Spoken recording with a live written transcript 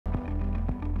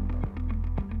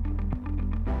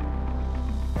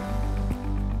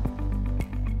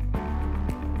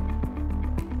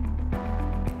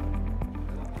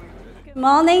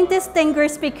Morning,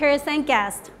 distinguished speakers and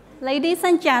guests. Ladies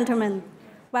and gentlemen,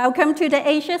 welcome to the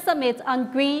Asia Summit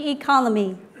on Green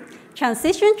Economy,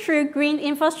 Transition Through Green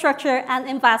Infrastructure and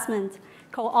Investment,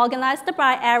 co-organized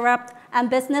by Arup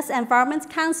and Business Environment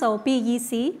Council,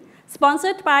 BEC,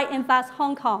 sponsored by Invest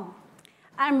Hong Kong.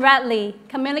 I'm Radley,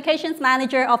 Communications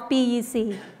Manager of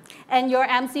BEC, and your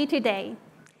MC today.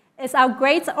 It's our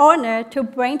great honor to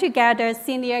bring together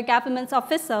senior government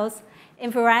officials,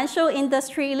 influential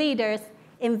industry leaders,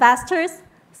 investors,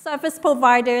 service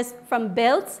providers from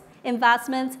built,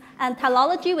 investment, and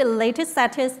technology-related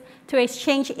sectors to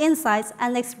exchange insights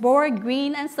and explore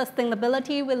green and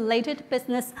sustainability-related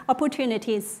business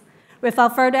opportunities.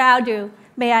 Without further ado,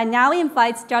 may I now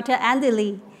invite Dr. Andy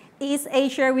Lee, East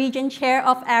Asia Region Chair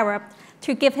of Arup,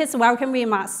 to give his welcome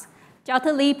remarks.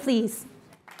 Dr. Lee, please.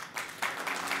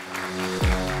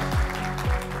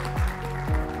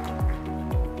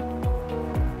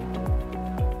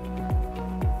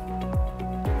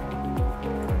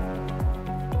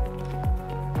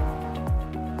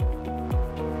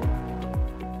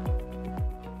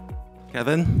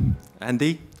 Kevin,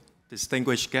 Andy,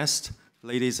 distinguished guests,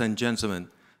 ladies and gentlemen,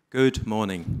 good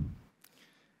morning.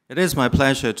 It is my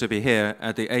pleasure to be here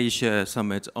at the Asia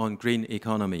Summit on Green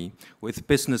Economy with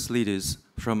business leaders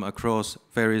from across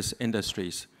various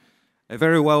industries. A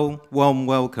very warm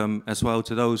welcome as well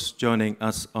to those joining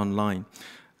us online.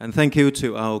 And thank you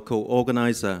to our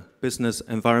co-organizer, Business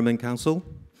Environment Council,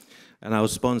 and our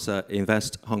sponsor,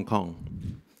 Invest Hong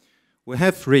Kong. We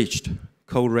have reached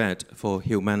code red for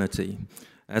humanity,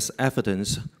 as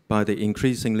evidenced by the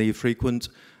increasingly frequent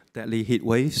deadly heat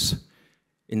waves,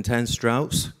 intense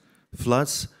droughts,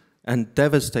 floods, and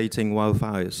devastating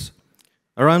wildfires.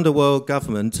 Around the world,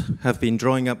 governments have been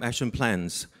drawing up action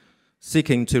plans,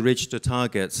 seeking to reach the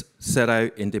targets set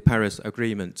out in the Paris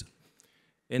Agreement.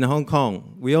 In Hong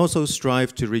Kong, we also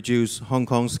strive to reduce Hong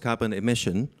Kong's carbon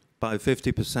emission by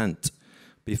 50%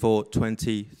 before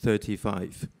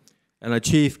 2035. And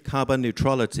achieve carbon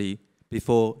neutrality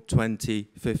before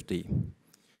 2050.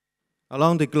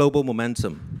 Along the global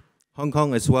momentum, Hong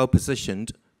Kong is well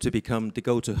positioned to become the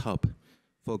go-to hub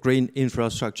for green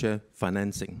infrastructure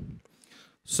financing,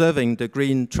 serving the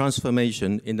green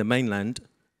transformation in the mainland,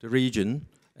 the region,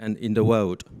 and in the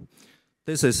world.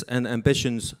 This is an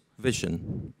ambitious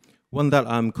vision, one that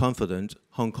I'm confident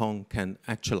Hong Kong can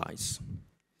actualize.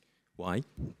 Why?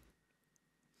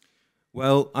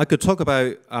 Well, I could talk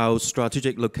about our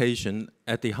strategic location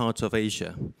at the heart of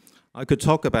Asia. I could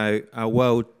talk about our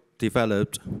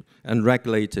well-developed and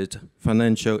regulated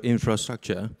financial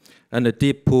infrastructure and a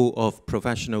deep pool of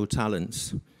professional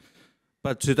talents.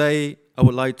 But today, I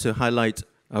would like to highlight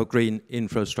our green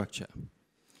infrastructure.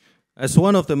 As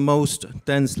one of the most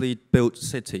densely built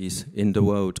cities in the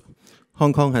world,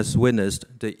 Hong Kong has witnessed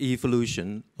the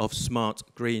evolution of smart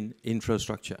green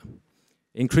infrastructure.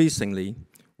 Increasingly,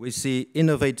 we see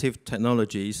innovative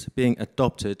technologies being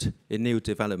adopted in new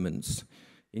developments,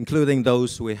 including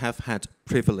those we have had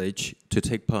privilege to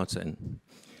take part in,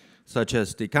 such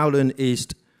as the Kowloon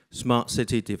East Smart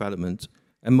City Development,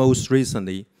 and most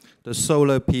recently, the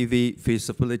solar PV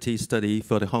feasibility study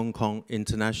for the Hong Kong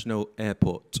International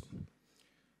Airport.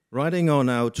 Riding on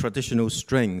our traditional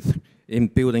strength in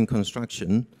building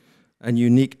construction and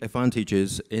unique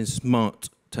advantages in smart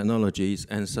technologies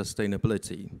and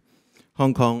sustainability,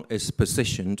 Hong Kong is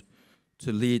positioned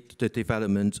to lead the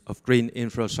development of green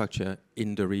infrastructure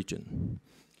in the region.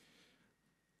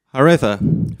 However,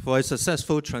 for a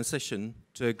successful transition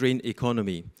to a green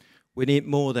economy, we need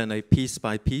more than a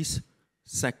piece-by-piece,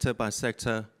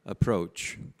 sector-by-sector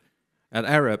approach. At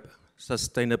Arup,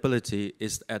 sustainability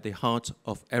is at the heart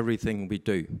of everything we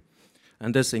do,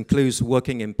 and this includes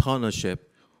working in partnership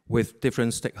with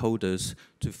different stakeholders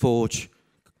to forge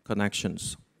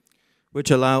connections, which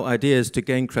allow ideas to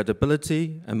gain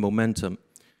credibility and momentum,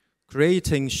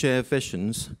 creating shared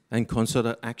visions and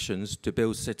concerted actions to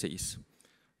build cities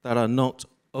that are not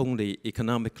only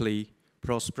economically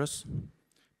prosperous,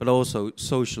 but also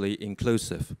socially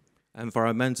inclusive,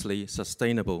 environmentally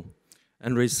sustainable,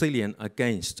 and resilient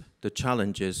against the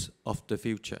challenges of the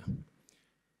future.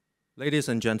 Ladies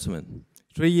and gentlemen,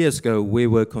 3 years ago, we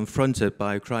were confronted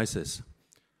by a crisis,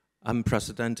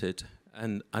 unprecedented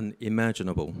and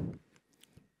unimaginable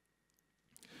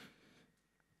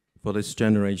for this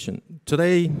generation.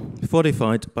 Today,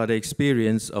 fortified by the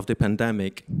experience of the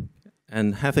pandemic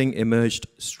and having emerged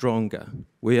stronger,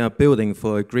 we are building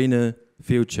for a greener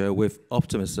future with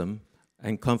optimism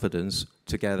and confidence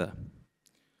together.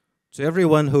 To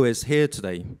everyone who is here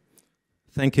today,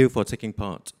 thank you for taking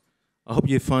part. I hope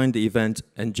you find the event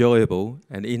enjoyable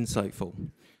and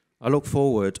insightful. I look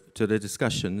forward to the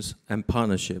discussions and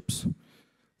partnerships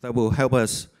that will help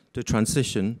us to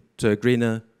transition to a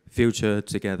greener future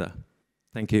together.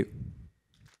 Thank you.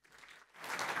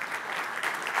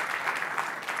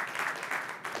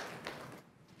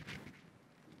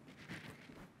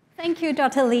 Thank you,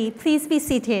 Dr. Lee. Please be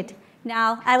seated.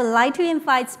 Now, I would like to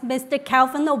invite Mr.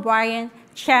 Calvin O'Brien,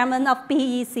 Chairman of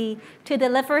BEC, to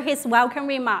deliver his welcome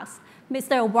remarks.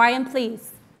 Mr. O'Brien,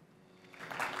 please.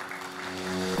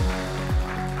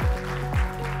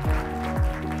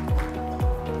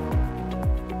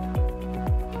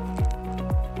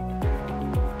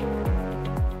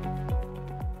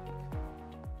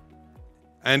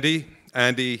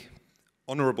 Andy,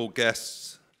 honorable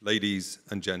guests, ladies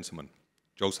and gentlemen,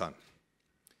 Joe-san.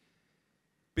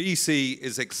 BEC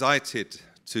is excited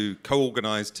to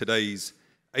co-organize today's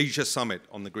Asia Summit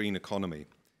on the Green Economy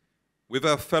with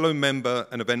our fellow member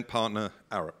and event partner,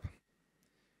 Arup.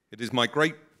 It is my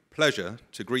great pleasure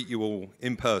to greet you all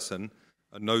in person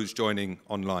and those joining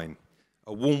online.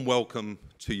 A warm welcome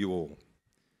to you all.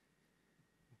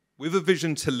 With a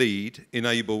vision to lead,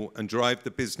 enable, and drive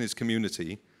the business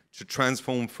community to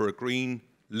transform for a green,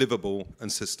 livable,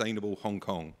 and sustainable Hong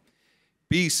Kong,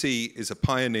 BEC is a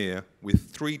pioneer with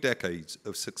 3 decades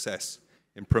of success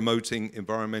in promoting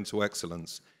environmental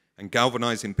excellence and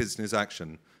galvanizing business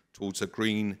action towards a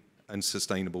green and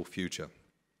sustainable future.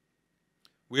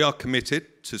 We are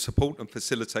committed to support and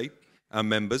facilitate our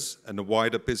members and the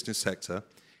wider business sector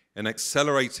in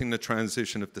accelerating the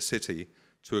transition of the city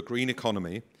to a green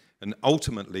economy and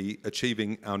ultimately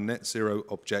achieving our net zero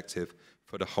objective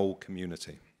for the whole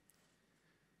community.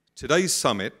 Today's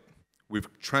summit,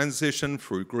 with transition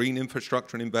through green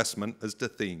infrastructure and investment as the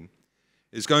theme,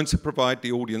 is going to provide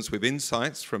the audience with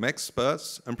insights from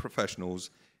experts and professionals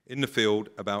in the field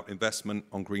about investment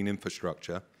on green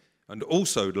infrastructure, and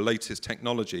also the latest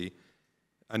technology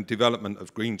and development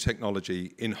of green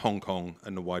technology in Hong Kong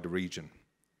and the wider region.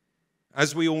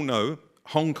 As we all know,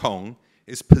 Hong Kong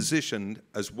is positioned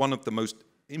as one of the most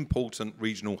important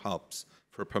regional hubs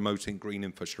for promoting green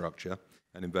infrastructure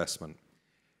and investment,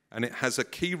 and it has a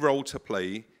key role to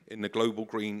play in the global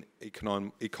green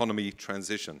economy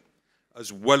transition,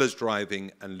 as well as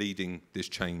driving and leading this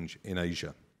change in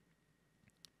Asia.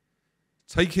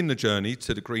 Taking the journey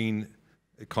to green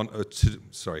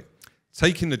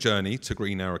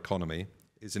our economy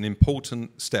is an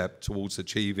important step towards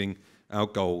achieving our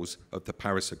goals of the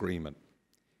Paris Agreement.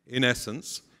 In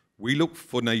essence, we look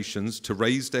for nations to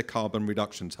raise their carbon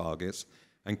reduction targets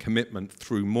and commitment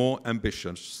through more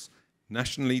ambitious,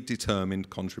 nationally determined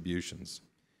contributions.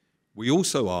 We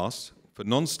also ask for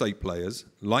non-state players,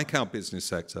 like our business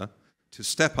sector, to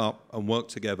step up and work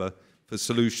together for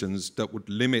solutions that would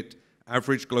limit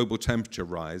average global temperature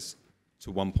rise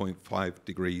to 1.5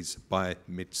 degrees by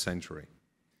mid-century.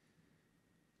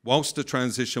 Whilst the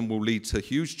transition will lead to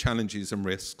huge challenges and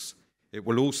risks, it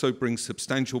will also bring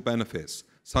substantial benefits,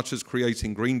 such as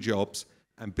creating green jobs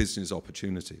and business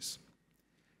opportunities.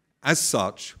 As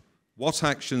such, what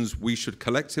actions we should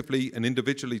collectively and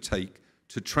individually take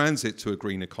to transit to a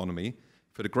green economy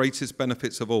for the greatest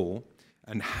benefits of all,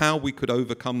 and how we could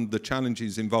overcome the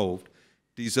challenges involved,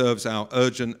 deserves our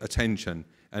urgent attention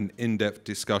and in-depth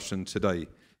discussion today,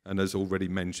 and as already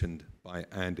mentioned by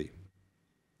Andy.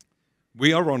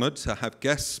 We are honored to have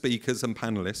guest speakers and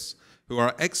panelists who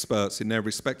are experts in their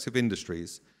respective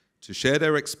industries to share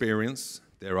their experience,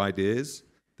 their ideas,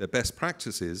 their best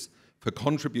practices for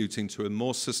contributing to a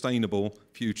more sustainable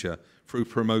future through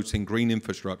promoting green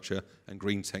infrastructure and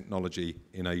green technology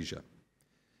in Asia.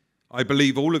 I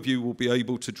believe all of you will be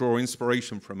able to draw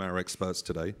inspiration from our experts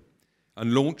today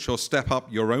and launch or step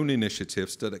up your own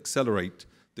initiatives that accelerate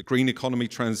the green economy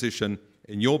transition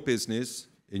in your business,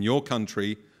 in your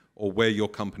country, or where your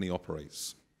company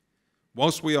operates.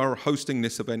 Whilst we are hosting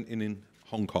this event in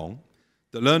Hong Kong,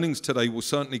 the learnings today will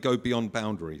certainly go beyond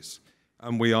boundaries,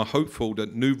 and we are hopeful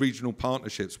that new regional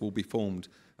partnerships will be formed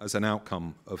as an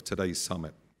outcome of today's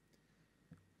summit.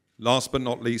 Last but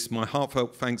not least, my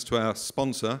heartfelt thanks to our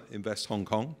sponsor, Invest Hong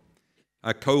Kong,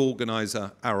 our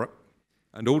co-organizer, Arup,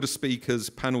 and all the speakers,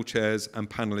 panel chairs, and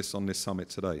panelists on this summit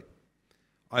today.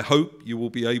 I hope you will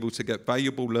be able to get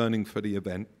valuable learning for the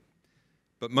event,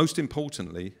 but most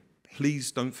importantly,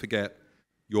 please don't forget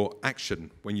your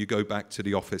action when you go back to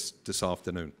the office this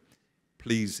afternoon.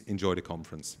 Please enjoy the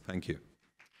conference. Thank you.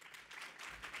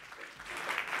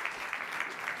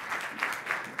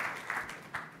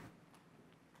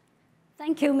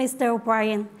 Thank you, Mr.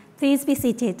 O'Brien. Please be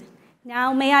seated.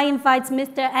 Now, may I invite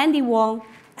Mr. Andy Wong,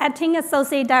 Acting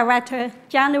Associate Director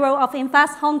General of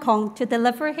Invest Hong Kong, to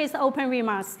deliver his open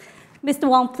remarks. Mr.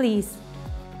 Wong, please.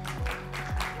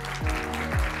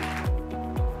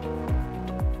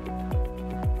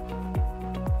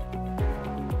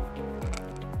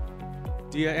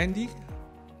 Dear Andy,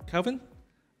 Calvin,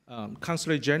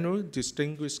 Councillor General,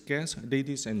 distinguished guests,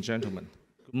 ladies and gentlemen,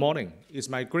 good morning. It's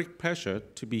my great pleasure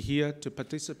to be here to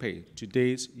participate in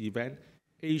today's event,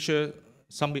 Asia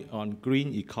Summit on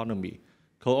Green Economy,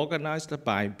 co-organized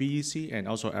by BEC and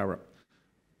also Arup.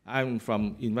 I'm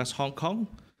from Invest Hong Kong.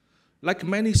 Like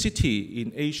many cities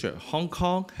in Asia, Hong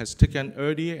Kong has taken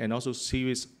early and also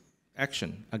serious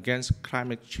action against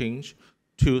climate change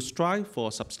to strive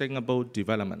for sustainable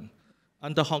development.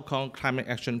 Under Hong Kong Climate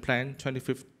Action Plan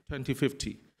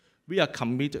 2050, we are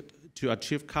committed to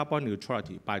achieve carbon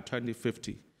neutrality by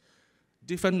 2050.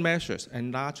 Different measures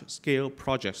and large-scale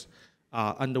projects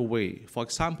are underway. For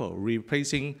example,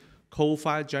 replacing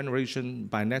coal-fired generation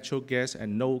by natural gas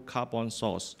and no carbon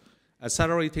source,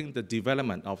 accelerating the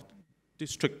development of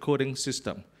district cooling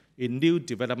system in new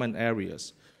development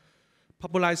areas,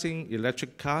 popularizing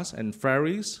electric cars and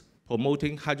ferries,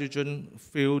 promoting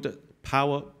hydrogen-fueled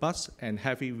power bus and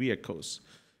heavy vehicles,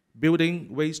 building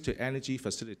waste-to-energy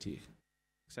facility,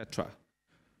 etc.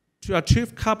 To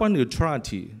achieve carbon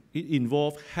neutrality, it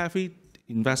involves heavy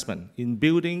investment in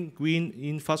building green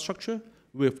infrastructure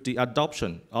with the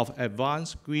adoption of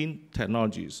advanced green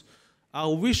technologies.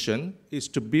 Our vision is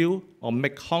to build or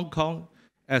make Hong Kong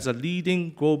as a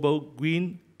leading global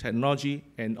green technology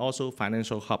and also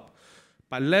financial hub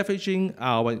by leveraging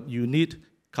our unique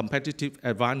competitive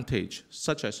advantage,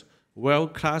 such as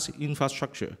world-class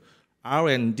infrastructure,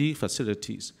 R&D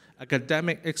facilities,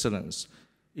 academic excellence,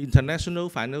 international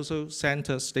financial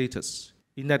center status.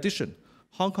 In addition,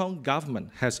 Hong Kong government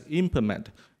has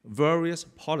implemented various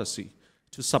policies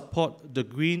to support the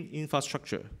green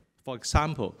infrastructure. For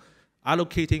example,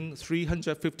 allocating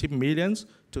 350 million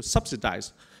to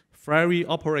subsidize ferry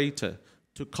operator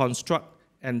to construct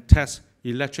and test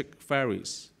electric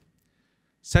ferries,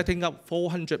 setting up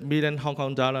 400 million Hong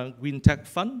Kong dollar Green Tech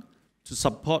Fund to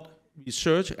support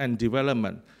research and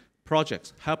development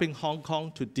projects, helping Hong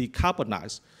Kong to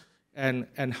decarbonize and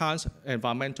enhance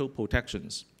environmental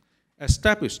protections.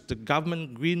 Establish the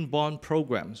government green bond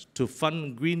programs to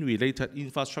fund green-related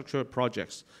infrastructure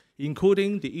projects,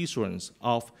 including the issuance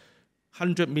of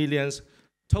 100 million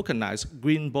tokenized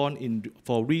green bond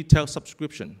for retail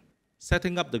subscription,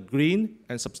 setting up the green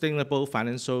and sustainable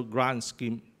financial grant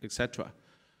scheme, etc.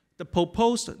 The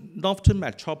proposed Northern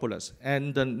Metropolis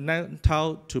and the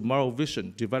Natal Tomorrow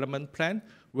Vision Development Plan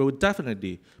will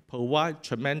definitely provide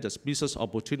tremendous business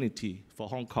opportunity for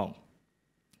Hong Kong.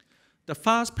 The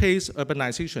fast-paced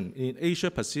urbanization in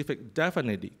Asia-Pacific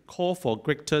definitely call for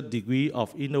greater degree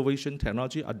of innovation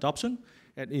technology adoption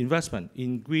and investment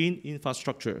in green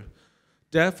infrastructure,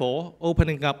 therefore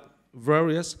opening up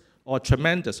various or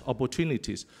tremendous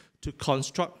opportunities to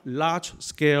construct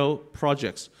large-scale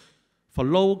projects for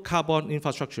low-carbon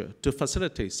infrastructure to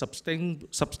facilitate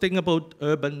sustainable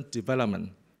urban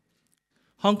development.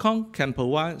 Hong Kong can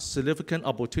provide significant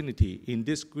opportunity in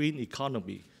this green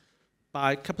economy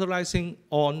by capitalizing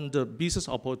on the business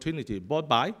opportunity brought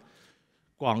by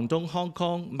Guangdong, Hong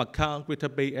Kong, Macau, Greater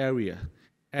Bay Area,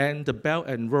 and the Belt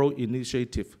and Road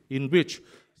Initiative, in which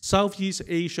Southeast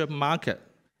Asia market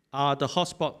are the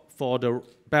hotspot for the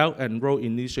Belt and Road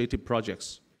Initiative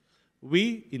projects.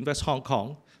 We, Invest Hong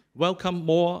Kong, welcome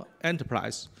more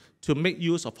enterprise to make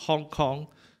use of Hong Kong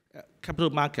capital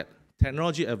market,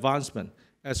 technology advancement,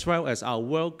 as well as our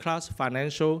world-class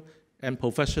financial and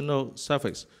professional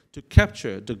service to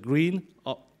capture the green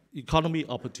economy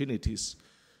opportunities.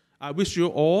 I wish you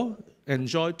all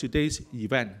enjoy today's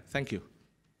event. Thank you.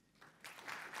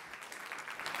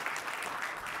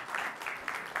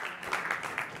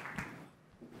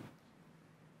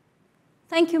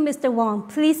 Thank you, Mr. Wong.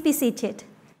 Please be seated.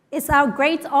 It's our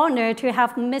great honor to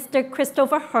have Mr.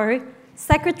 Christopher He,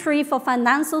 Secretary for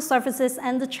Financial Services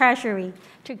and the Treasury,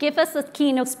 to give us a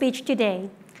keynote speech today.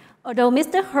 Although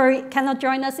Mr. He cannot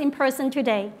join us in person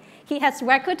today, he has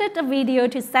recorded a video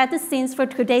to set the scenes for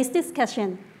today's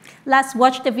discussion. Let's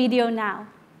watch the video now.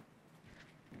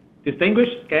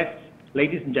 Distinguished guests,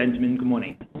 ladies and gentlemen, good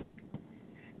morning.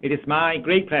 It is my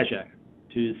great pleasure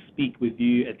to speak with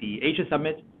you at the Asia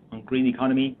Summit on Green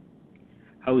Economy,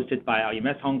 hosted by our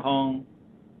Invest Hong Kong,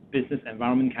 Business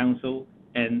Environment Council,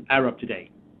 and Arup today.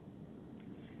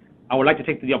 I would like to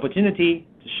take the opportunity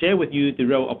to share with you the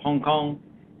role of Hong Kong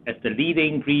as the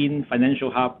leading green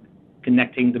financial hub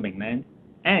connecting the mainland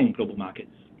and global markets.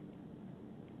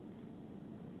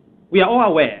 We are all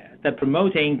aware that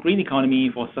promoting green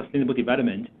economy for sustainable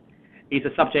development is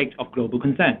a subject of global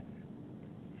concern.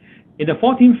 In the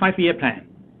 14th Five-Year Plan,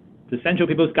 the Central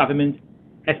People's Government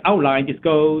has outlined its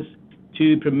goals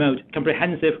to promote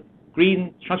comprehensive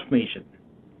green transformation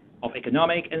of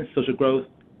economic and social growth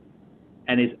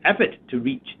and its effort to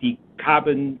reach the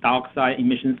carbon dioxide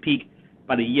emissions peak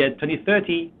by the year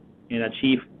 2030 and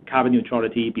achieve carbon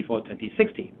neutrality before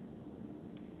 2060.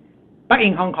 Back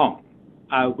in Hong Kong,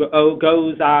 our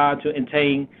goals are to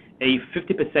attain a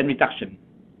 50% reduction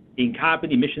in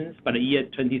carbon emissions by the year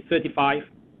 2035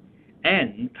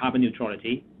 and carbon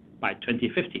neutrality by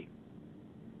 2050.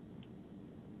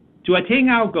 To attain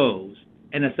our goals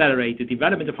and accelerate the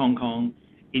development of Hong Kong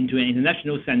into an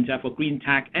international center for green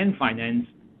tech and finance,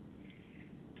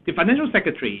 the Financial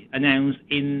Secretary announced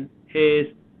in his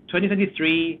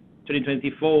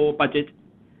 2023-2024 budget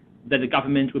that the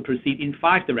government will proceed in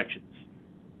 5 directions.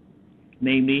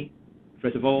 Namely,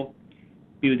 first of all,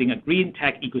 building a green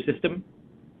tech ecosystem.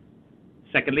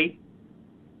 Secondly,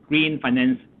 green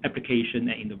finance application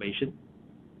and innovation.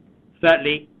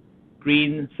 Thirdly,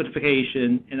 green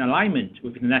certification and alignment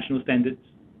with international standards.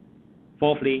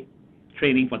 Fourthly,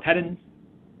 training for talents.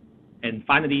 And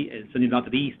finally, and certainly not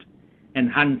the least,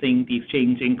 enhancing the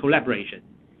exchange and collaboration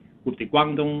with the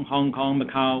Guangdong, Hong Kong,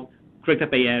 Macau, Greater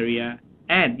Bay Area,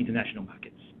 and international markets.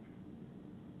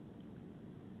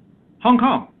 Hong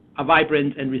Kong, a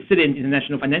vibrant and resilient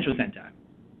international financial center,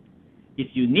 is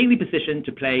uniquely positioned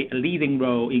to play a leading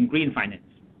role in green finance.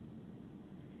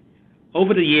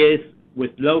 Over the years,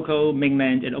 with local,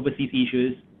 mainland, and overseas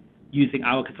issuers using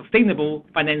our sustainable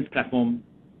finance platform,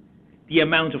 the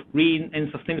amount of green and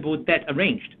sustainable debt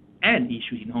arranged and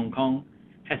issued in Hong Kong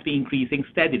has been increasing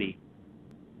steadily.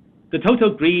 The total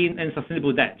green and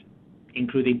sustainable debt,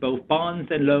 including both bonds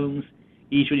and loans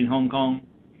issued in Hong Kong,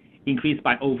 increased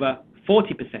by over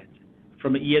 40%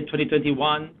 from the year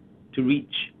 2021 to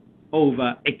reach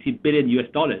over $80 billion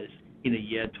in the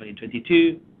year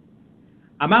 2022,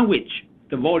 among which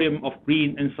the volume of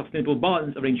green and sustainable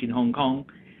bonds arranged in Hong Kong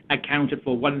accounted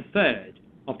for 1/3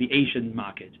 of the Asian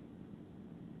market.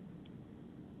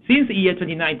 Since the year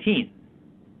 2019,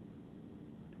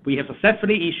 we have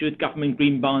successfully issued government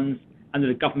green bonds under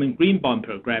the government green bond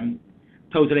program,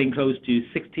 totaling close to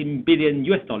 $16 billion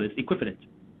equivalent.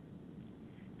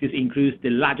 This includes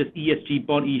the largest ESG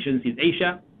bond issuance in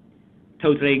Asia,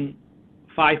 totaling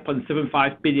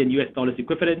 $5.75 billion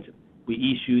equivalent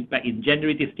we issued back in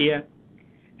January this year,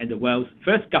 and the world's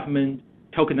first government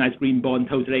tokenized green bond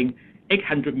totaling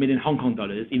 800 million Hong Kong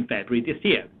dollars in February this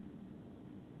year.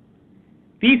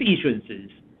 These issuances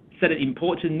set an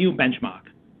important new benchmark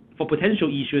for potential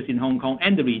issuers in Hong Kong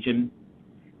and the region,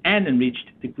 and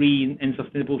enriched the green and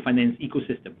sustainable finance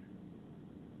ecosystem.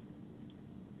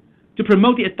 To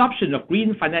promote the adoption of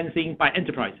green financing by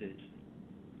enterprises,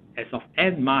 as of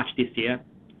end March this year,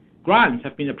 grants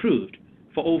have been approved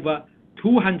for over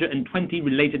 220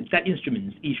 related debt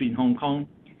instruments issued in Hong Kong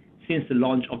since the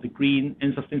launch of the Green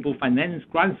and Sustainable Finance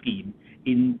Grant Scheme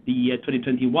in the year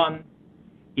 2021,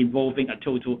 involving a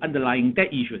total underlying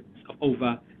debt issuance of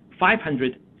over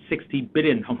 560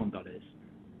 billion Hong Kong dollars.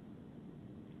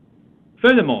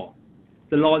 Furthermore,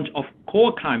 the launch of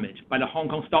Core Climate by the Hong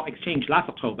Kong Stock Exchange last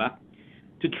October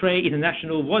to trade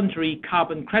international voluntary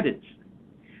carbon credits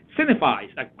signifies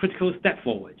a critical step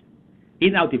forward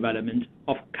in our development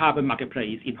of carbon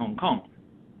marketplace in Hong Kong.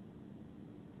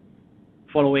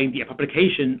 Following the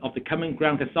publication of the Common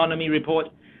Ground Taxonomy report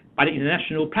by the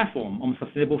International Platform on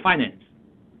Sustainable Finance,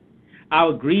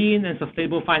 our Green and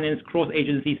Sustainable Finance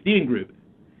Cross-Agency Steering Group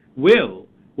will,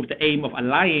 with the aim of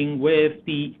aligning with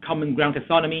the Common Ground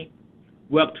Taxonomy,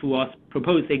 work towards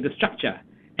proposing the structure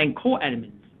and core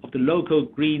elements of the local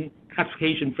green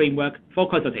classification framework for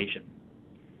consultation,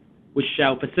 which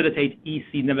shall facilitate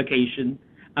easy navigation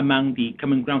among the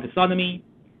Common Ground Taxonomy,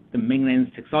 the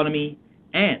mainland's taxonomy,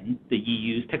 and the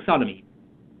EU's taxonomy.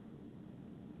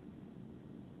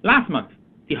 Last month,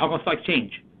 the Hong Kong Stock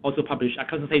Exchange also published a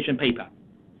consultation paper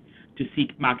to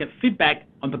seek market feedback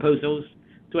on proposals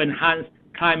to enhance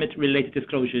climate-related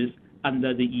disclosures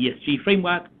under the ESG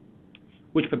framework,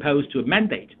 which propose to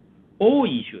mandate all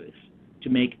issuers to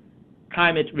make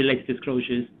climate-related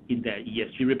disclosures in their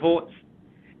ESG reports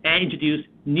and introduce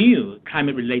new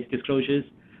climate-related disclosures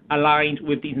aligned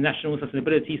with the International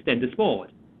Sustainability Standards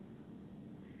Board.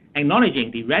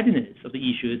 Acknowledging the readiness of the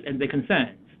issuers and their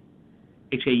concerns,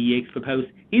 HKEX proposed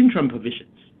interim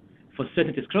provisions for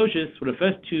certain disclosures for the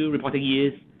first 2 reporting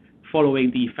years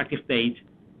following the effective date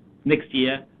next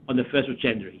year on the 1st of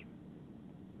January.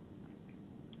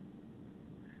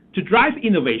 To drive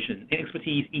innovation and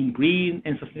expertise in green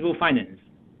and sustainable finance,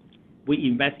 we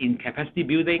invest in capacity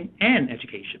building and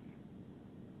education.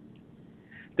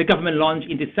 The government launched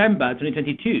in December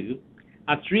 2022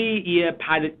 a 3-year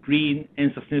pilot green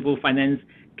and sustainable finance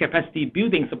capacity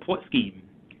building support scheme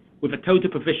with a total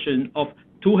provision of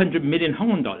 200 million Hong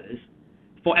Kong dollars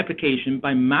for application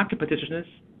by market practitioners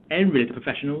and related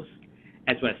professionals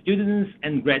as well as students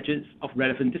and graduates of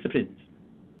relevant disciplines.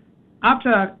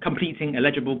 After completing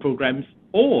eligible programs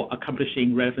or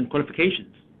accomplishing relevant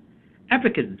qualifications,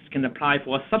 applicants can apply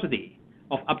for a subsidy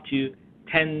of up to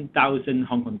 10,000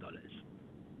 Hong Kong dollars.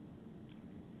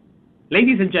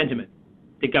 Ladies and gentlemen,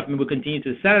 the government will continue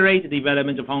to accelerate the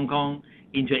development of Hong Kong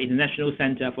into an international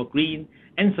center for green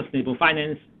and sustainable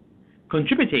finance,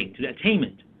 contributing to the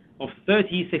attainment of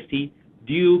 30/60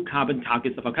 dual carbon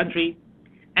targets of our country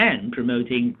and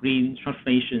promoting green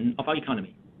transformation of our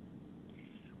economy.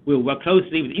 We'll work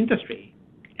closely with industry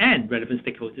and relevant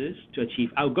stakeholders to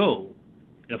achieve our goal,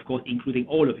 and of course, including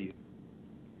all of you.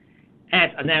 As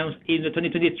announced in the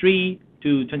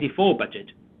 2023-24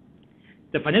 budget,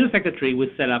 the Financial Secretary will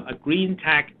set up a Green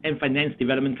Tech and Finance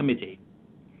Development Committee,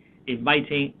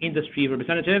 inviting industry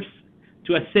representatives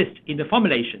to assist in the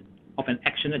formulation of an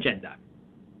action agenda.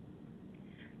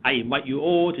 I invite you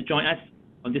all to join us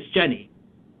on this journey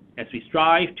as we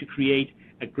strive to create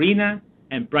a greener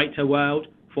and brighter world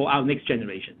for our next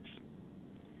generations.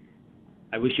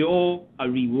 I wish you all a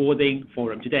rewarding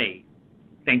forum today.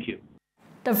 Thank you.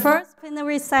 The first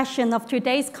plenary session of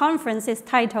today's conference is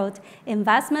titled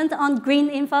Investment on Green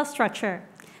Infrastructure.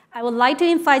 I would like to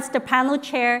invite the panel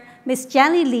chair, Ms.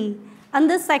 Jenny Lee,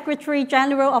 Under-Secretary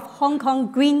General of Hong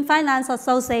Kong Green Finance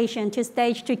Association, to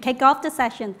stage to kick off the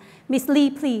session. Ms. Lee,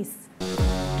 please.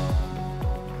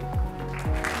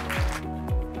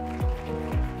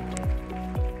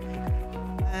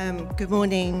 Good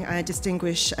morning,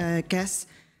 distinguished guests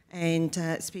and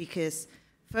speakers.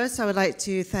 First, I would like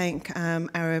to thank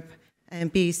Arup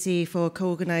and BEC for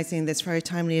co-organising this very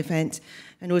timely event,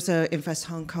 and also Invest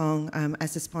Hong Kong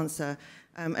as a sponsor.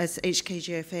 As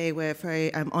HKGFA, we're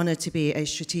very honoured to be a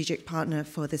strategic partner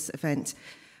for this event.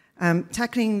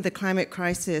 Tackling the climate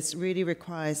crisis really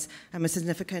requires a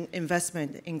significant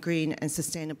investment in green and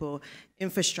sustainable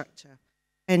infrastructure,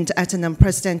 and at an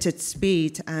unprecedented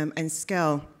speed and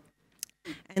scale.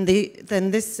 And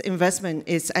then this investment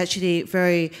is actually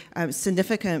very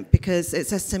significant, because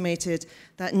it's estimated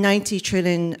that $90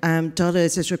 trillion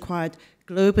is required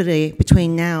globally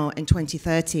between now and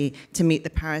 2030 to meet the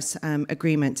Paris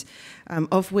Agreement,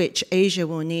 of which Asia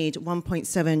will need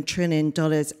 $1.7 trillion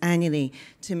annually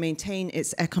to maintain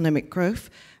its economic growth,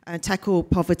 tackle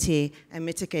poverty, and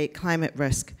mitigate climate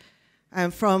risk.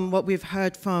 From what we've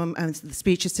heard from the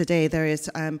speeches today, there is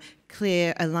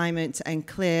clear alignment and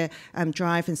clear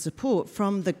drive and support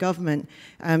from the government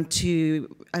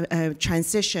to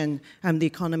transition the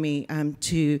economy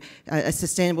to a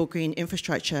sustainable green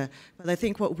infrastructure. But I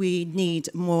think what we need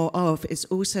more of is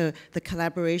also the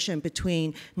collaboration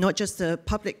between not just the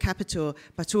public capital,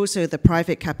 but also the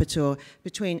private capital,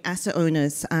 between asset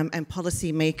owners and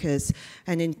policy makers.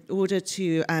 And in order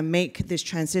to make this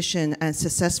transition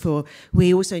successful,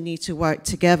 we also need to work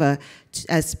together,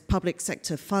 as public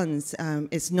sector funds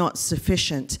is not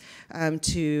sufficient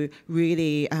to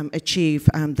really achieve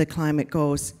the climate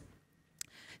goals.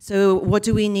 So what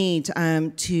do we need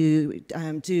to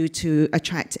do to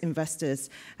attract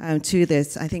investors to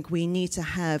this? I think we need to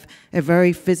have a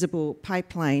very visible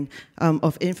pipeline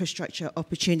of infrastructure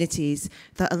opportunities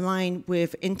that align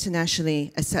with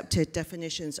internationally accepted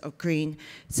definitions of green,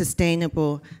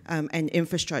 sustainable, and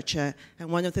infrastructure.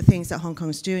 And one of the things that Hong Kong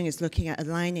is doing is looking at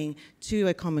aligning to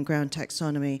a common ground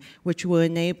taxonomy, which will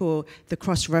enable the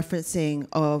cross-referencing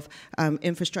of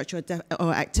infrastructure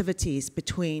or activities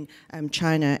between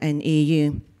China and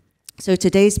EU. So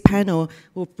today's panel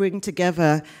will bring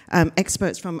together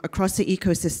experts from across the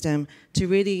ecosystem to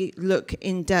really look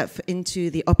in depth into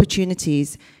the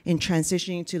opportunities in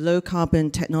transitioning to low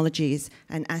carbon technologies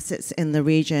and assets in the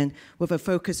region, with a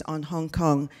focus on Hong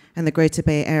Kong and the Greater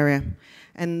Bay Area.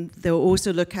 And they'll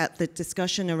also look at the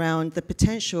discussion around the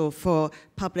potential for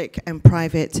public and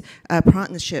private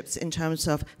partnerships in terms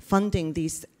of funding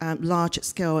these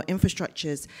large-scale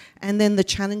infrastructures, and then the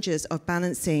challenges of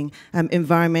balancing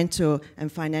environmental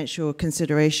and financial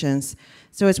considerations.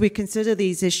 So as we consider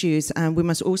these issues, we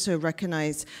must also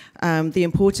recognize the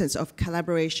importance of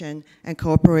collaboration and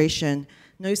cooperation.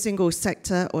 No single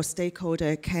sector or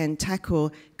stakeholder can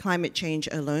tackle climate change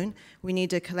alone. We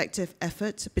need a collective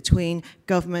effort between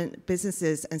government,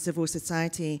 businesses, and civil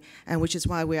society, and which is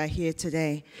why we are here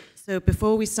today. So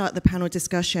before we start the panel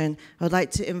discussion, I'd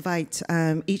like to invite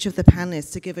each of the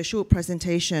panelists to give a short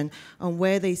presentation on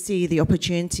where they see the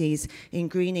opportunities in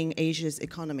greening Asia's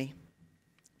economy.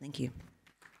 Thank you.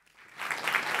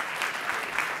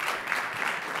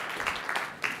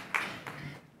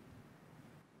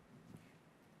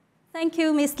 Thank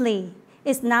you, Ms. Lee.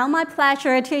 It's now my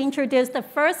pleasure to introduce the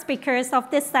first speakers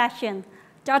of this session,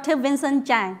 Dr. Vincent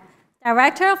Zhang,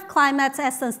 Director of Climate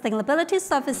and Sustainability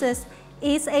Services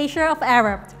East Asia of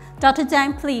Arup. Dr.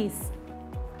 Zhang, please.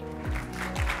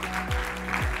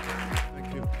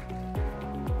 Thank you.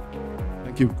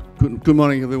 Thank you. Good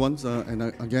morning, everyone.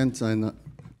 Again,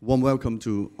 warm welcome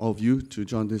to all of you to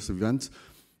join this event.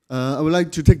 I would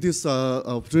like to take this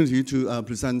opportunity to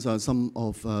present some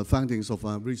of findings of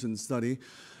a recent study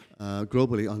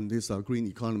globally on this green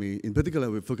economy. In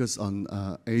particular, we focus on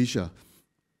Asia.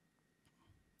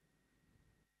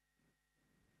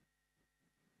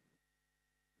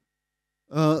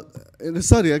 In the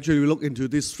study, actually, we look into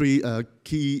these three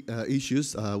key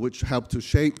issues which help to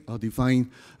shape or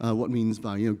define what means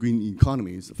by green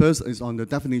economies. First is on the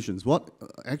definitions. What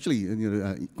actually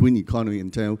green economy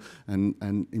entail,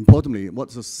 and importantly,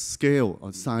 what's the scale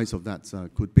or size of that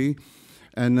could be.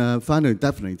 And finally,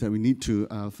 definitely, that we need to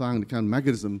find the kind of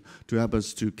mechanism to help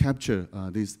us to capture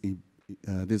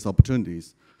these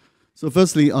opportunities. So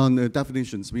firstly, on the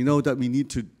definitions, we know that we need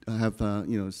to have,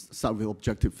 start with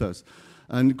objective first.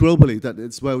 And globally, that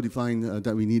it's well defined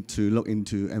that we need to look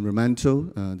into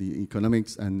environmental, the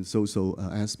economics and social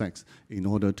aspects in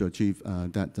order to achieve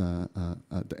that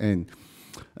at the end.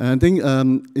 And I think,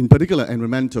 in particular,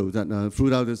 environmental, that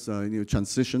throughout this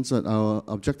transitions, that our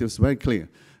objective is very clear,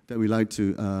 that we like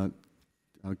to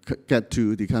get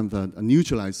to the kind of a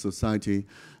neutralized society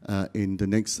in the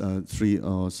next 3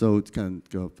 or so kind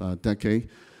of decade.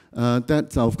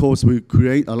 That, of course, will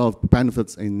create a lot of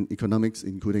benefits in economics,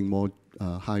 including more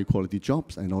high-quality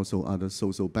jobs and also other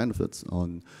social benefits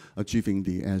on achieving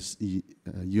the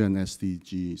UN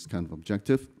SDGs kind of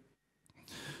objective.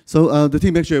 So the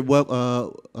team actually worked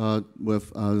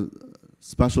with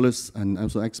specialists and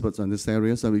also experts in this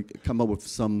area, so we come up with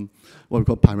some what we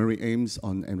call primary aims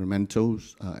on environmental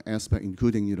aspect,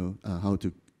 including how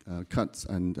to cut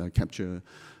and capture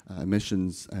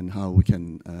emissions and how we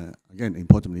can, again,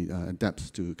 importantly,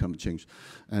 adapt to climate change.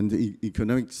 And the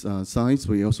economics side,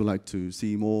 we also like to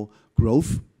see more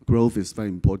growth. Growth is very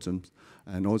important,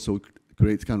 and also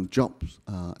create kind of jobs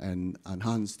and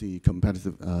enhance the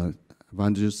competitive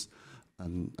advantages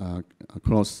and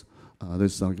across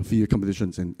there's a few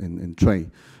competitions in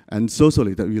trade. And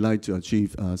socially, that we like to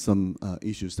achieve some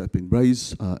issues that have been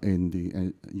raised in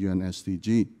the UN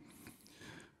SDG.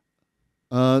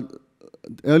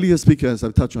 Earlier speakers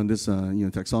have touched on this,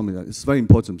 taxonomy. It's very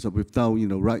important. So without,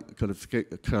 right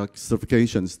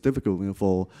classifications, difficult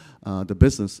for the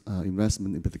business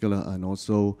investment in particular, and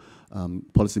also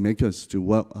policymakers to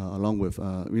work along with.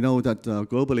 We know that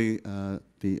globally,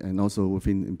 and also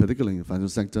within, in particular, in the financial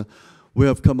sector, we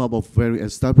have come up with very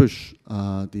established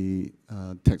the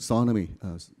taxonomy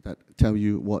that tell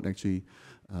you what actually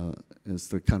is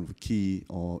the kind of key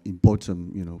or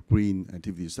important, green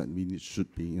activities that we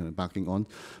should be, backing on.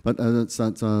 But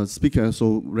that speaker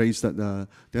also raised that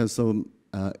there's some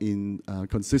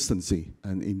inconsistency,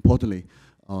 and importantly,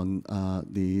 on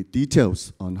the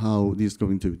details on how this is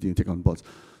going to take on board.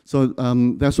 So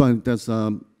that's why there's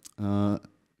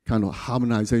kind of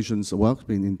harmonizations work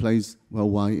being in place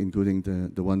worldwide, including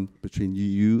the one between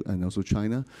EU and also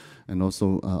China, and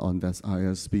also on that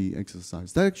ISB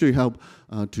exercise. That actually helped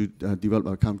to develop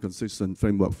a kind of consistent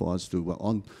framework for us to work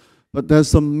on. But there's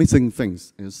some missing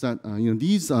things, is that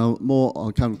these are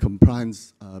more kind of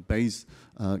compliance-based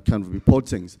kind of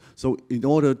reportings. So in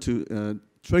order to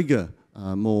trigger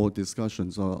more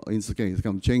discussions or instigate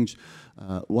kind of change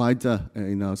wider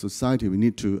in our society, we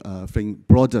need to think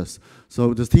broader.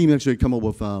 So the team actually come up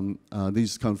with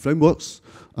these kind of frameworks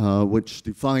which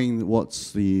define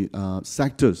what's the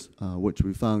sectors which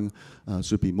we found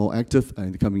should be more active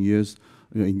in the coming years,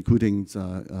 including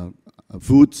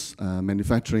foods,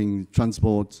 manufacturing,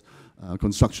 transport,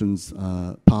 constructions,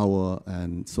 power,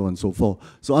 and so on and so forth.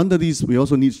 So under these, we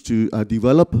also need to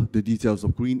develop the details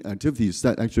of green activities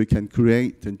that actually can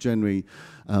create and generate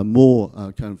more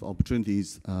kind of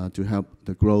opportunities to help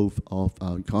the growth of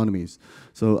our economies.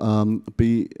 So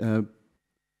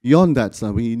beyond that,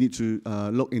 we need to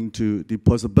look into the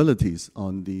possibilities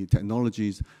on the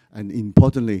technologies, and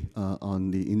importantly, on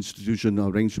the institutional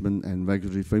arrangement and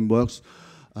regulatory frameworks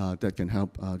that can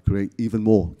help create even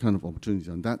more kind of opportunities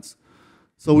on that.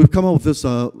 So we've come up with this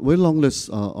very long list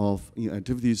of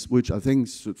activities which I think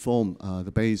should form the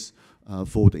base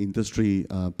for the industry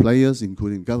players,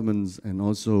 including governments and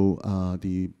also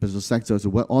the business sector, to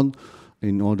work on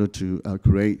in order to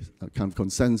create a kind of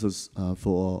consensus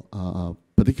for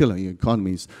particular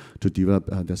economies to develop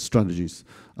their strategies.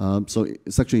 So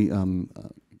it's actually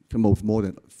come up with more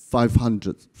than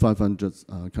 500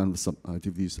 kind of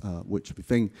sub-activities which we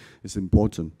think is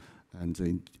important and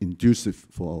inducive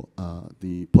for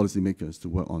the policymakers to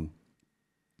work on.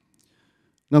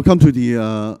 Now come to the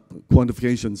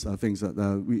quantifications things that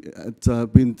it's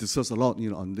been discussed a lot,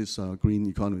 on this green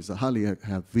economy. So hardly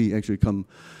have we actually come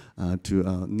to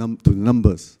the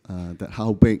numbers that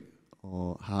how big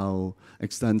or how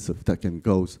extensive that can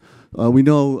go. We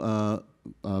know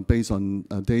based on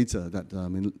data that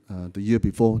the year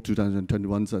before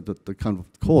 2021, so the kind of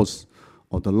cost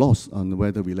or the loss on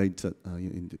weather-related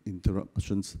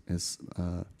interruptions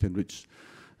can reach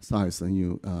size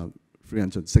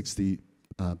 360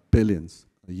 billions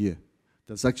a year.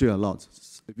 That's actually a lot.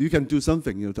 If you can do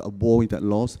something to avoid that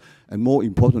loss, and more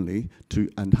importantly, to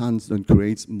enhance and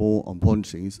create more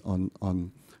opportunities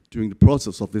on during the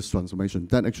process of this transformation,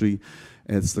 that actually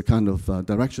is the kind of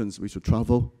directions we should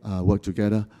travel, work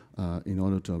together in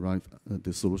order to arrive at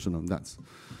the solution on that.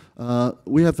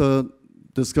 We have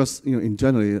discussed, in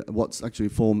general, what's actually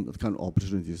formed the kind of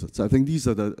opportunities. So I think these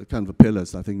are the kind of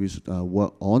pillars I think we should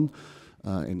work on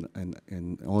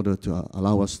in order to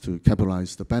allow us to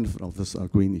capitalize the benefit of this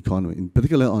green economy, in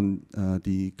particular on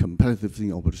the competitive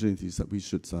opportunities that we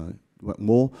should work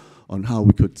more on how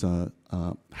we could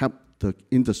help the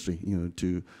industry,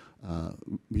 to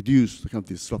reduce the kind of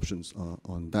disruptions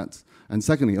on that. And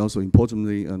secondly, also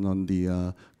importantly, on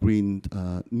the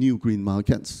new green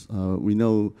markets, we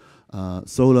know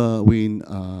solar, wind,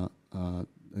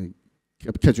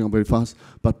 catching up very fast,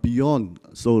 but beyond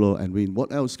solar and wind,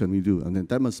 what else can we do? And then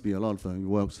there must be a lot of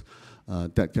works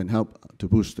that can help to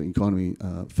boost the economy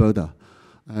further.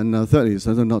 And thirdly,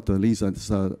 certainly not the least,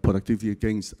 productivity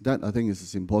gains. That I think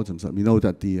is important. So we know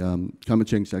that the climate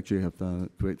change actually have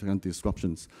created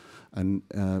disruptions, and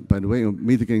by the way,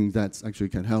 mitigating that actually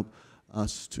can help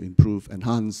us to improve,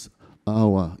 enhance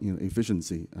our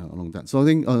efficiency along that. So I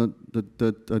think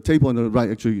the table on the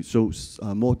right actually shows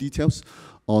more details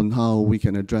on how we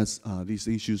can address these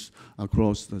issues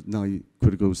across the 9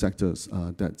 critical sectors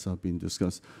that have been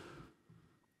discussed.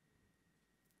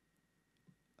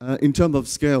 In terms of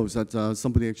scales, that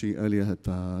somebody actually earlier had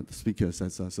speakers that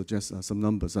suggest some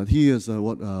numbers. Here's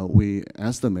what we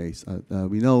estimate.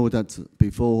 We know that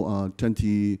before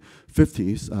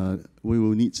 2050s, we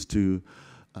will need to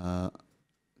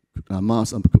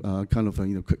amass kind of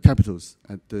capitals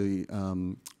at the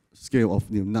scale of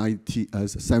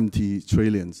 70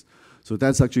 trillions. So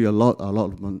that's actually a lot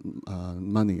of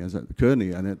money as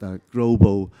currently, and at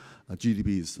global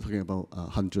GDP is talking about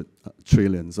 100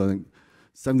 trillion. So I think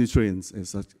 70 trillions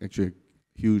is actually a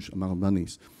huge amount of money.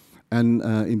 And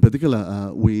in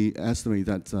particular, we estimate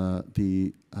that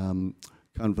the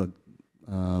kind of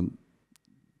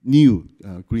new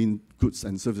green goods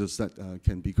and services that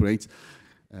can be created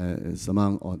is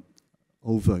amount of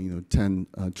over 10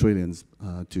 trillions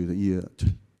to the year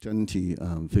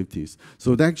 2050s.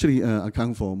 So they actually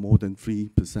account for more than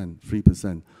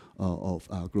 3% of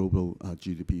our global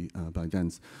GDP by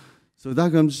then. So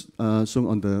that comes shown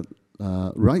on the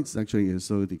right actually is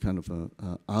so the kind of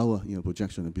our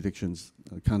projection and predictions,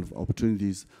 kind of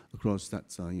opportunities across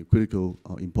that critical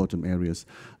or important areas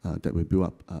that will build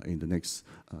up in the next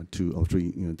 2 or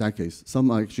 3 decades. Some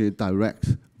are actually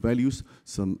direct values,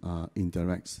 some are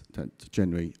indirect that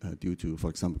generate due to, for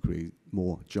example, create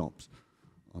more jobs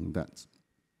on that.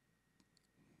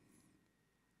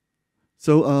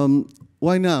 So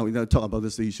why now we talk about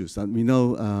these issues? We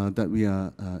know that we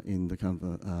are in the kind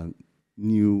of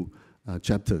new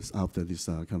chapters after this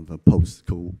kind of a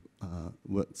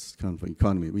post-COVID kind of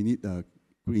economy. We need a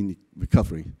green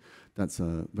recovery. That's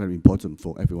very important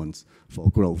for everyone's for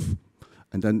growth.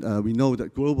 And then we know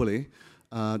that globally,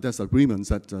 there's agreements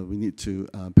that we need to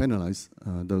penalize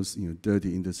those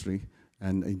dirty industry.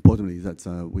 And importantly, that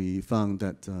we found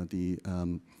that the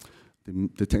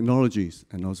technologies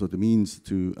and also the means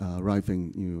to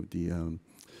arriving the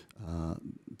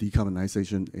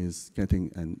decarbonization is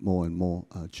getting more and more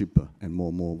cheaper and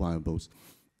more viable.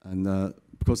 And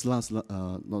because last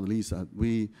not least,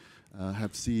 we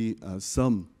have seen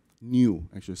some new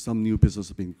business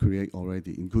have been created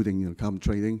already, including carbon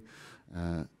trading,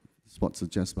 what's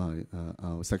suggested by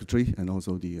our secretary, and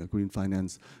also the green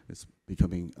finance is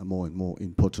becoming more and more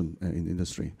important in the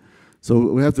industry.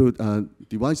 So we have to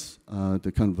devise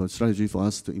the kind of strategy for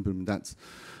us to implement that.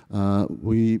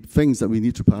 We think that we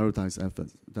need to prioritize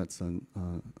efforts. That's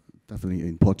definitely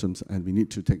important, and we need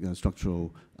to take a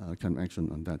structural kind of action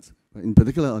on that. In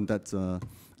particular, on that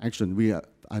action, we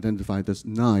identified those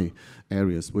 9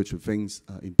 areas which we think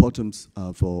important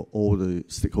for all the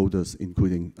stakeholders,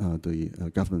 including the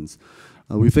governments.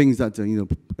 We think that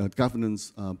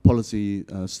governance, policy,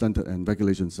 standard, and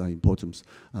regulations are important.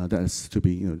 That is to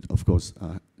be, of course,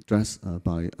 addressed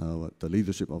by the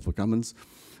leadership of the governments.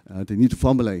 They need to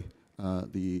formulate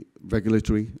the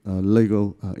regulatory,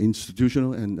 legal,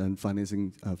 institutional, and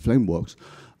financing frameworks,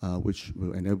 which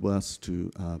will enable us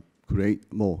to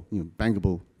create more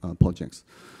bankable projects.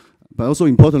 But also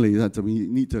importantly, that we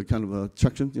need a kind of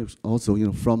traction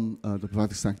also from the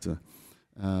private sector.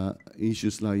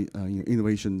 Issues like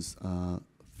innovations,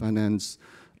 finance,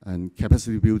 and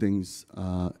capacity buildings,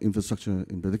 infrastructure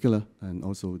in particular, and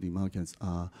also the markets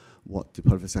are what the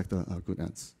private sector are good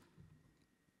at.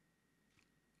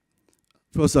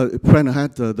 First, plan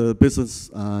ahead. The business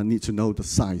need to know the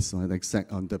size,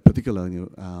 exact on the particular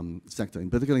sector. In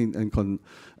particular, in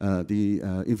the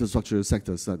infrastructure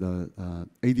sectors, that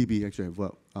ADB actually have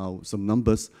worked out some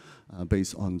numbers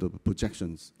based on the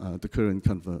projections, the current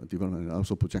kind of development, and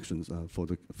also projections for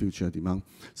the future demand.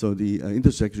 So the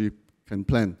industry actually can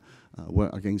plan,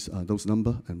 work against those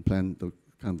numbers, and plan the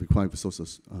kind of required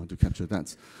resources to capture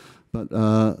that. But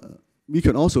we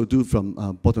can also do from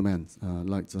bottom end,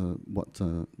 like what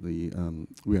we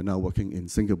are now working in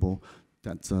Singapore,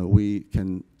 that we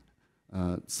can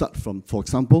start from, for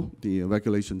example, the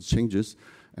regulations changes,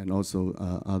 and also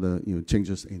other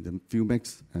changes in the fuel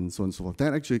mix, and so on and so forth.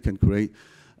 That actually can create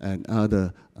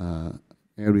other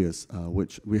areas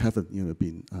which we haven't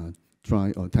been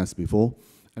tried or tested before.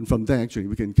 And from there, actually,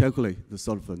 we can calculate the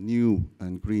sort of a new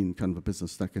and green kind of a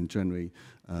business that can generate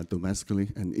domestically,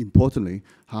 and importantly,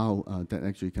 how that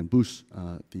actually can boost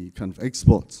the kind of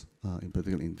exports, in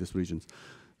particular in these regions.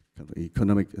 Kind of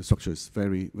economic structure is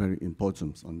very, very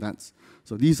important on that.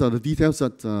 So these are the details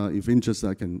that, if interested,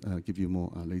 I can give you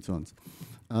more later on.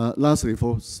 Lastly,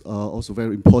 also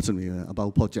very importantly,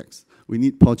 about projects. We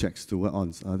need projects to work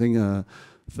on. So I think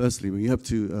firstly, we have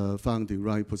to find the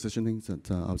right positioning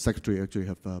that our secretary actually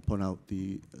have pointed out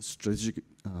the strategic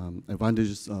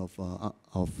advantages of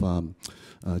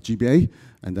GBA,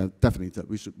 and definitely that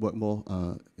we should work more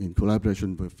in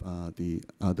collaboration with the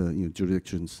other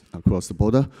jurisdictions across the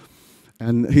border.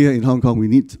 And here in Hong Kong, we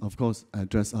need, of course,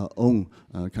 address our own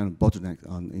kind of bottleneck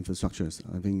on infrastructures.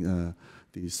 I think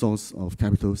the source of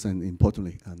capitals, and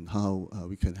importantly, and how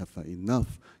we can have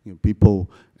enough people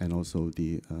and also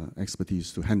the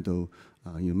expertise to handle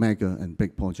mega and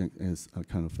big projects as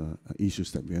kind of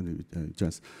issues that we have to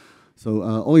address. So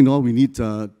all in all, we need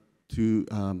to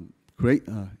create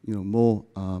more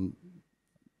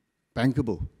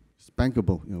bankable,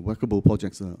 workable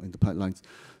projects in the pipelines,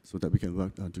 so that we can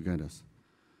work together.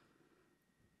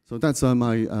 So that's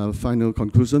my final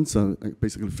conclusions.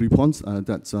 Basically 3 points.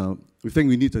 That we think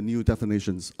we need new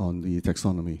definitions on the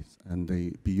taxonomy, and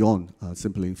they beyond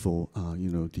simply for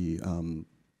the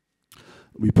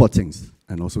reportings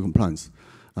and also compliance.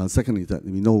 Secondly, that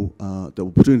we know the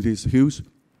opportunity is huge,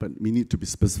 but we need to be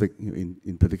specific,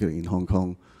 in particular in Hong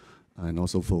Kong, and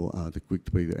also for the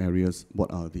Great Bay areas,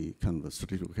 what are the kind of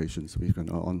strategic locations we can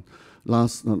on.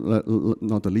 Last,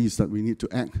 not the least, that we need to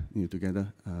act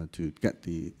together to get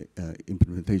the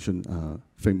implementation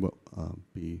framework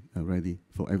be ready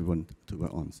for everyone to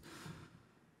work on.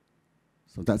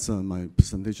 So that's my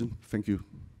presentation. Thank you.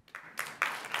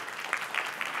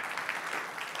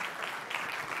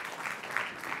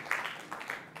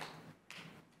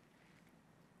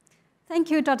 Thank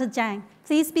you, Dr. Zhang.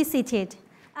 Please be seated.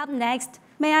 Up next,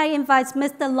 may I invite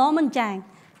Mr. Lorman Zhang,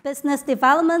 Business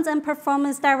Development and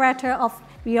Performance Director of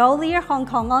Veolia Hong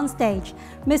Kong, on stage.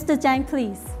 Mr. Zhang,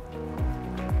 please.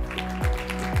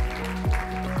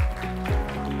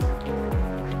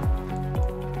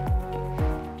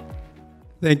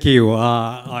 Thank you.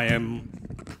 I'm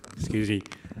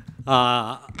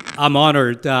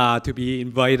honored to be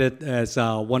invited as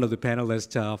one of the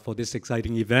panelists for this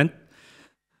exciting event.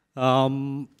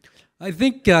 I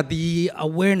think the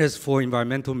awareness for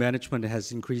environmental management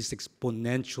has increased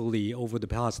exponentially over the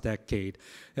past decade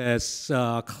as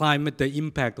the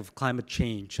impact of climate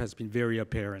change has been very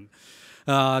apparent.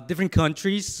 Different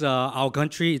countries, our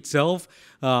country itself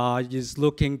is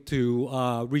looking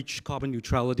to reach carbon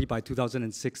neutrality by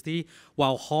 2060,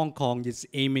 while Hong Kong is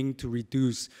aiming to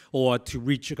reduce or to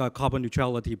reach carbon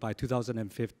neutrality by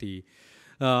 2050.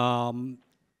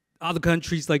 Other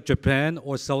countries like Japan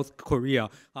or South Korea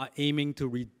are aiming to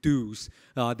reduce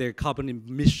their carbon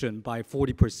emission by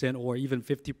 40% or even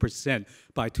 50%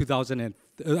 by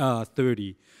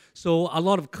 2030. So a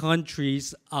lot of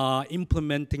countries are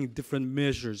implementing different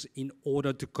measures in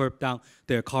order to curb down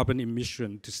their carbon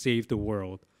emission to save the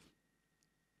world.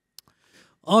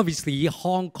 Obviously,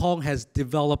 Hong Kong has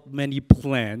developed many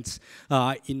plans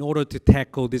in order to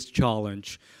tackle this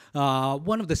challenge.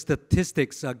 One of the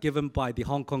statistics given by the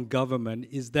Hong Kong government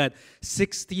is that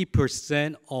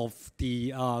 60% of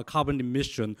the carbon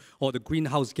emission or the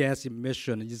greenhouse gas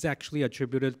emission is actually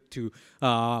attributed to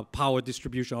power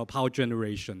distribution or power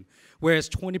generation, whereas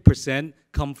 20%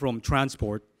 come from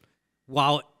transport,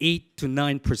 while 8 to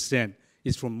 9%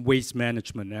 is from waste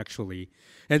management, actually.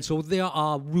 And so there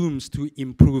are rooms to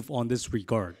improve on this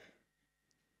regard.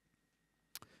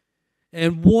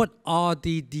 And what are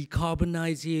the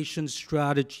decarbonization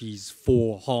strategies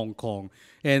for Hong Kong?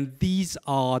 And these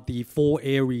are the 4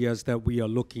 areas that we are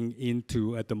looking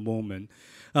into at the moment.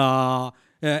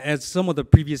 As some of the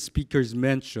previous speakers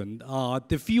mentioned,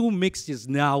 the fuel mix is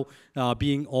now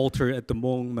being altered at the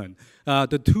moment.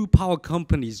 The 2 power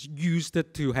companies used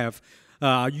it to have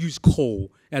use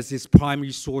coal as its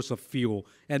primary source of fuel.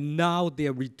 And now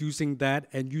they're reducing that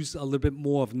and use a little bit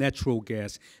more of natural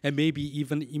gas and maybe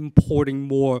even importing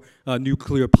more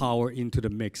nuclear power into the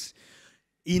mix.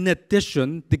 In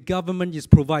addition, the government is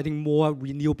providing more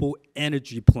renewable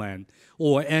energy plan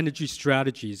or energy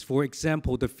strategies. For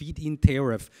example, the feed-in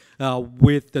tariff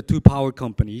with the 2 power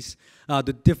companies,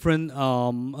 the different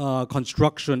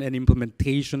construction and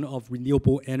implementation of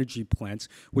renewable energy plants,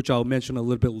 which I'll mention a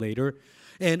little bit later,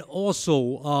 and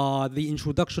also the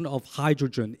introduction of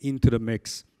hydrogen into the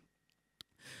mix.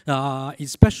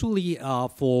 Especially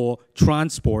for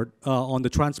transport, on the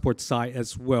transport side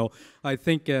as well. I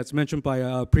think, as mentioned by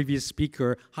a previous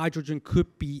speaker, hydrogen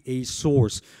could be a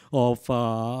source of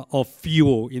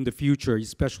fuel in the future,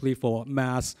 especially for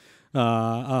mass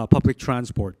public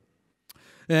transport.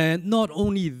 And not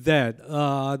only that,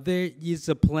 there is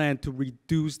a plan to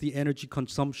reduce the energy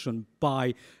consumption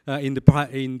by in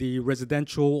the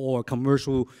residential or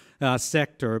commercial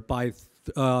sector by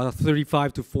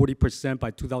 35 to 40% by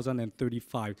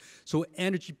 2035. So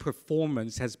energy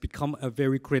performance has become a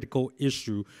very critical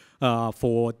issue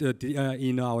for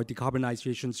in our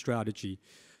decarbonization strategy.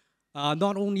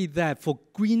 Not only that, for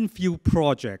greenfield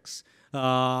projects,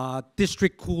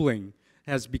 district cooling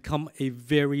has become a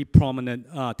very prominent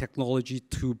technology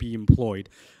to be employed.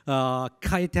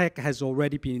 Kitec has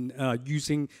already been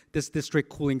using this district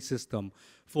cooling system.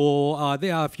 There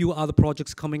are a few other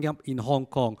projects coming up in Hong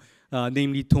Kong,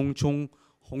 namely Tung Chung,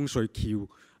 Hong Shui Kiu,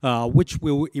 which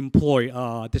will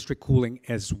employ district cooling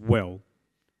as well.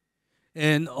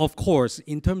 And of course,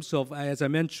 in terms of, as I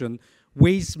mentioned,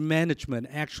 waste management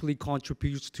actually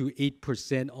contributes to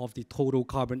 8% of the total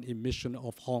carbon emission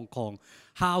of Hong Kong.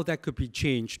 How that could be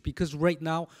changed, because right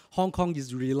now, Hong Kong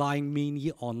is relying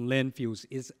mainly on landfills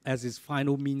as its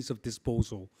final means of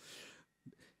disposal.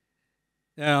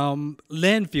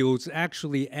 Landfills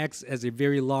actually acts as a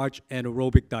very large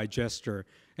anaerobic digester.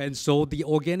 And so the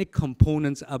organic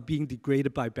components are being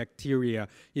degraded by bacteria,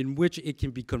 in which it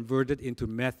can be converted into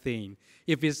methane.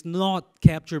 If it's not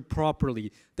captured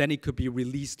properly, then it could be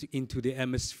released into the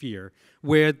atmosphere,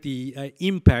 where the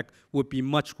impact would be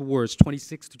much worse,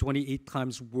 26 to 28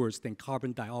 times worse than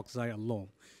carbon dioxide alone.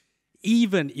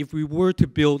 Even if we were to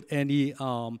build any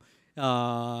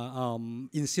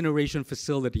incineration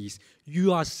facilities,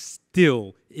 you are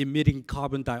still emitting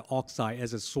carbon dioxide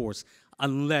as a source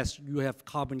unless you have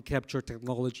carbon capture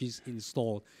technologies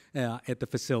installed at the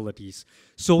facilities.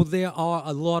 So there are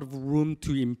a lot of room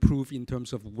to improve in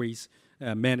terms of waste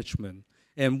management.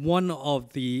 And one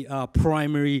of the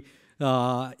primary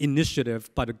initiatives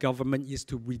by the government is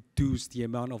to reduce the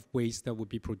amount of waste that would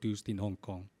be produced in Hong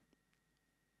Kong.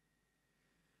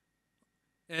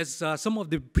 As some of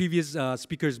the previous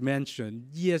speakers mentioned,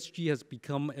 ESG has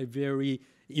become a very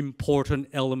important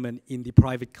element in the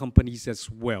private companies as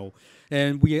well.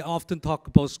 And we often talk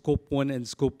about Scope 1 and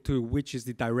Scope 2, which is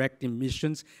the direct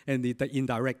emissions and the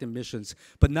indirect emissions.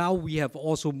 But now we have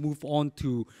also moved on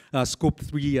to Scope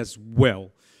 3 as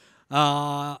well.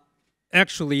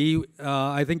 Actually,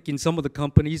 I think in some of the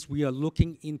companies, we are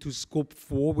looking into Scope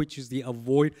 4, which is the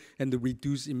avoid and the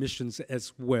reduce emissions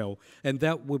as well. And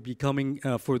that will be coming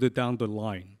further down the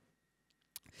line.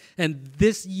 And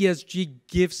this ESG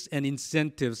gives an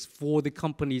incentives for the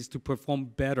companies to perform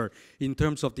better in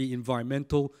terms of the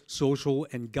environmental, social,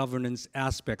 and governance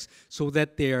aspects so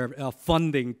that their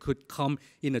funding could come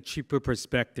in a cheaper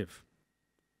perspective.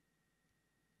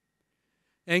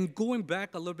 And going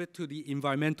back a little bit to the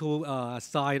environmental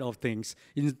side of things,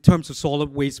 in terms of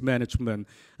solid waste management,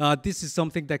 this is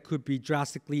something that could be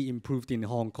drastically improved in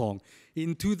Hong Kong.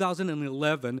 In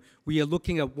 2011, we are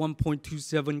looking at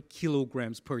 1.27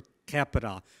 kilograms per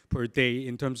capita per day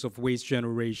in terms of waste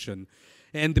generation.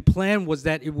 And the plan was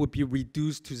that it would be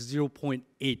reduced to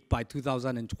 0.8 by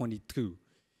 2022.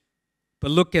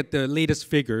 But look at the latest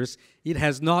figures. It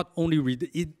has not only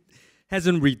it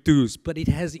hasn't reduced, but it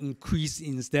has increased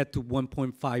instead to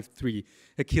 1.53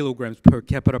 kilograms per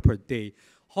capita per day.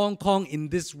 Hong Kong in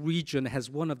this region has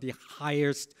one of the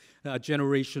highest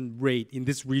generation rate in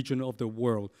this region of the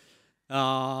world.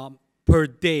 Per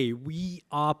day, we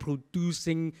are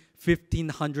producing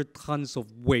 1,500 tons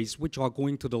of waste, which are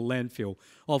going to the landfill,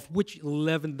 of which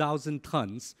 11,000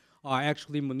 tons are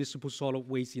actually municipal solid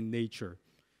waste in nature.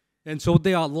 And so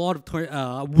there are a lot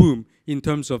of room in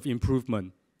terms of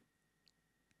improvement.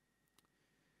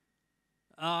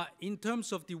 In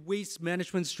terms of the waste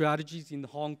management strategies in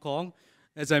Hong Kong,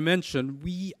 as I mentioned,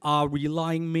 we are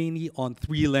relying mainly on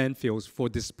 3 landfills for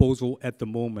disposal at the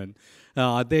moment.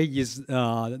 There is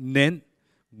Nen,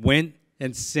 Wen,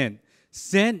 and Sen.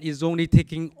 Sen is only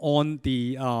taking on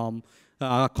the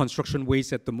construction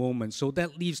waste at the moment, so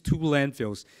that leaves 2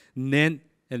 landfills, Nen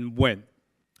and Wen.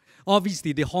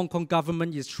 Obviously, the Hong Kong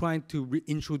government is trying to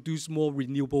introduce more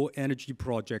renewable energy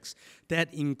projects.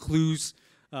 That includes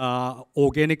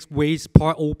organic waste,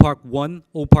 O Park 1,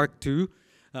 O Park 2,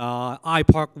 I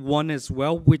Park 1 as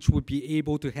well, which would be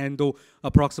able to handle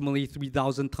approximately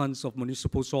 3,000 tons of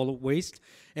municipal solid waste.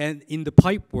 And in the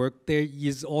pipe work, there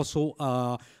is also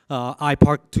I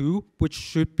Park 2, which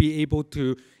should be able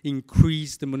to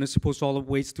increase the municipal solid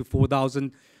waste to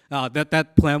 4,000.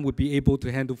 That plant would be able to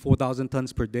handle 4,000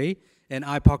 tons per day. And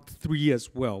I Park 3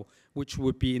 as well, which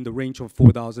would be in the range of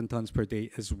 4,000 tons per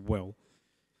day as well.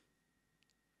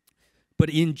 But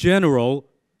in general,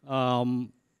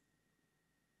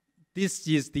 this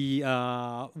is the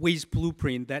waste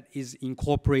blueprint that is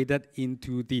incorporated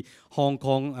into the Hong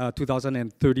Kong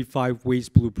 2035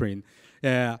 waste blueprint.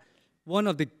 One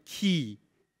of the key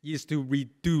is to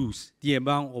reduce the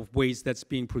amount of waste that's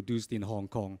being produced in Hong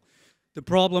Kong. The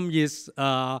problem is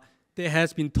there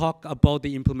has been talk about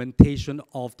the implementation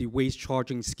of the waste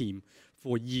charging scheme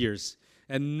for years.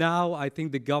 And now I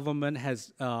think the government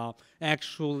has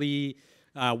actually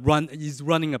is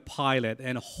running a pilot,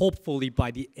 and hopefully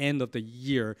by the end of the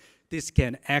year, this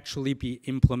can actually be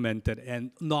implemented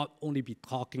and not only be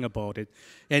talking about it.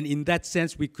 And in that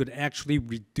sense, we could actually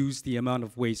reduce the amount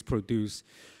of waste produced.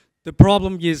 The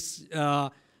problem is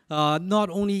not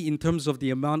only in terms of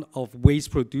the amount of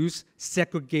waste produced,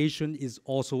 segregation is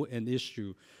also an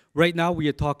issue. Right now, we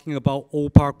are talking about O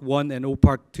Park 1 and O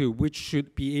Park 2, which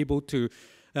should be able to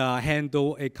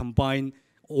handle a combined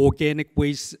organic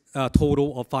waste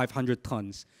total of 500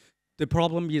 tons. The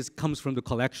problem comes from the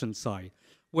collection side,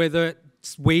 whether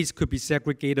waste could be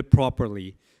segregated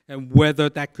properly and whether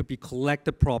that could be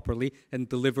collected properly and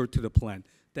delivered to the plant.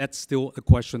 That's still a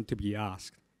question to be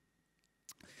asked.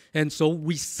 And so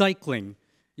recycling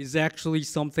is actually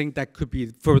something that could be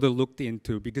further looked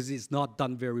into because it's not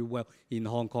done very well in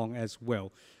Hong Kong as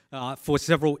well for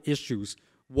several issues.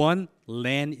 One,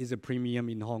 land is a premium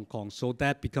in Hong Kong, so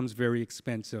that becomes very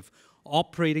expensive.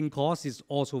 Operating cost is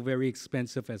also very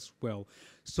expensive as well.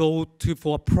 So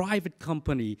for a private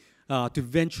company to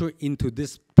venture into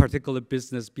this particular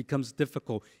business becomes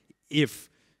difficult if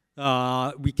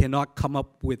we cannot come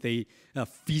up with a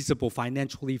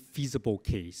financially feasible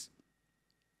case.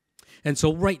 And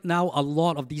so right now, a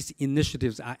lot of these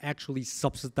initiatives are actually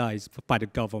subsidized by the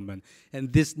government,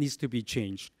 and this needs to be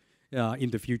changed in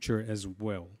the future as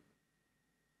well.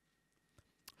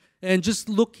 And just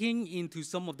looking into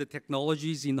some of the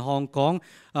technologies in Hong Kong,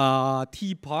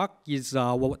 T-Park is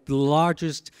the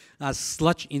largest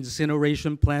sludge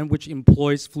incineration plant, which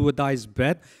employs fluidized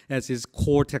bed as its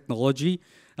core technology.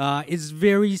 It's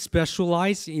very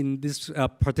specialized in this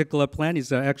particular plant.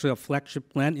 It's actually a flagship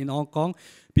plant in Hong Kong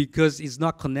because it's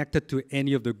not connected to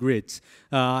any of the grids.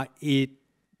 It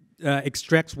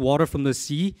extracts water from the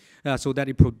sea so that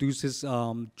it produces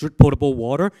potable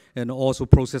water and also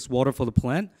processed water for the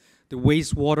plant. The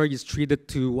wastewater is treated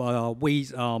to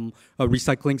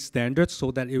recycling standards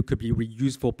so that it could be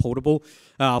reused for potable,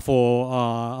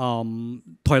 for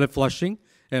toilet flushing,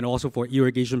 and also for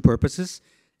irrigation purposes.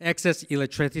 Excess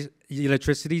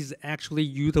electricity is actually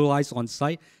utilized on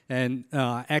site, and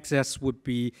excess would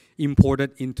be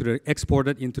exported into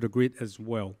the grid as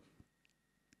well.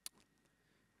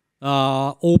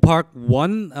 O Park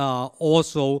 1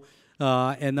 also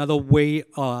another way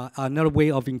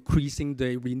of increasing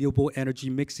the renewable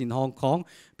energy mix in Hong Kong,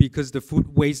 because the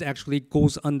food waste actually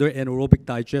goes under anaerobic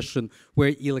digestion,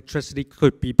 where electricity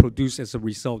could be produced as a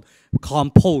result.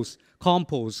 Compost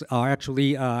are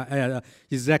actually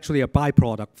is actually a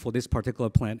byproduct for this particular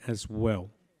plant as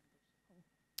well.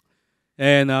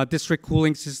 And district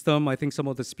cooling system, I think some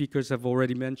of the speakers have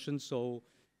already mentioned. So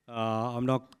I'm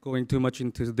not going too much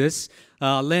into this.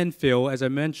 Landfill, as I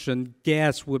mentioned,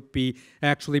 gas would be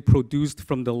actually produced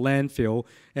from the landfill,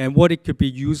 and what it could be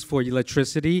used for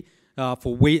electricity,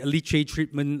 for leachate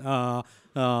treatment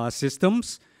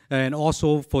systems, and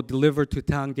also for delivered to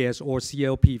town gas or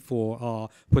CLP for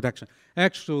production.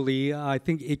 Actually, I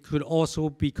think it could also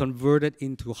be converted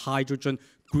into hydrogen,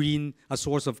 a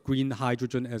source of green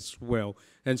hydrogen as well.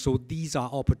 And so these are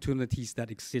opportunities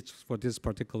that exist for this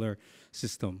particular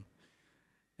system.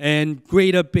 And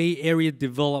Greater Bay Area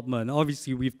development,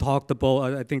 obviously we've talked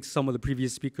about, I think some of the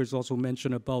previous speakers also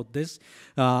mentioned about this.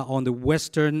 On the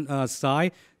western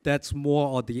side, that's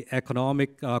more of the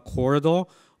economic corridor.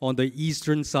 On the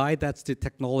eastern side, that's the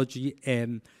technology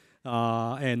and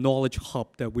knowledge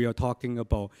hub that we are talking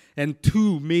about. And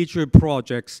two major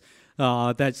projects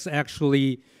that's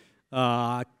actually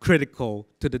critical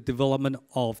to the development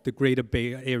of the Greater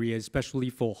Bay Area,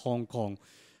 especially for Hong Kong.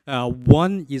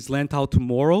 One is Lantau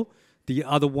Tomorrow, the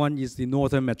other one is the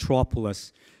Northern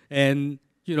Metropolis. And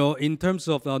you know, in terms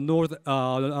of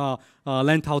Lantau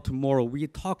Tomorrow, we're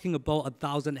talking about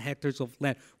 1,000 hectares of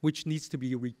land which needs to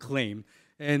be reclaimed.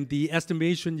 And the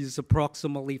estimation is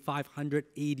approximately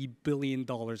 $580 billion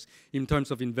in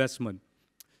terms of investment.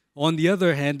 On the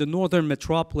other hand, the Northern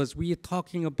Metropolis, we are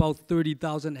talking about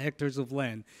 30,000 hectares of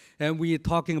land, and we are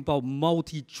talking about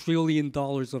multi-trillion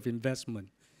dollars of investment.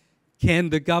 Can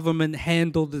the government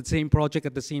handle the same project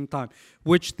at the same time?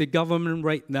 Which the government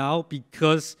right now,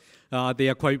 because they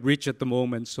are quite rich at the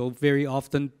moment, so very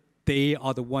often they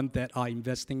are the ones that are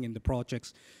investing in the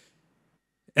projects.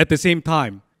 At the same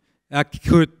time,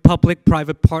 could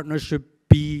public-private partnership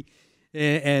be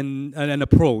an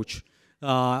approach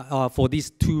for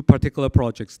these two particular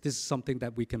projects? This is something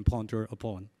that we can ponder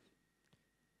upon.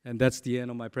 And that's the end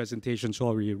of my presentation.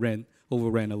 Sorry,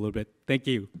 overran a little bit. Thank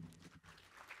you.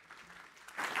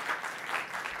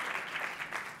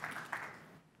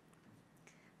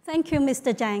 Thank you,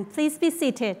 Mr. Zhang. Please be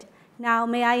seated. Now,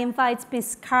 may I invite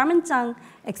Ms. Carmen Zhang,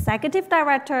 Executive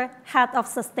Director, Head of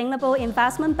Sustainable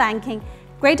Investment Banking,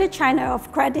 Greater China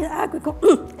of Credit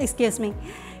Agricole, excuse me,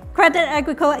 Credit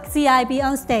Agricole CIB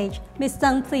on stage. Ms.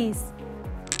 Zhang, please.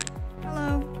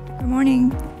 Hello, good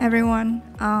morning, everyone.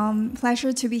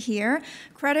 Pleasure to be here.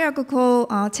 Credit Agricole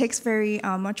takes very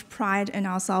much pride in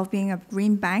ourselves being a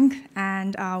green bank,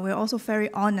 and we're also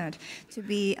very honored to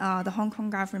be the Hong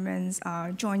Kong government's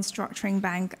joint structuring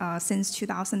bank since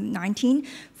 2019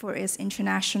 for its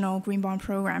international green bond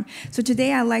program. So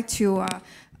today I'd like to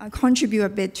contribute a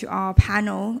bit to our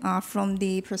panel from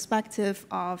the perspective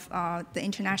of the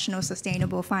international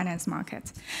sustainable finance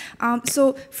market.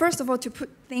 So first of all, to put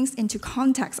things into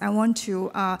context, I want to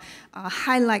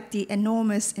highlight the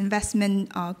enormous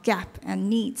investment gap and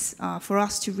needs for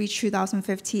us to reach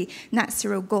 2050 net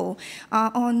zero goal.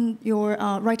 On your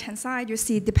right-hand side, you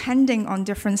see, depending on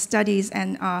different studies,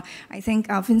 and I think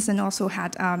Vincent also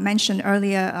had mentioned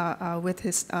earlier with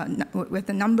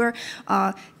the number,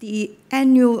 the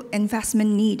annual investment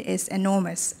need is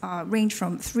enormous, range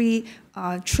from $3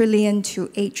 trillion to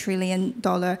 $8 trillion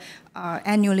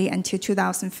annually until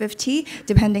 2050,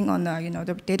 depending on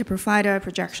the data provider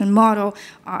projection model.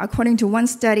 According to one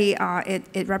study,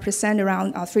 it represents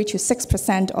around 3 to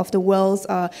 6% of the world's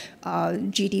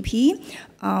GDP.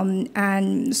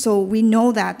 And so we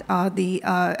know that the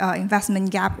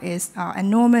investment gap is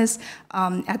enormous.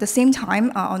 At the same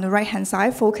time, on the right-hand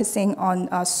side, focusing on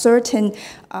a certain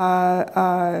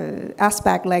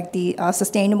aspect like the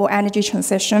sustainable energy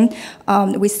transition,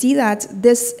 we see that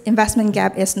this investment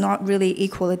gap is not really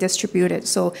equally distributed.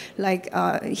 So like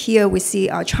here we see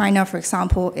China, for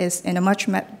example, is in a much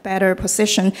better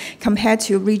position compared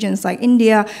to regions like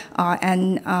India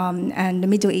and the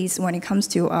Middle East when it comes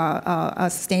to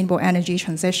sustainable energy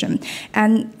transition.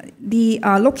 And the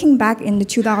looking back in the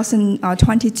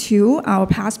 2022, our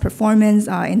past performance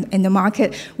in the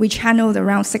market, we channeled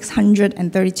around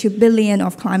 632 billion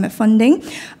of climate funding,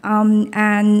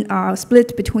 and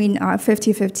split between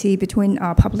 50-50 between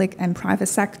public and private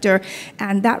sector,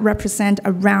 and that represents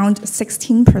around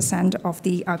 16% of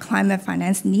the climate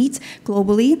finance needs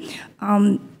globally.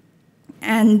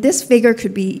 And this figure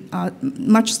could be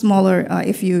much smaller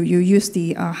if you use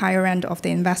the higher end of the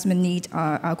investment need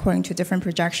according to different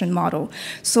projection model.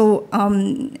 So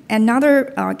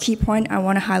another key point I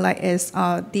want to highlight is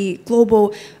the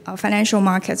global financial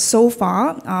markets so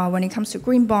far. When it comes to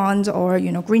green bonds or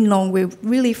green loan, we're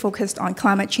really focused on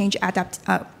climate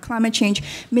climate change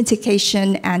mitigation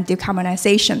and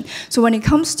decarbonization. So when it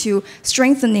comes to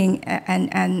strengthening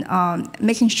and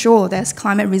making sure there's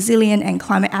climate resilient and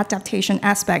climate adaptation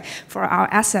aspect for our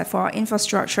asset, for our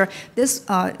infrastructure, this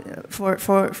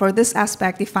for this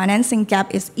aspect, the financing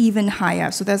gap is even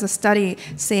higher. So there's a study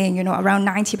saying, around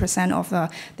 90% of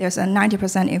there's a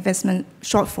 90% investment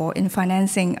shortfall in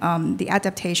financing the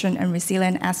adaptation and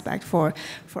resilient aspect for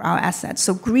our assets.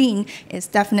 So green is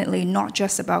definitely not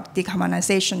just about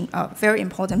decarbonization, a very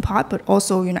important part, but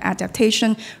also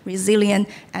adaptation, resilient,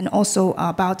 and also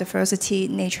biodiversity,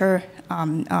 nature,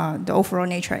 the overall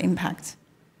nature impact.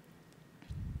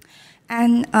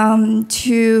 And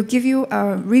to give you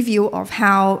a review of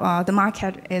how the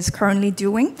market is currently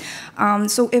doing,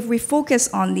 so if we focus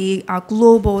on the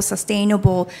global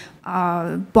sustainable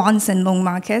bonds and loan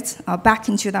markets, back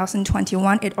in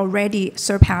 2021, it already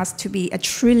surpassed to be $1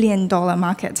 trillion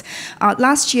market.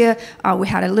 Last year, we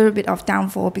had a little bit of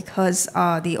downfall because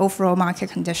the overall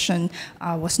market condition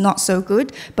was not so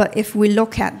good. But if we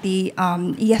look at the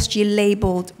ESG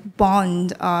labeled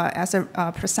bond as a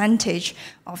percentage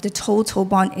of the total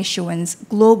bond issuance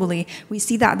globally, we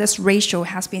see that this ratio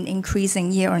has been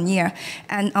increasing year on year.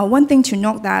 And one thing to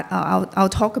note that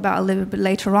I'll talk about a little bit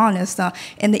later on is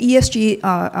in the ESG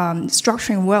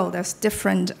structuring world, there's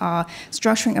different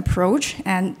structuring approach.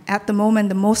 And at the moment,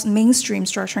 the most mainstream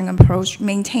structuring approach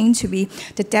maintained to be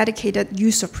the dedicated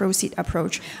use of proceed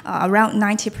approach. Around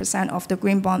 90% of the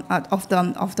green bond of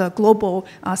the global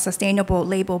sustainable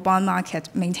label bond market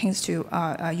maintains to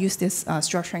use this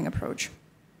structuring approach.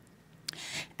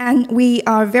 And we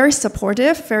are very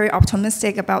supportive, very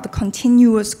optimistic about the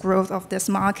continuous growth of this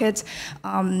market.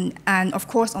 And of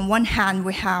course, on one hand,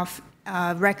 we have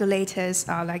regulators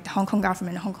like the Hong Kong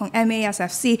government, Hong Kong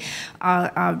MASFC,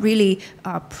 really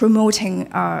promoting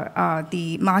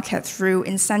the market through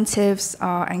incentives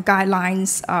and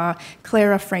guidelines,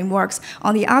 clearer frameworks.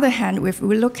 On the other hand, if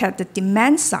we look at the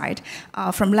demand side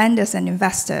from lenders and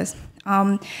investors,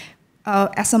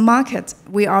 as a market,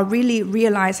 we are really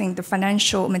realizing the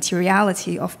financial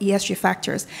materiality of ESG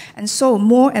factors. And so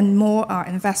more and more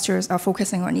investors are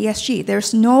focusing on ESG.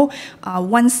 There's no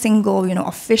one single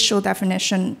official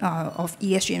definition of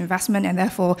ESG investment, and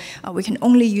therefore we can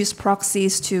only use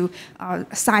proxies to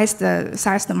size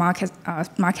the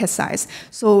market size.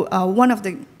 So one of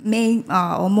the main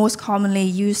or most commonly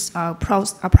used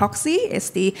proxy is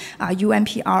the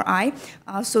UNPRI.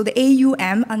 So the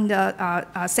AUM under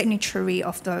signatory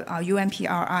of the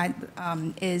UNPRI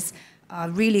is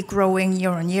really growing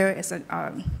year on year. It's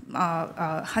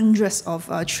hundreds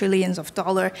of trillions of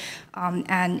dollars,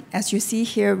 and as you see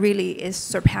here, really is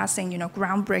surpassing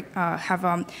have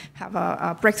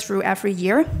a breakthrough every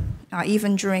year,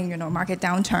 even during market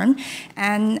downturn.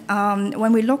 And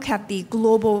when we look at the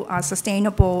global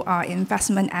sustainable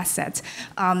investment assets,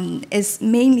 is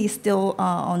mainly still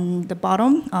on the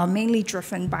bottom, mainly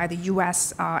driven by the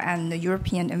US and the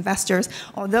European investors,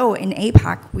 although in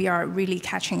APAC we are really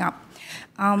catching up.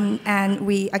 And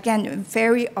we, again,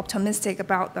 very optimistic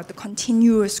about the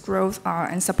continuous growth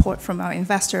and support from our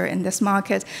investor in this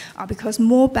market because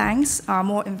more banks,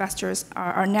 more investors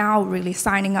are now really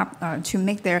signing up to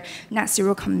make their net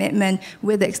zero commitment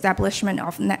with the establishment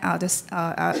of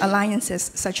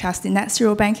alliances such as the Net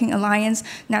Zero Banking Alliance,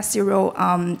 Net Zero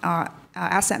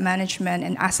Asset Management,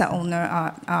 and Asset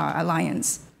Owner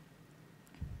Alliance.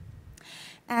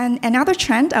 And another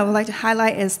trend I would like to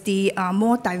highlight is the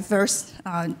more diverse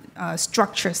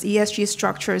structures, ESG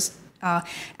structures,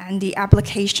 and the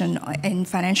application in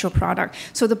financial product.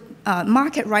 So the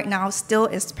market right now still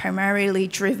is primarily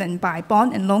driven by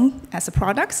bond and loan as a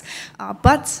products,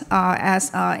 but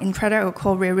as in Credit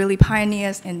Agricole, we're really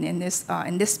pioneers in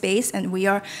this space, and we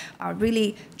are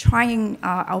really trying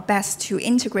our best to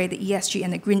integrate the ESG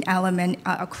and the green element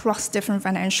across different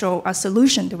financial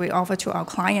solutions that we offer to our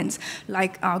clients,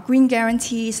 like green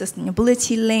guarantee,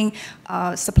 sustainability link,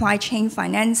 supply chain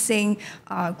financing,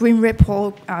 green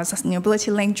ripple, sustainability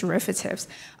linked derivatives.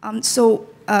 So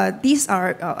these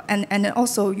are, and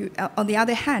also on the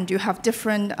other hand, you have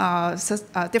different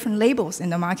different labels in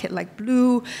the market, like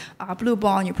blue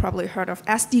bond. You probably heard of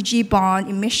SDG bond,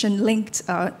 emission-linked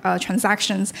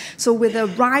transactions. So with the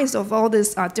rise of all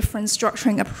this different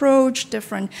structuring approach,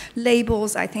 different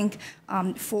labels, I think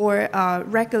for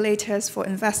regulators, for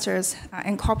investors,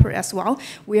 and corporate as well,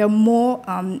 we are more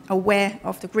aware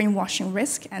of the greenwashing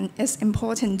risk, and it's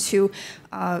important to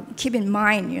keep in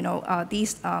mind,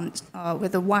 these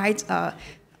with the wide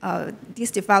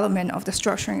this development of the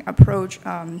structuring approach.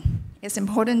 It's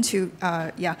important to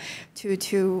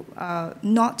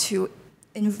not to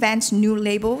invent new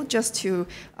label just to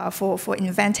for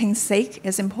inventing's sake.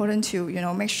 It's important to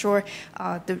make sure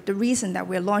the reason that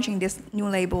we're launching these new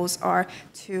labels are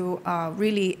to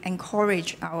really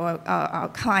encourage our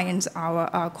clients,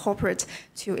 our corporate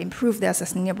to improve their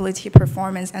sustainability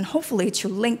performance and hopefully to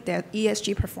link their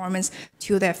ESG performance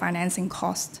to their financing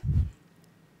cost.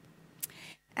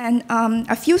 And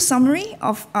a few summary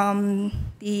of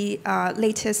the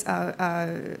latest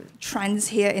trends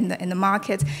here in the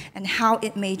market and how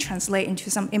it may translate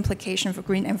into some implication for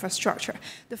green infrastructure.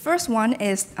 The first one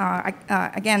is,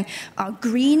 again,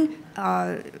 green.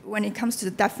 When it comes to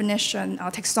the definition,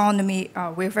 taxonomy,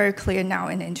 we're very clear now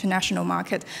in the international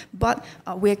market, but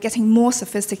we're getting more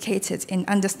sophisticated in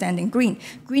understanding green.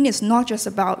 Green is not just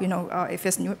about, if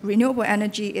it's renewable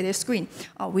energy, it is green.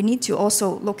 We need to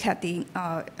also look at the,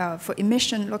 for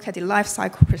emission, look at the life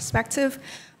cycle perspective,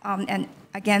 and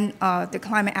again, the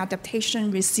climate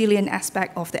adaptation, resilient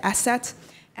aspect of the asset,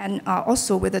 and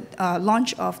also with the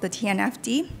launch of the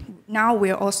TNFD, now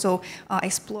we're also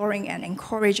exploring and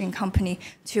encouraging company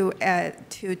to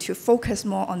focus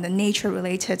more on the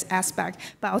nature-related aspect,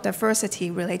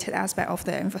 biodiversity-related aspect of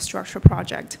the infrastructure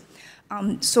project.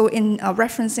 So in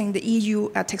referencing the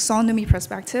EU taxonomy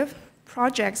perspective,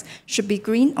 projects should be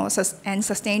green and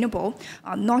sustainable,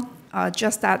 not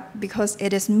just that because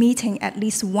it is meeting at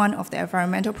least one of the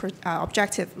environmental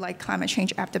objectives like climate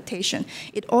change adaptation.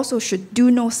 It also should do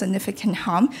no significant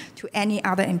harm to any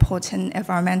other important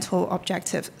environmental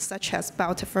objective such as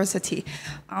biodiversity.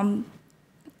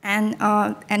 And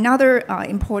another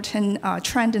important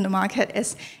trend in the market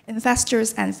is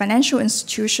investors and financial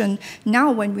institutions.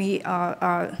 Now when we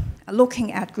are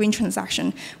looking at green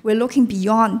transaction, we're looking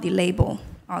beyond the label.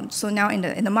 So now in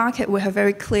the market, we have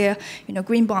very clear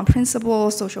green bond principle,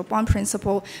 social bond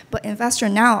principle, but investors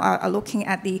now are looking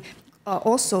at the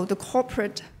also the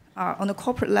corporate on the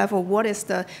corporate level, what is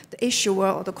the issuer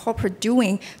or the corporate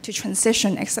doing to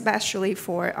transition, especially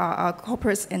for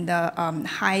corporates in the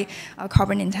high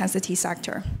carbon intensity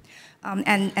sector.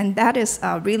 And that is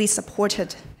really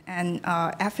supported and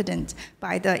evident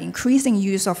by the increasing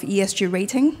use of ESG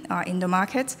rating in the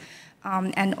market.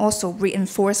 And also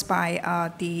reinforced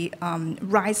by the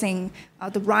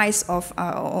rise of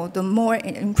or the more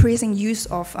increasing use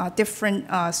of different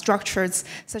structures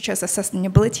such as a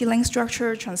sustainability-linked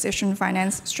structure, transition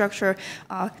finance structure,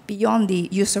 beyond the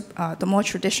use of the more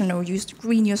traditional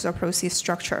green use of proceeds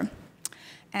structure.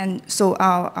 And so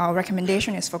our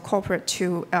recommendation is for corporate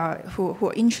to, who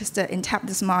are interested in tap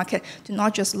this market to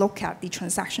not just look at the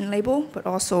transaction label, but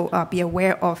also be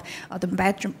aware of the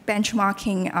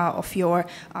benchmarking of your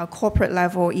corporate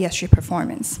level ESG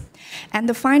performance. And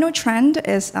the final trend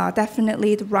is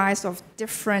definitely the rise of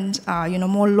different,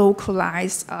 more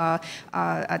localized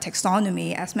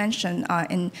taxonomy. As mentioned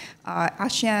in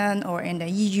ASEAN or in the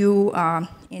EU,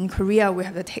 in Korea, we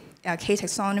have the K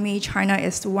taxonomy. China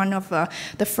is one of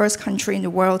the first country in the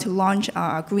world to launch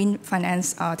green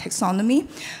finance taxonomy.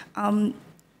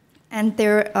 And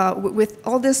there, with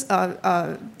all this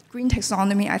green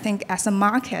taxonomy, I think as a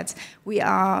market, we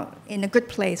are in a good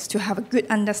place to have a good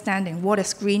understanding what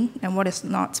is green and what is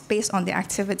not based on the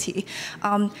activity.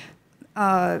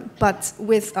 But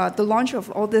with the launch of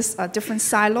all these different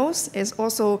silos is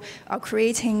also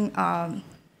creating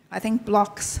I think,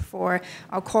 blocks for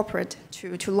our corporate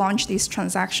to launch these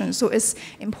transactions. So it's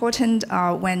important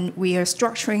when we are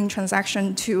structuring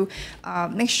transaction to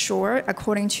make sure,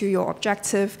 according to your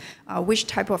objective, which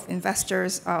type of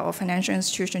investors or financial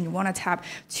institution you want to tap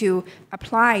to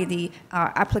apply the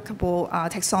applicable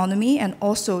taxonomy and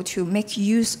also to make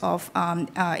use of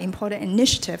important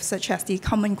initiatives such as the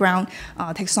Common Ground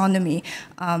taxonomy,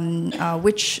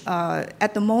 which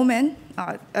at the moment,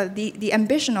 the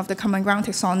ambition of the Common Ground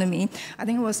taxonomy, I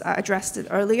think it was addressed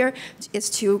earlier, is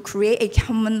to create a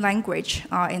common language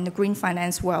in the green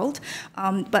finance world.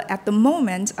 But at the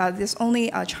moment, there's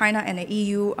only China and the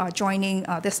EU joining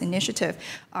this initiative.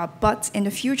 But in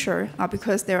the future,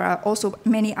 because there are also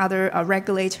many other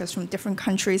regulators from different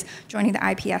countries joining the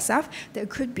IPSF, there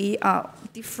could be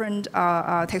different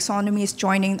taxonomies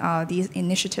joining these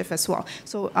initiatives as well.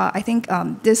 So I think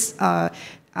this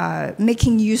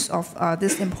making use of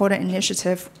this important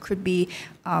initiative could be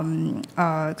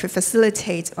could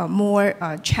facilitate more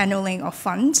channeling of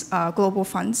funds, global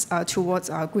funds, towards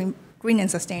green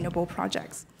and sustainable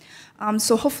projects.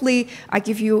 So hopefully I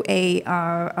give you a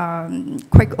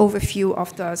quick overview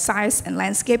of the size and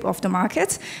landscape of the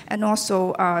market, and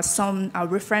also some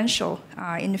referential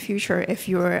in the future if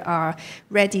you're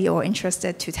ready or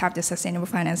interested to tap the sustainable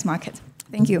finance market.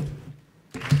 Thank you.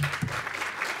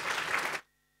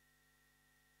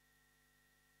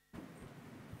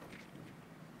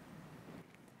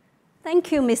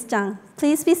 Thank you, Ms. Zhang.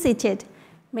 Please be seated.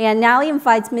 May I now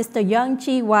invite Mr. Yang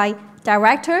Ji-Wai,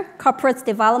 Director, Corporate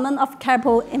Development of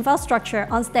Capital Infrastructure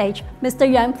on stage.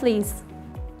 Mr. Yang, please.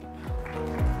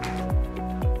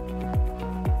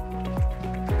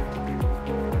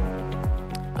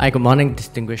 Hi, good morning,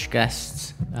 distinguished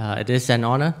guests. It is an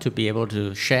honor to be able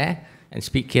to share and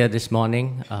speak here this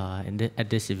morning at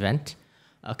this event.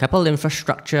 Capital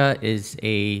Infrastructure is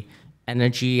an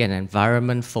energy and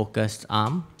environment-focused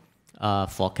arm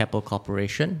for Keppel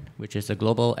Corporation, which is a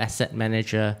global asset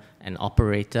manager and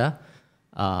operator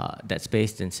that's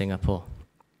based in Singapore.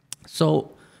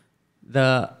 So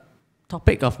the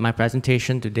topic of my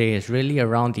presentation today is really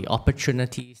around the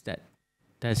opportunities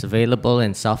that's available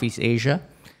in Southeast Asia,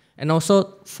 and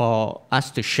also for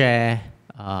us to share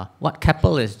what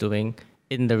Keppel is doing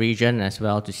in the region as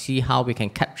well, to see how we can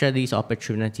capture these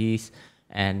opportunities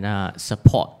and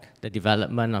support the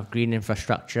development of green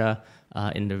infrastructure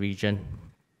in the region.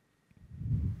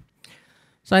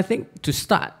 So I think to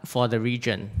start for the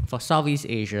region, for Southeast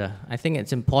Asia, I think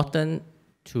it's important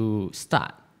to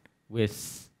start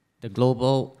with the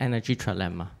global energy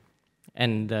trilemma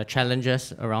and the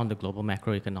challenges around the global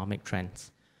macroeconomic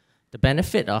trends. The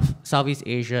benefit of Southeast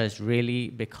Asia is really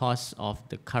because of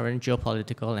the current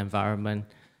geopolitical environment,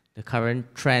 the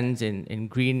current trends in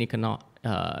green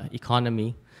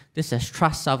economy. This has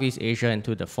thrust Southeast Asia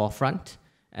into the forefront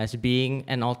as being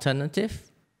an alternative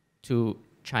to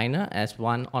China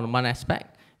on one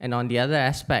aspect, and on the other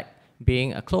aspect,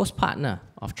 being a close partner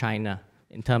of China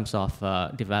in terms of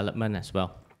development as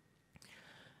well.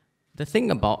 The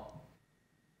thing about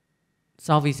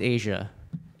Southeast Asia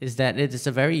is that it is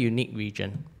a very unique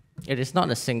region. It is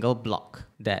not a single block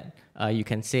that you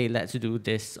can say, let's do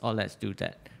this or let's do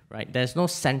that, right? There's no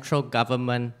central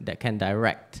government that can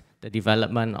direct the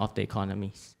development of the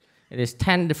economies. It is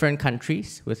 10 different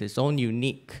countries with its own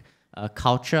unique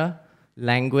culture,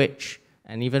 language,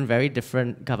 and even very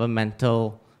different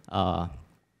governmental form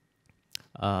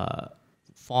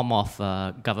of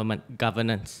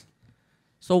governance.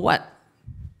 So what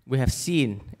we have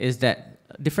seen is that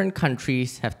different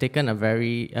countries have taken a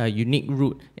very unique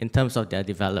route in terms of their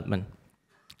development.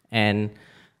 And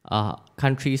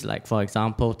countries like, for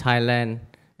example, Thailand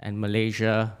and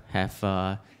Malaysia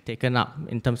have taken up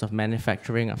in terms of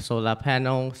manufacturing of solar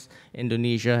panels.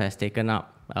 Indonesia has taken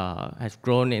up, has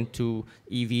grown into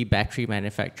EV battery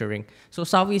manufacturing. So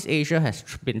Southeast Asia has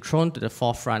been thrown to the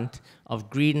forefront of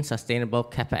green, sustainable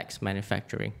CapEx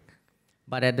manufacturing.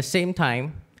 But at the same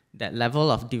time, that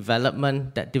level of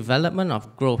development, that development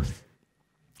of growth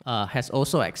has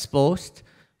also exposed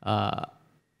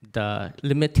the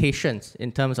limitations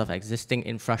in terms of existing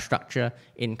infrastructure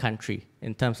in country,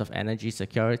 in terms of energy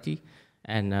security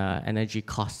and energy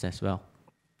costs as well.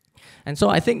 And so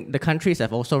I think the countries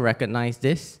have also recognized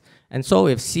this. And so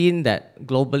we've seen that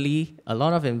globally, a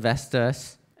lot of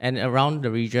investors and around the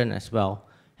region as well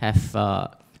have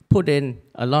put in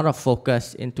a lot of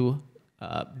focus into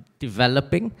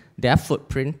developing their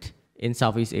footprint in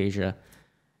Southeast Asia.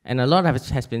 And a lot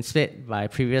has been said by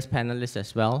previous panelists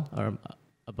as well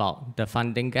about the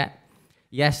funding gap.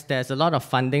 Yes, there's a lot of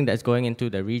funding that's going into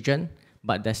the region,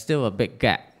 but there's still a big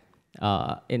gap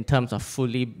in terms of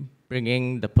fully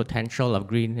bringing the potential of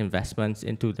green investments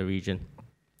into the region.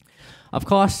 Of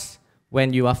course,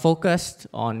 when you are focused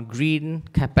on green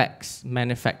CapEx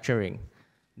manufacturing,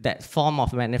 that form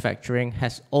of manufacturing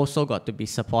has also got to be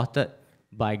supported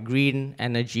by green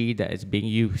energy that is being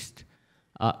used.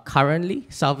 Currently,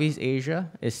 Southeast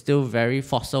Asia is still very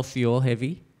fossil fuel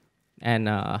heavy and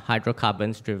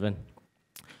hydrocarbons driven.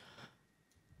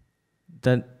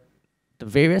 The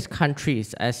various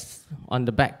countries, as on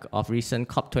the back of recent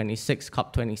COP26,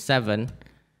 COP27,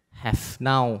 have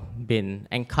now been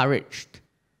encouraged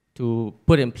to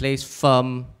put in place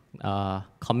firm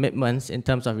commitments in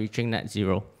terms of reaching net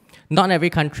zero. Not every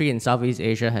country in Southeast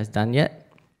Asia has done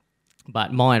yet,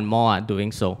 but more and more are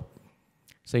doing so.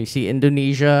 So you see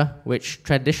Indonesia, which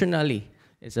traditionally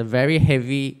is a very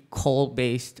heavy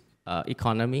coal-based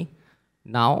economy,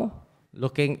 now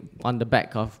looking on the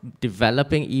back of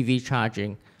developing EV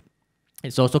charging,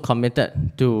 it's also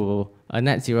committed to a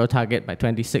net zero target by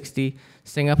 2060.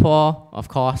 Singapore, of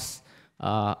course,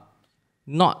 it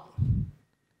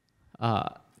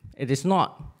is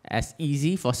not as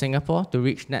easy for Singapore to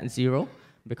reach net zero,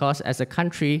 because as a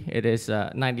country, it is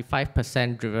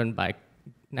 95% driven by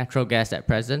natural gas at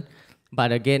present.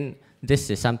 But again, this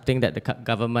is something that the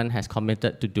government has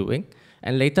committed to doing.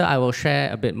 And later, I will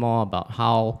share a bit more about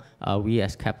how we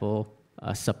as Keppel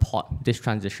support this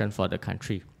transition for the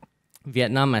country.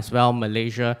 Vietnam as well,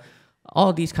 Malaysia,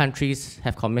 all these countries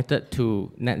have committed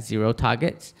to net zero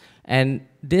targets. And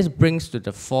this brings to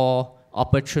the fore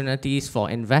opportunities for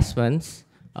investments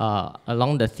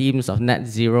along the themes of net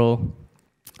zero,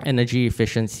 energy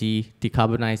efficiency,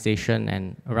 decarbonization,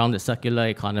 and around the circular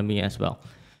economy as well,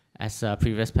 as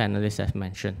previous panelists have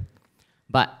mentioned.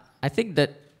 But I think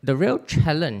that the real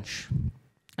challenge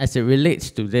as it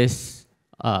relates to this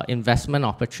investment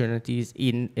opportunities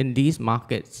in these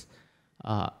markets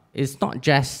is not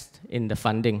just in the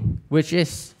funding, which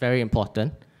is very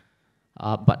important,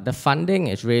 but the funding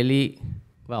is really,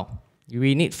 well,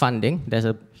 we need funding. There's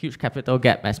a huge capital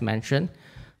gap, as mentioned,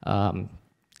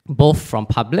 both from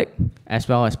public as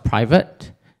well as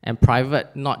private, and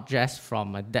private not just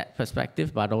from a debt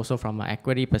perspective, but also from an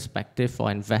equity perspective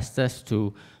for investors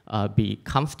to be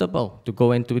comfortable to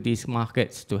go into these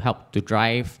markets to help to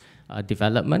drive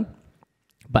development.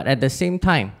 But at the same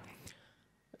time,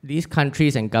 these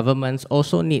countries and governments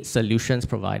also need solutions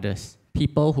providers,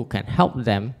 people who can help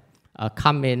them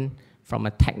come in from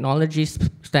a technology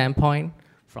standpoint,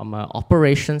 from an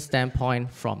operations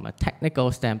standpoint, from a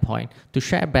technical standpoint, to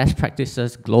share best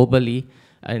practices globally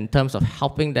in terms of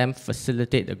helping them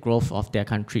facilitate the growth of their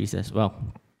countries as well.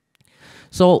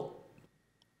 So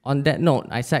on that note,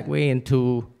 I segue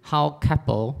into how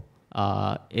CAPL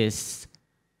is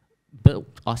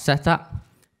built or set up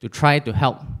to try to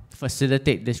help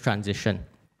facilitate this transition.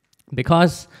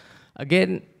 Because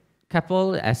again,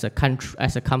 CAPL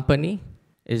as a company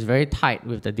is very tight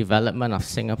with the development of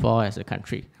Singapore as a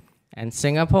country. And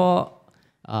Singapore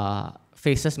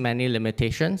faces many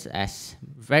limitations, as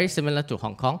very similar to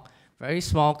Hong Kong, very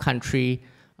small country,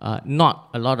 not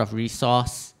a lot of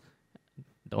resource.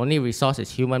 The only resource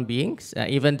is human beings.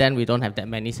 Even then, we don't have that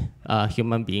many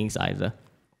human beings either.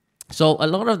 So a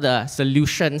lot of the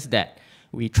solutions that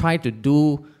we try to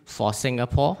do for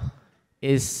Singapore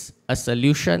is a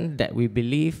solution that we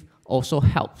believe also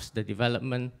helps the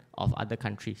development of other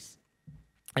countries.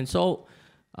 And so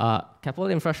capital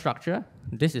infrastructure,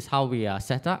 this is how we are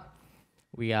set up.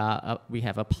 We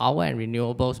have a power and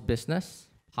renewables business,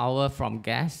 power from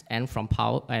gas and from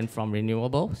power and from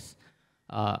renewables.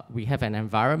 We have an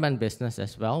environment business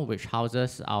as well, which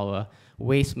houses our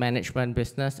waste management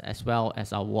business as well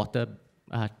as our water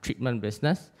treatment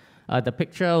business. The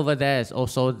picture over there is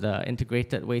also the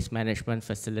integrated waste management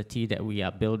facility that we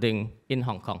are building in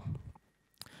Hong Kong.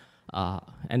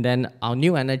 And then our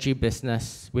new energy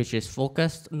business, which is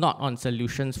focused not on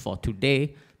solutions for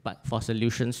today, but for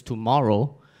solutions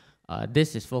tomorrow.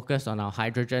 This is focused on our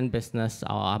hydrogen business,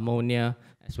 our ammonia,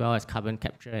 as well as carbon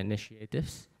capture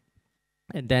initiatives.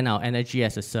 And then our energy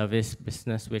as a service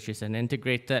business, which is an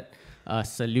integrated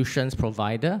solutions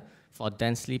provider for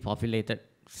densely populated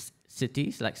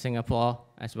cities like Singapore,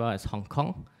 as well as Hong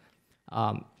Kong.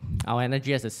 Our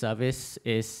energy as a service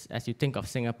is, as you think of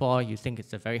Singapore, you think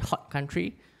it's a very hot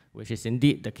country, which is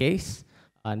indeed the case.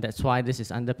 And that's why this is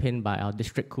underpinned by our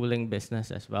district cooling business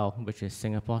as well, which is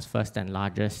Singapore's first and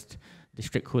largest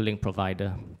district cooling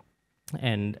provider.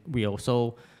 And we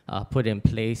also put in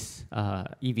place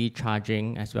EV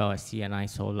charging as well as C&I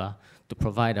solar to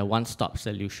provide a one-stop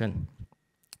solution.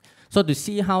 So to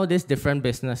see how these different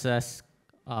business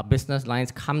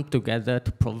lines come together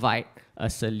to provide a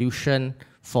solution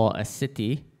for a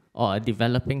city or a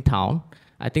developing town,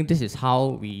 I think this is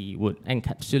how we would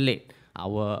encapsulate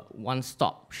our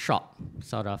one-stop shop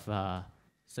sort of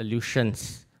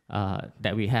solutions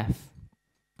that we have.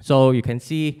 So you can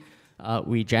see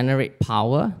we generate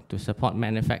power to support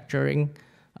manufacturing,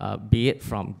 be it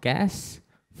from gas,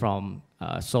 from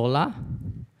solar.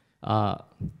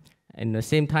 In the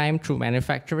same time, through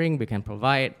manufacturing, we can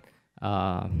provide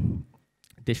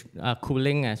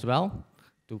cooling as well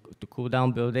to cool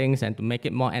down buildings and to make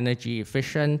it more energy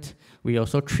efficient. We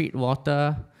also treat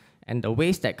water, and the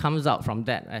waste that comes out from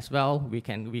that as well, we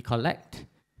collect,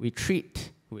 we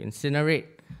treat, we incinerate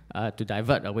to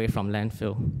divert away from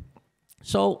landfill.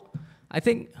 So I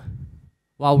think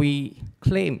while we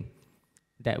claim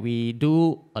that we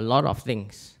do a lot of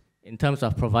things in terms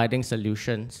of providing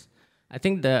solutions, I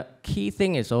think the key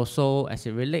thing is also as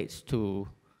it relates to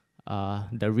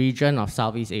the region of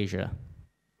Southeast Asia.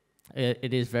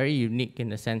 It is very unique in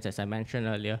the sense, as I mentioned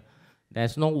earlier,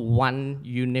 there's no one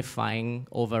unifying,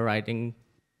 overriding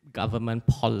government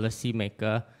policy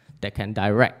maker that can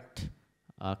direct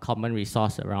common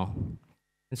resource around.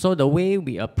 And so the way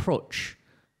we approach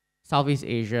Southeast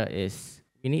Asia is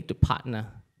we need to partner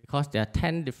because there are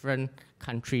 10 different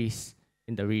countries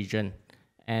in the region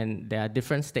and there are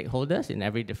different stakeholders in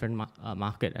every different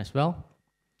market as well.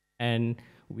 And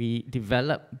we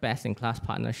develop best-in-class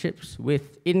partnerships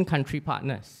with in-country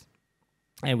partners.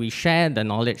 And we share the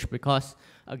knowledge because,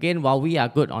 again, while we are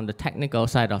good on the technical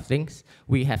side of things,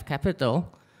 we have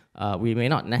capital we may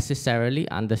not necessarily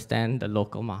understand the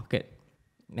local market.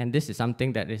 And this is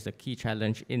something that is a key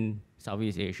challenge in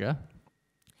Southeast Asia.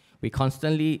 We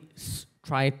constantly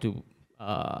try to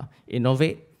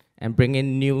innovate and bring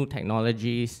in new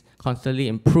technologies, constantly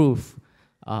improve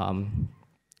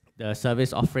the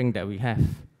service offering that we have,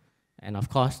 and of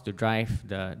course to drive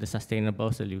the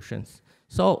sustainable solutions.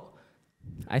 So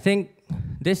I think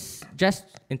this, just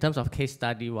in terms of case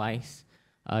study wise,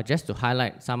 just to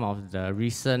highlight some of the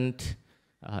recent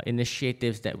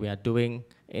initiatives that we are doing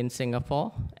in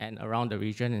Singapore and around the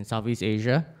region in Southeast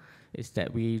Asia, is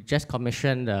that we just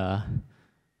commissioned,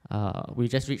 we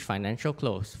just reached financial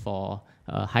close for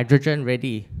a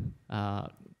hydrogen-ready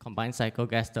combined cycle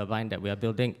gas turbine that we are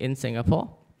building in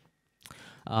Singapore.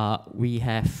 We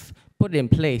have put in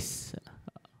place,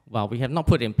 well, we have not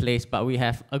put in place, but we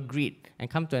have agreed and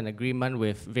come to an agreement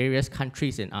with various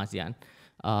countries in ASEAN.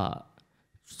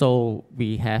 So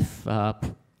we have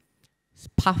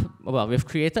we've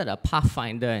created a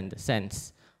pathfinder in the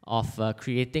sense of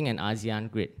creating an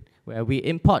ASEAN grid, where we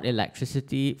import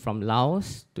electricity from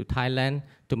Laos to Thailand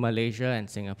to Malaysia and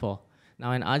Singapore.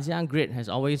 Now, an ASEAN grid has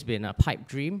always been a pipe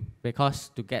dream, because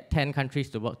to get 10 countries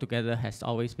to work together has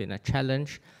always been a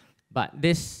challenge. But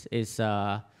this is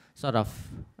sort of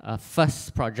a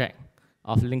first project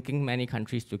of linking many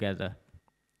countries together.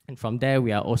 And from there,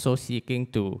 we are also seeking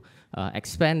to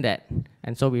expand that.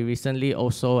 And so we recently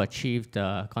also achieved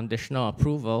conditional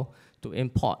approval to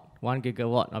import 1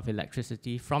 gigawatt of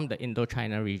electricity from the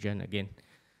Indochina region again.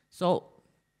 So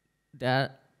there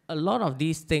are a lot of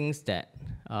these things that,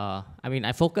 I mean,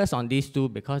 I focus on these two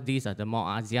because these are the more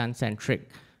ASEAN-centric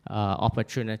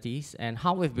opportunities. And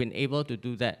how we've been able to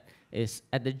do that is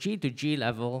at the G2G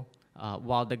level,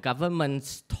 while the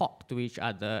governments talk to each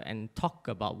other and talk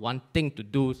about wanting to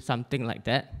do something like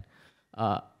that,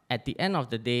 at the end of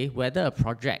the day, whether a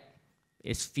project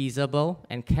is feasible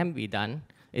and can be done,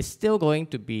 is still going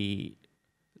to be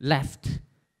left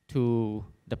to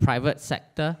the private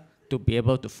sector to be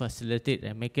able to facilitate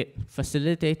and make it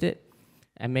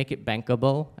and make it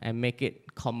bankable and make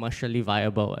it commercially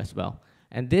viable as well.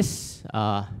 And this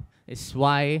is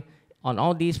why on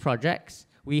all these projects,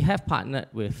 we have partnered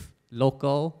with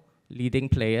local leading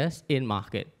players in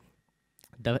market.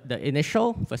 The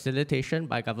initial facilitation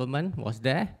by government was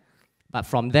there, but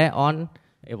from there on,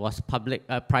 it was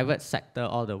private sector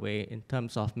all the way in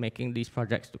terms of making these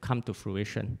projects to come to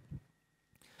fruition.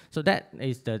 So that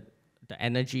is the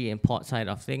energy import side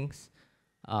of things.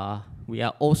 We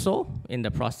are also in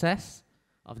the process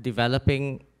of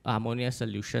developing ammonia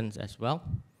solutions as well.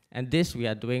 And this we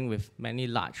are doing with many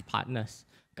large partners.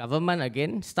 Government,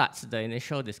 again, starts the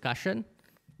initial discussion,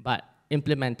 but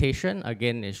implementation,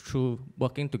 again, is through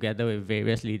working together with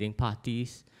various leading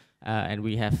parties. And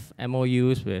we have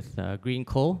MOUs with Green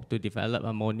Coal to develop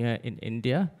ammonia in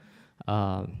India,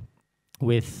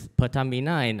 with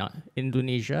Pertamina in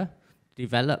Indonesia,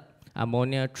 develop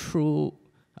ammonia through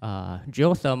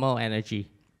geothermal energy,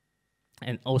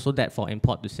 and also that for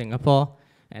import to Singapore,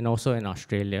 and also in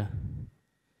Australia.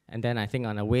 And then I think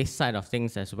on the waste side of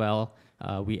things as well,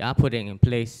 we are putting in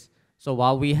place. So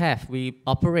while we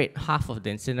operate half of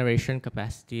the incineration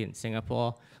capacity in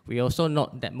Singapore, we also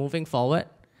note that moving forward,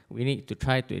 we need to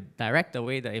try to direct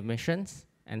away the emissions.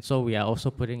 And so we are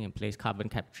also putting in place carbon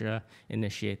capture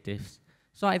initiatives.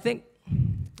 So I think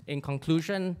in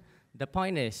conclusion, the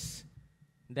point is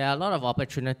there are a lot of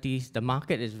opportunities. The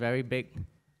market is very big.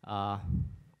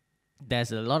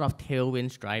 There's a lot of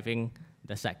tailwinds driving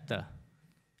the sector.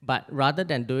 But rather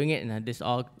than doing it in a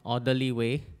disorderly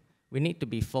way, we need to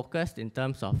be focused in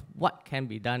terms of what can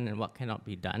be done and what cannot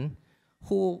be done,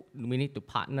 who we need to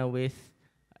partner with,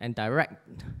 and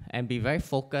direct, and be very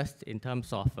focused in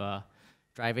terms of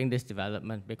driving this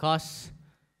development. Because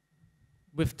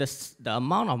with the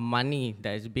amount of money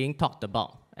that is being talked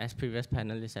about, as previous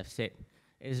panelists have said,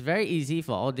 it's very easy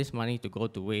for all this money to go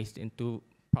to waste into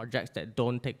projects that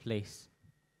don't take place.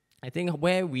 I think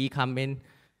where we come in,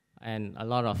 and a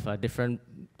lot of different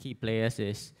key players,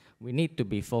 is we need to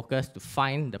be focused to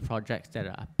find the projects that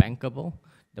are bankable,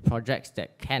 the projects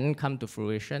that can come to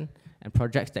fruition, and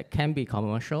projects that can be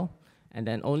commercial. And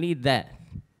then only that,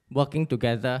 working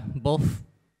together, both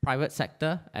private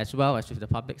sector as well as with the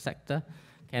public sector,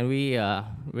 can we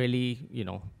really,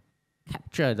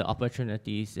 capture the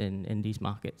opportunities in these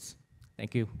markets.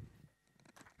 Thank you.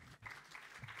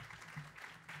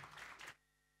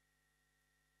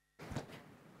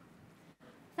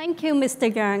 Thank you,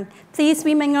 Mr. Yang. Please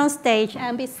remain on stage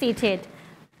and be seated.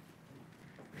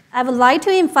 I would like to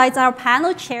invite our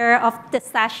panel chair of the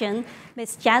session,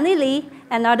 Ms. Jenny Lee,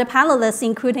 and other panelists,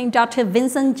 including Dr.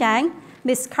 Vincent Zhang,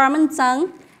 Ms. Carmen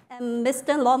Zhang, and and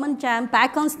Mr. Norman Jam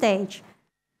back on stage.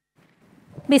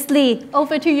 Ms. Lee,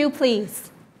 over to you,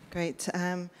 please. Great.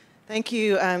 Thank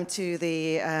you to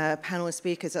the panel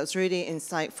speakers. That was really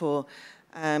insightful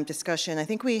discussion. I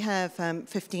think we have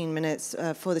 15 minutes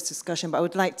for this discussion, but I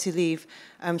would like to leave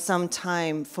some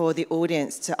time for the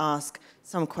audience to ask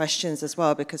some questions as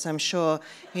well, because I'm sure,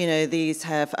 you know, these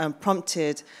have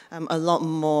prompted a lot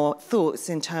more thoughts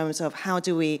in terms of how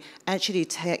do we actually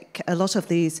take a lot of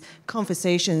these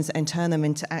conversations and turn them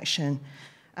into action.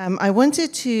 I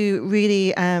wanted to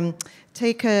really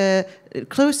take a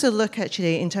closer look,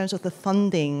 actually, in terms of the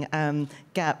funding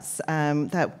gaps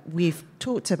that we've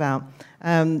talked about.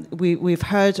 We've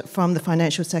heard from the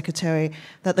Financial Secretary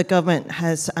that the government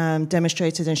has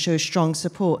demonstrated and shows strong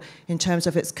support in terms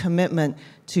of its commitment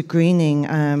to greening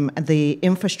the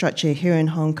infrastructure here in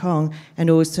Hong Kong, and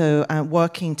also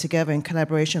working together in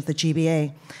collaboration with the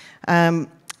GBA.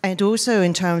 And also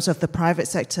in terms of the private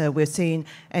sector, we're seeing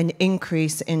an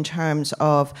increase in terms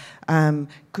of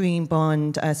green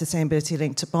bond,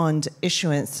 sustainability-linked bond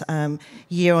issuance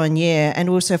year on year. And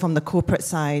also from the corporate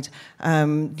side,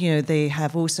 you know, they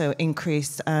have also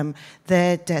increased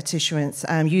their debt issuance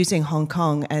using Hong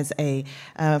Kong as a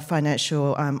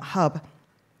financial hub.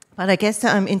 But I guess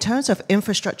in terms of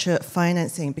infrastructure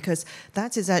financing, because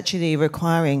that is actually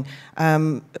requiring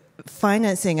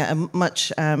financing at a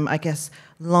much, I guess,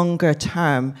 longer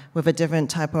term with a different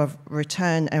type of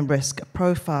return and risk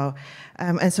profile.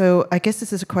 And so I guess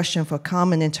this is a question for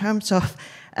Carmen in terms of,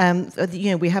 you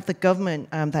know, we have the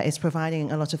government that is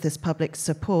providing a lot of this public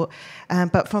support,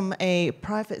 but from a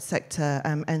private sector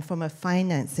and from a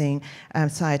financing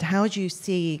side, how do you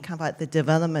see kind of like the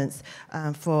developments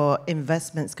for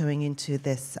investments going into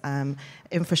this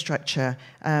infrastructure?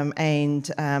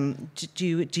 And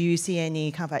do you see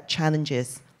any kind of like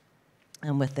challenges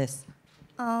with this?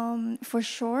 For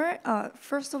sure.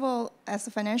 First of all, as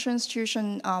a financial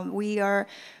institution, we are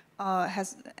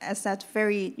has, as said,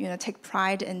 very take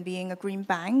pride in being a green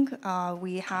bank.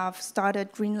 We have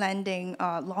started green lending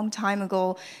a long time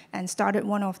ago and started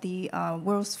one of the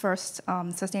world's first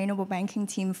sustainable banking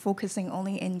team focusing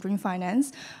only in green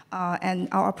finance. And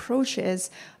our approach is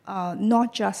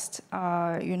not just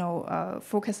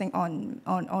focusing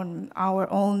on our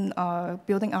own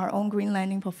building our own green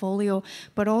lending portfolio,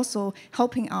 but also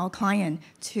helping our client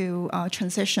to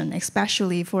transition,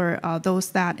 especially for those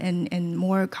that in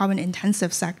more carbon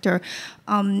intensive sector.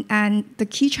 And the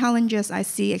key challenges I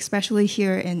see, especially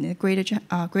here in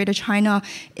Greater China,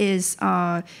 is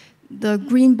the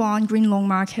green bond, green loan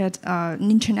market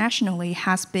internationally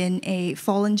has been a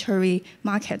voluntary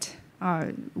market.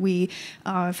 We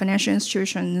financial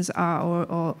institutions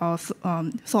or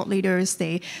thought leaders,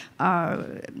 they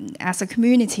as a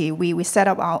community, we set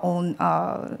up our own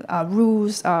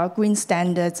rules, green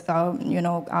standards,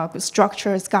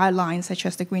 structures, guidelines such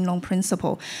as the green loan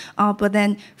principle. But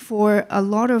then for a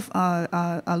lot of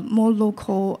more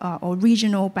local or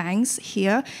regional banks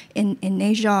here in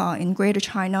Asia, in Greater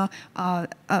China,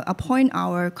 upon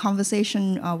our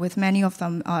conversation with many of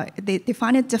them, they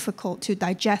find it difficult to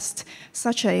digest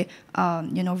such a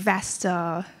vast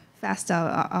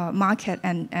market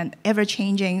and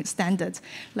ever-changing standards.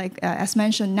 Like as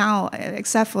mentioned now,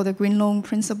 except for the green loan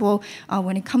principle,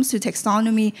 when it comes to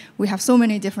taxonomy, we have so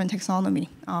many different taxonomy.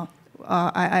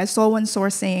 I saw one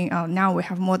source saying now we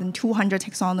have more than 200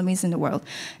 taxonomies in the world.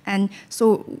 And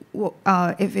so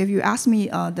if you ask me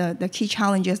the key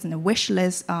challenges and the wish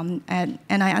list, and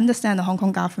I understand the Hong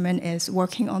Kong government is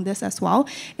working on this as well,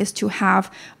 is to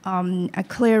have a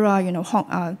clearer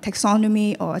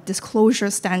taxonomy or a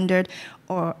disclosure standard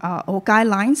or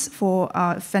guidelines for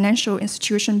financial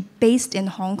institutions based in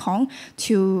Hong Kong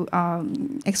to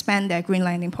expand their green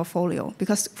lending portfolio.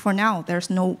 Because for now,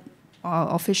 there's no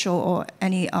official or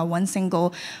any one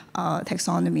single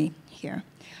taxonomy here.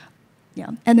 Yeah,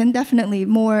 and then definitely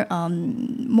more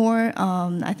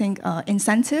I think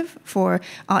incentive for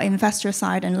investor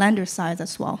side and lender side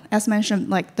as well. As mentioned,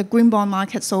 like the green bond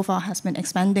market so far has been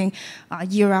expanding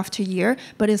year after year,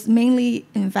 but it's mainly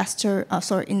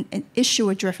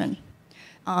issuer driven.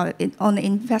 On the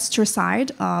investor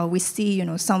side, we see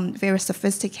some very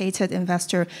sophisticated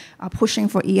investor pushing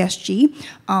for ESG,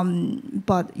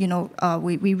 but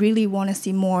we really want to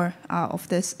see more of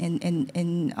this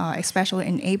in especially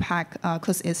in APAC,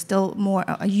 because it's still more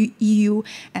EU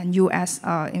and US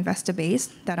investor base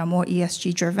that are more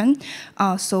ESG driven.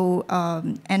 So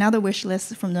another wish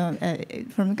list from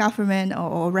the government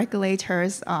or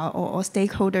regulators or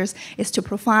stakeholders is to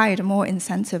provide more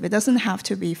incentive. It doesn't have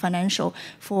to be financial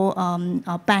for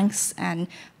banks and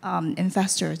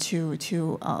investors to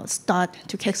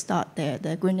kickstart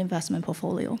their green investment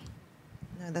portfolio.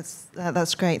 No,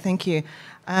 That's great, thank you.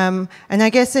 And I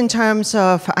guess in terms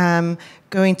of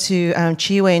going to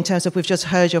Chiwei, in terms of, we've just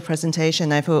heard your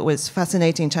presentation, I thought it was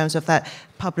fascinating in terms of that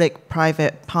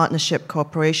public-private partnership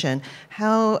cooperation.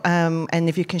 How, and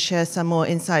if you can share some more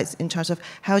insights in terms of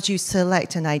how do you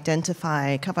select and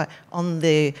identify, cover on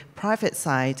the private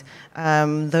side,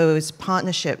 those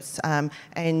partnerships,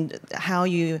 and how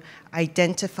you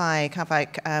identify,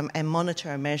 and monitor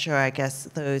and measure, I guess,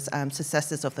 those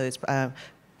successes of those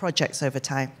projects over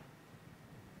time.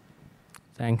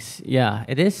 Thanks. Yeah,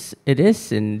 it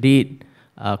is indeed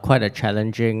quite a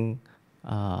challenging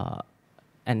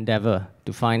endeavor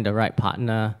to find the right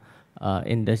partner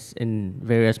in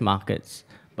various markets.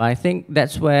 But I think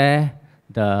that's where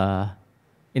the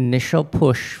initial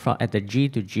push at the G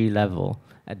to G level,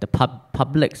 at the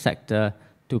public sector,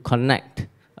 to connect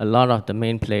a lot of the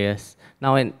main players.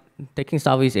 Now, in taking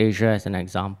Southeast Asia as an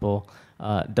example,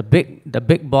 the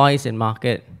big boys in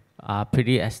market are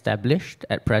pretty established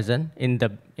at present in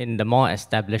the more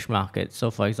established markets. So,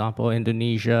 for example,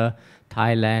 Indonesia,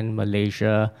 Thailand,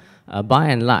 Malaysia. By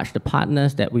and large, the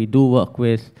partners that we do work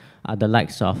with are the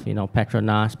likes of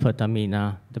Petronas,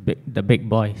 Pertamina, the big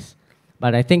boys.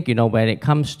 But I think when it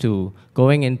comes to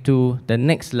going into the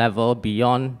next level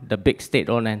beyond the big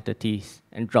state-owned entities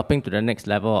and dropping to the next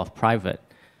level of private,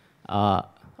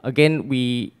 again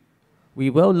we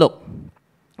will look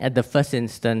at the first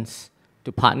instance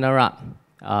to partner up.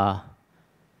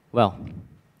 Well,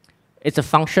 it's a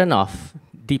function of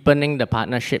deepening the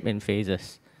partnership in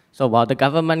phases. So while the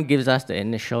government gives us the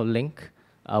initial link,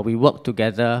 we work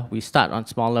together, we start on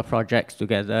smaller projects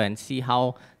together and see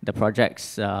how the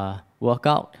projects work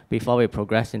out before we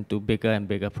progress into bigger and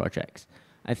bigger projects.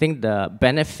 I think the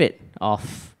benefit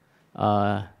of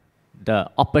the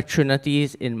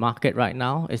opportunities in market right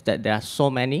now is that there are so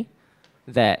many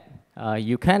that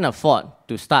you can afford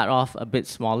to start off a bit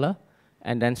smaller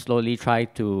and then slowly try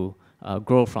to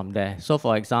grow from there. So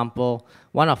for example,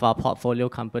 one of our portfolio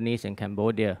companies in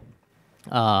Cambodia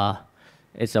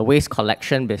is a waste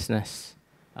collection business.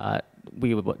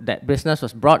 That business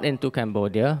was brought into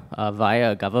Cambodia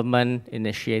via a government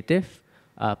initiative,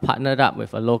 partnered up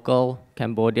with a local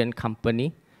Cambodian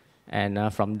company.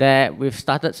 And from there, we've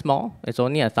started small. It's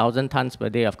only 1,000 tons per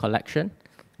day of collection.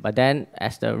 But then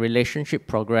as the relationship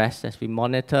progressed, as we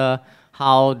monitor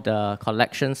how the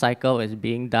collection cycle is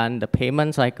being done, the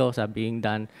payment cycles are being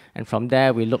done, and from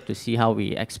there we look to see how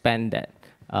we expand that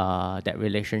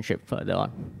relationship further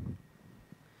on.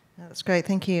 That's great,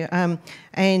 thank you.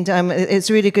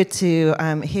 It's really good to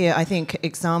hear, I think,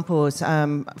 examples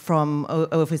from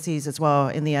overseas as well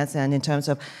in the ASEAN in terms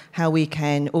of how we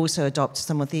can also adopt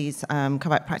some of these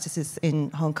correct practices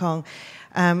in Hong Kong.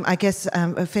 I guess,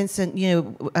 Vincent,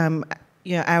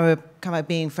 Arup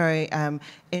being very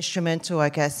instrumental, I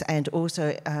guess, and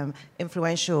also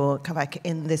influential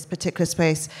in this particular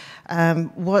space.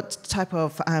 What type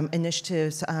of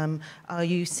initiatives are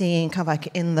you seeing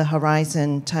in the horizon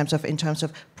in terms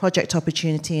of project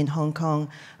opportunity in Hong Kong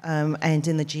and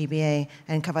in the GBA,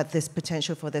 and this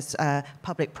potential for this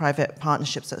public-private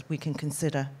partnerships that we can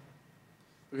consider?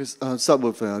 Because start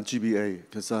with GBA,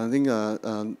 because I think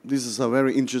this is a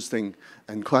very interesting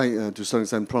and quite, to some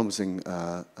extent, promising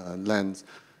land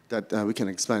that we can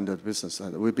expand that business.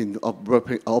 We've been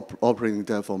operating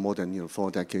there for more than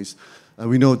 4 decades.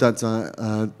 We know that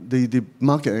the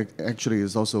market actually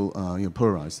is also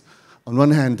polarized. On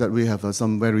one hand, that we have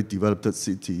some very developed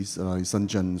cities like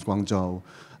Shenzhen, Guangzhou,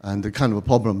 and the kind of a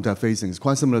problem they're facing is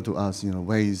quite similar to us.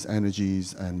 Waste,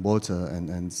 energies, and water,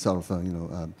 and sort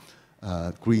of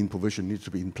green provision needs to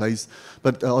be in place.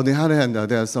 But on the other hand,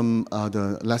 there are some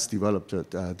other less developed.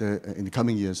 In the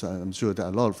coming years, I'm sure that a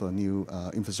lot of new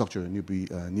infrastructure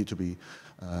need to be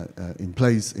in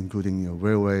place, including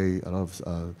railway, a lot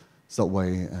of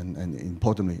subway, and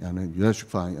importantly,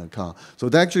 electrifying car. So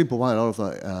they actually provide a lot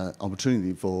of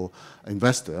opportunity for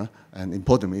investor, and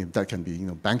importantly, that can be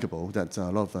bankable. That's a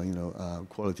lot of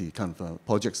quality kind of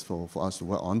projects for us to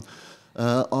work on.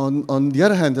 On the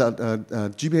other hand,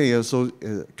 GBA also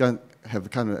can have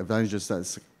kind of advantages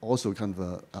that's also kind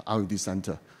of a R&D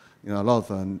center. A lot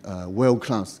of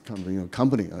world-class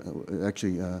company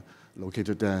actually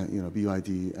located there.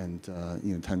 BYD and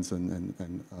Tencent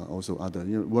and also other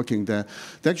working there.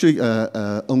 They actually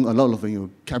own a lot of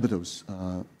capitals,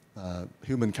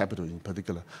 human capital in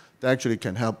particular. They actually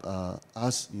can help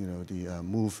us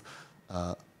move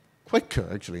quicker,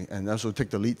 actually, and also take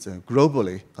the lead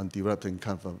globally on developing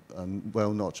kind of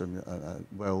well-notched and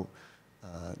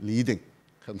leading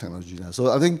technology now.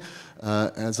 So I think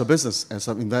as a business, as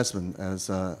an investment, as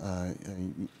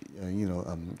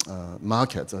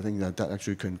markets, I think that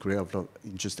actually can create a lot of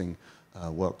interesting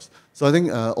works. So I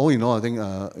think all in all, I think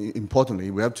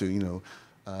importantly, we have to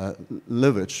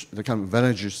leverage the kind of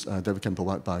advantages that we can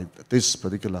provide by this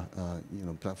particular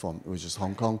platform, which is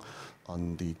Hong Kong,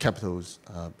 on the capitals,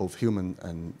 both human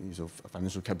and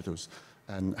financial capitals,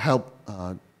 and help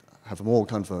have more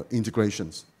kind of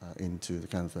integrations into the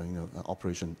kind of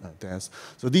operation there.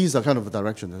 So these are kind of the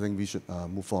directions I think we should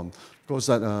move on. Of course,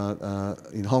 that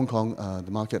in Hong Kong,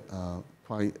 the market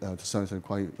quite to some extent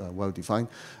quite well defined,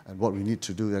 and what we need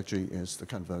to do actually is the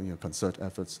kind of concert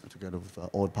efforts together with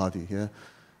all parties here,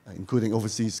 including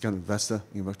overseas kind of investor,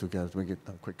 work together to make it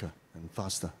quicker and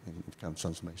faster in kind of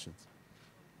transformations.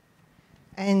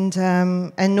 And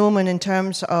Norman, in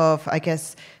terms of, I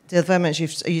guess, the developments,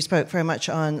 you spoke very much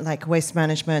on like waste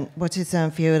management. What is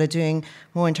Veolia doing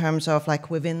more in terms of like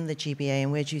within the GBA,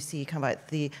 and where do you see kind of like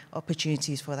the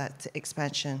opportunities for that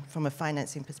expansion from a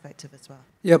financing perspective as well?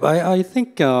 Yeah, but I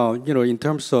think in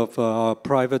terms of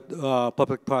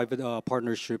public-private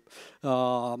partnership,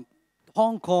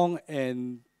 Hong Kong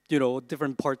and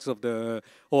different parts of the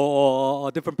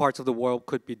different parts of the world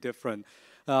could be different.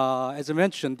 As I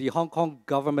mentioned, the Hong Kong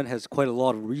government has quite a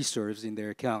lot of reserves in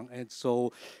their account, and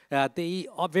so they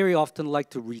very often like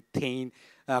to retain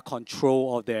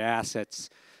control of their assets.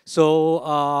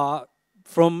 So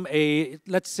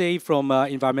let's say from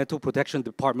Environmental Protection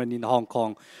Department in Hong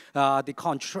Kong,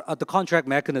 the contract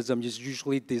mechanism is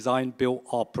usually design, build,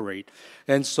 operate,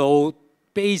 and so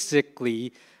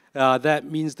basically that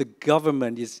means the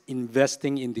government is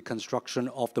investing in the construction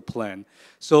of the plant.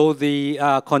 So the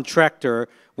contractor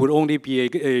would only be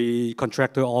a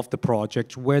contractor of the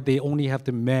project, where they only have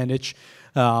to manage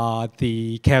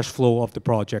the cash flow of the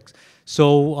project.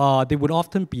 So they would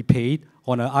often be paid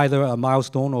on either a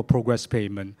milestone or progress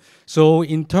payment. So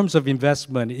in terms of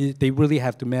investment, they really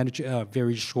have to manage a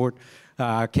very short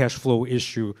cash flow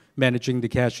issue, managing the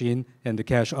cash in and the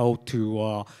cash out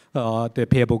to the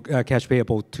payable cash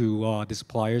payable to the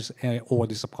suppliers or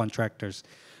the subcontractors.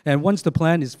 And once the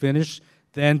plan is finished,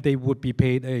 then they would be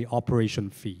paid an operation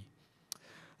fee.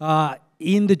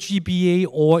 In the GBA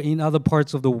or in other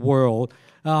parts of the world,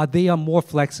 they are more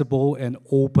flexible and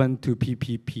open to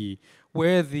PPP,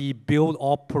 where the build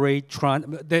operate transfer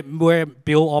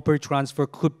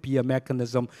could be a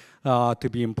mechanism to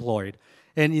be employed.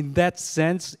 And in that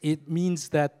sense, it means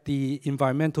that the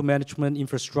environmental management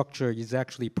infrastructure is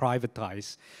actually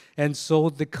privatized. And so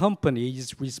the company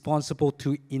is responsible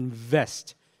to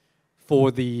invest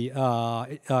for the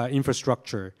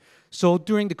infrastructure. So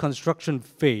during the construction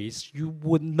phase, you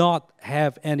would not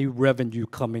have any revenue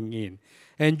coming in,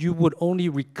 and you would only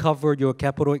recover your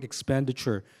capital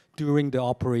expenditure during the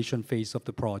operation phase of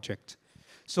the project.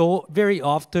 So very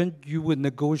often you would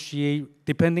negotiate,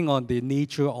 depending on the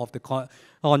nature of the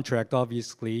contract,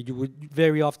 obviously, you would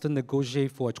very often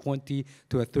negotiate for a 20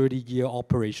 to a 30-year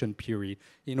operation period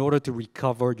in order to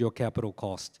recover your capital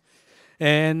cost.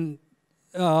 And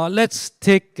let's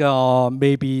take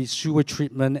maybe sewer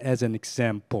treatment as an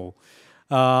example.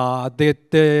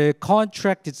 The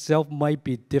contract itself might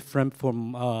be different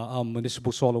from a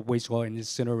municipal solid waste or an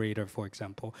incinerator, for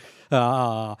example,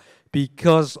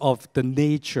 because of the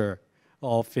nature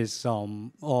of its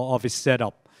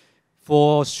setup.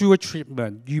 For sewer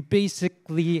treatment, you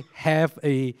basically have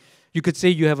you could say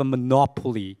you have a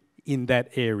monopoly in that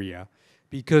area,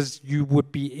 because you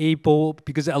would be able,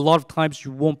 because a lot of times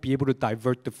you won't be able to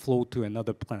divert the flow to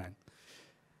another plant.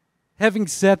 Having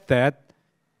said that,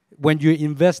 when you're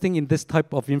investing in this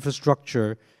type of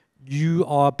infrastructure, you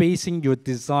are basing your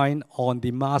design on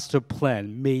the master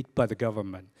plan made by the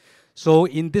government. So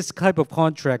in this type of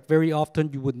contract, very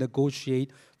often you would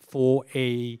negotiate for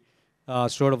a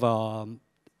sort of a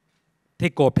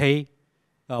take or pay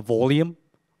volume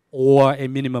or a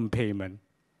minimum payment,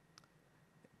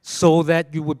 so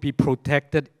that you would be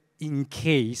protected in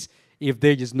case if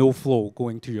there is no flow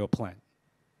going to your plant.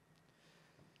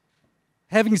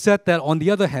 Having said that, on the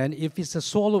other hand, if it's a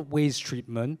solid waste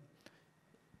treatment,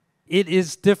 it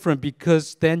is different,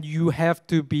 because then you have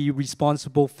to be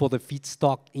responsible for the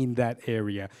feedstock in that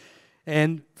area.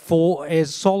 And for a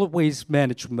solid waste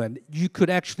management, you could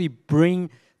actually bring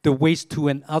the waste to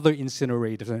another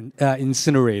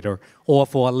incinerator or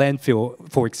for a landfill,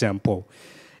 for example.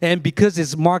 And because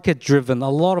it's market-driven, a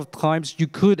lot of times you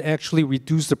could actually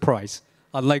reduce the price,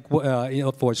 unlike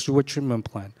for a sewer treatment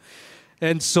plant.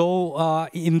 And so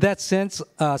in that sense,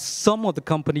 some of the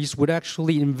companies would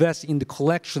actually invest in the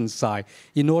collection side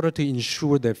in order to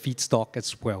ensure their feedstock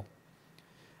as well.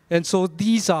 And so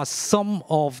these are some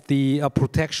of the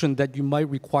protection that you might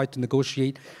require to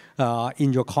negotiate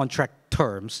in your contract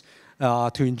terms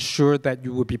to ensure that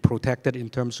you will be protected in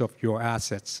terms of your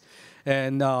assets.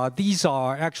 And these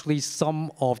are actually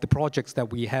some of the projects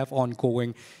that we have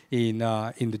ongoing in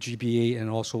the GBA and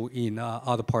also in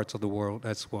other parts of the world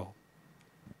as well.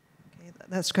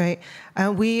 That's great.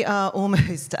 We are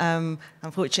almost,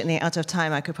 unfortunately, out of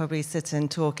time. I could probably sit and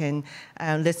talk and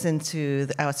listen to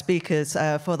our speakers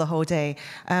for the whole day.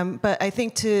 But I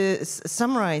think to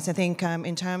summarize, I think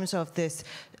in terms of this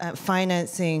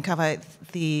financing, cover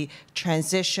the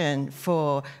transition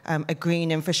for a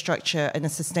green infrastructure and a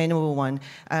sustainable one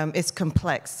is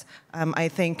complex. I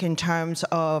think in terms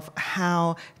of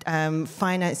how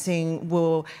financing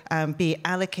will be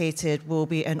allocated will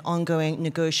be an ongoing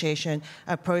negotiation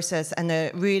process, and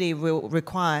it really will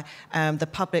require the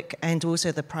public and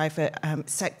also the private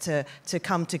sector to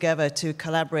come together to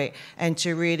collaborate and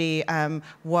to really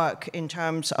work in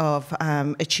terms of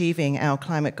achieving our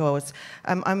climate goals.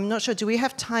 I'm not sure, do we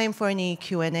have time for any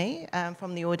Q&A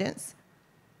from the audience?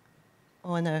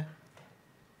 Or no?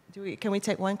 Can we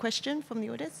take one question from the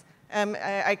audience?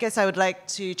 I guess I would like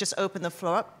to just open the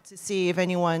floor up to see if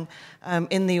anyone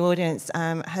in the audience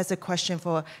has a question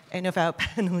for any of our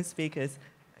panel speakers.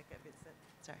 Okay, Vincent,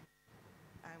 sorry.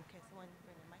 Can someone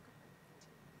bring a microphone?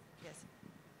 Yes.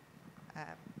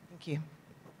 Thank you.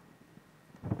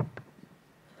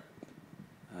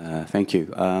 Thank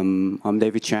you. I'm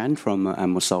David Chan from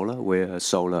Ammo Solar. We're a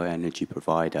solar energy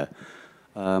provider.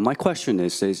 My question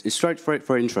is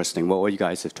very interesting, what you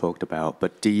guys have talked about,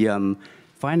 but the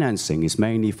financing is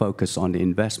mainly focused on the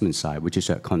investment side, which is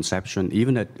at conception,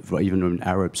 even when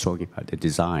Arup's talking about the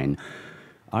design.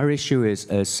 Our issue is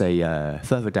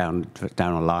further down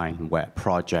the line, where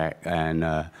project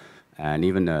and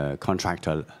even the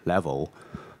contractor level,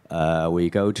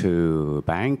 we go to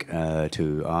bank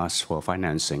to ask for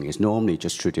financing. It's normally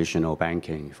just traditional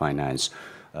banking finance.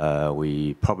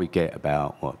 We probably get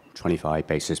about 25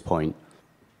 basis point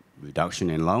reduction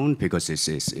in loan because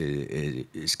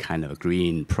it's kind of a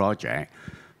green project.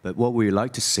 But what we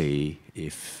like to see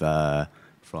if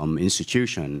from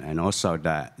institution, and also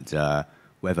that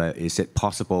whether is it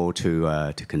possible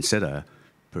to consider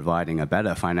providing a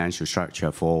better financial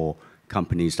structure for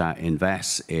companies that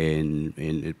invest in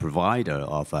a provider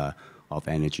of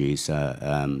energies,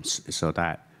 so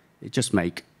that it just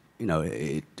make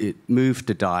it move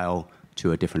the dial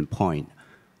to a different point.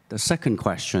 The second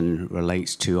question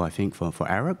relates to, I think, for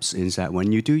Arups, is that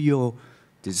when you do your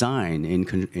design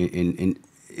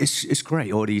it's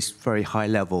great, all these very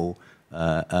high-level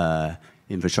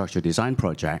infrastructure design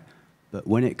project, but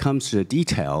when it comes to the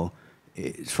detail,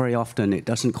 very often it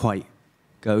doesn't quite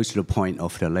go to the point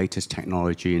of the latest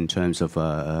technology in terms of,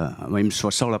 I mean,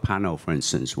 for solar panel, for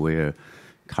instance, we're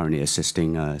currently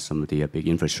assisting some of the big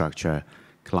infrastructure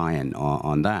client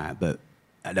on that, but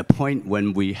at the point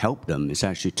when we help them, it's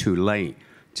actually too late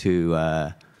to,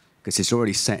 because it's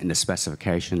already set in the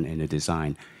specification in the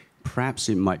design. Perhaps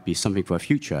it might be something for a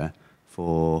future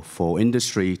for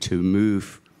industry to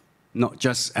move not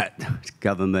just at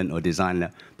government or design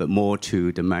level, but more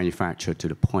to the manufacturer, to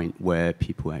the point where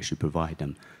people actually provide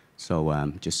them. So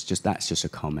that's just a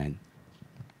comment.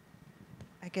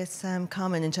 I guess,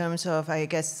 Carmen, in terms of,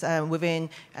 within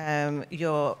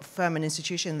your firm and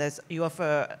institution, you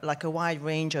offer like a wide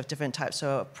range of different types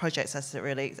of projects as it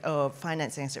relates, or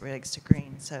financing as it relates to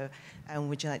green. So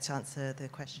would you like to answer the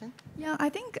question? Yeah, I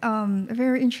think a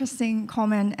very interesting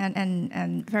comment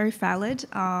and very valid.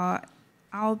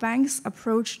 Our bank's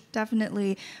approach,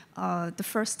 definitely, the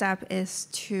first step is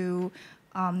to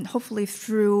hopefully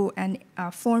through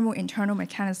a formal internal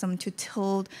mechanism to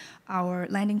tilt our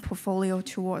lending portfolio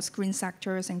towards green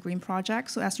sectors and green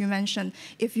projects. So as you mentioned,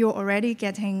 if you're already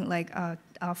getting like a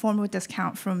formal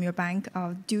discount from your bank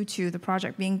due to the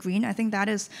project being green, I think that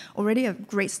is already a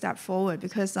great step forward,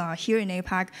 because here in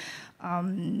APAC,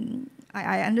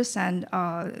 I understand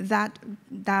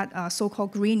that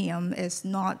so-called greenium is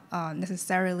not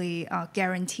necessarily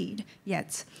guaranteed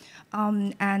yet.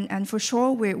 And for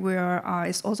sure,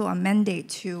 it's also a mandate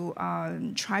to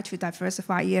try to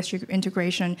diversify ESG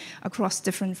integration across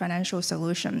different financial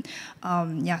solutions.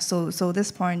 So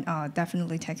this point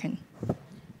definitely taken.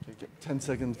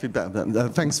 10-second feedback.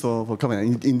 Thanks for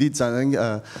coming. Indeed, I think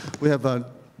we have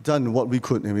done what we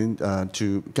could,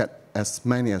 to get as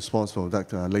many as possible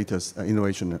that latest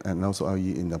innovation and also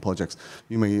RE in the projects.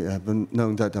 You may have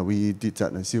known that we did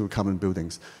that in zero carbon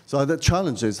buildings. So the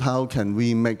challenge is how can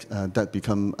we make that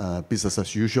become business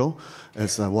as usual,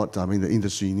 is what the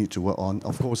industry need to work on.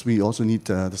 Of course, we also need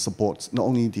the support, not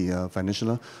only the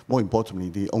financial, more importantly,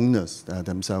 the owners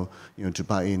themselves, to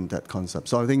buy in that concept.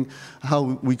 So I think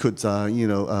how we could,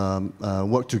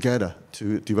 work together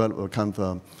to develop a kind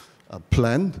of a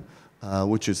plan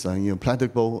which is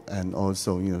predictable and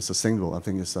also sustainable. I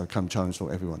think it's a kind of challenge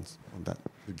for everyone on that.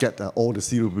 To get all the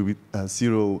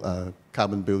zero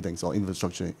carbon buildings or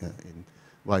infrastructure in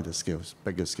wider scales,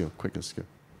 bigger scale, quicker scale.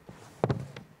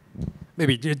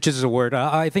 Maybe just a word.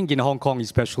 I think in Hong Kong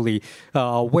especially,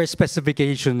 where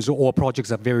specifications or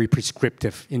projects are very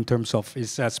prescriptive in terms of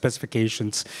its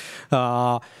specifications,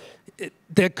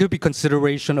 there could be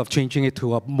consideration of changing it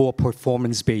to a more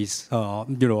performance-based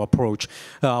approach,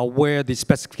 where the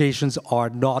specifications are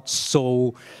not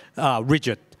so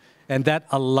rigid. And that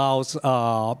allows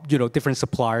different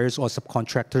suppliers or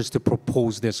subcontractors to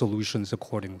propose their solutions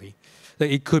accordingly.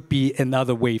 It could be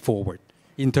another way forward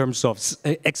in terms of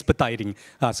expediting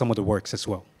some of the works as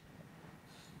well.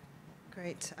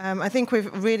 Great. I think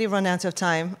we've really run out of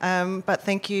time, but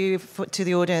thank you to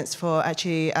the audience for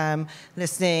actually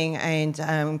listening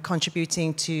and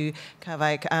contributing to kind of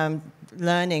like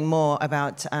learning more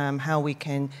about how we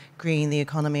can green the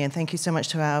economy. And thank you so much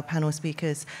to our panel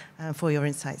speakers for your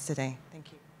insights today.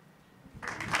 Thank you.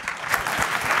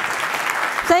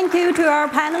 Thank you to our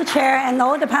panel chair and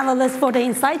all the panelists for the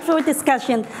insightful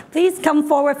discussion. Please come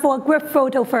forward for a group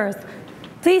photo first.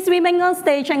 Please remain on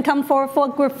stage and come forward for a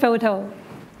group photo.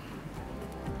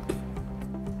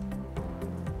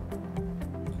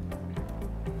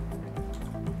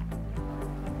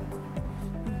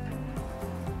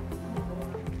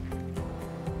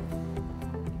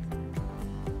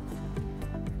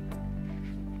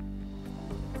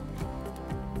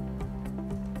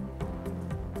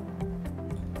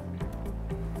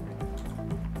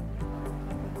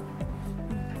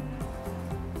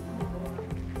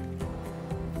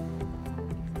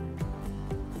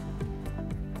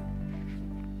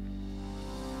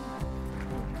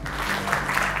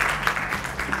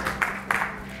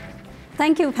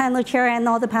 Thank you, panel chair and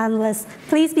all the panelists.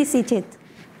 Please be seated.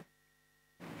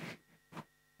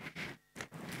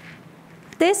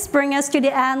 This brings us to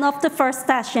the end of the first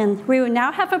session. We will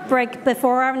now have a break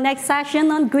before our next session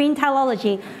on green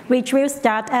technology, which will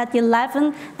start at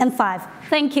 11:05.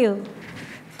 Thank you.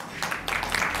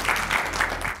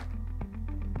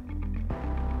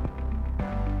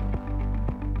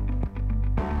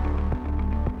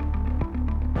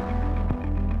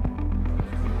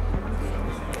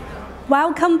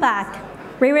 Welcome back.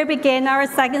 We will begin our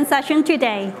second session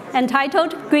today,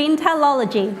 entitled Green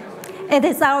Technology. It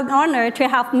is our honor to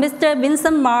have Mr.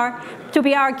 Vincent Ma to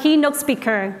be our keynote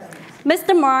speaker.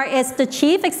 Mr. Ma is the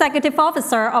Chief Executive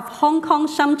Officer of Hong Kong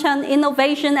Shenzhen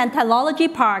Innovation and Technology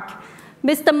Park.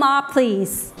 Mr. Ma,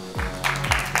 please.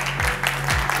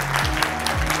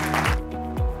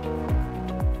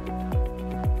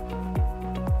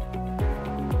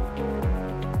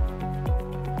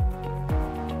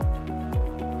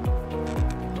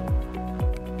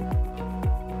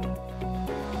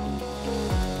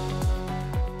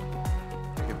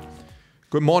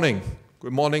 Good morning.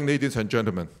 Good morning, ladies and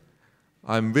gentlemen.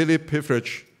 I'm really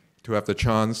privileged to have the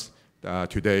chance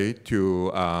today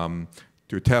to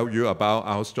tell you about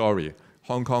our story,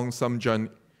 Hong Kong Shenzhen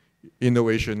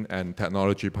Innovation and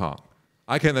Technology Park.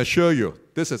 I can assure you,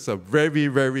 this is a very,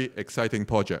 very exciting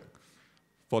project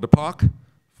for the park,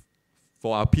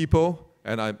 for our people,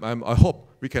 and I hope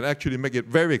we can actually make it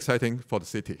very exciting for the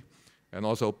city and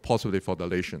also possibly for the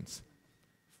nations.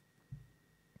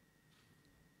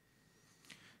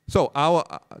 So our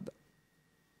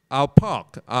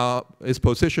park is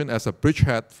positioned as a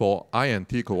bridgehead for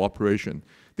I&T cooperation.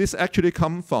 This actually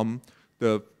comes from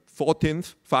the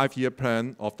 14th five-year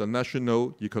plan of the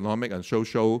national economic and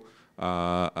social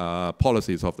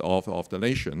policies of the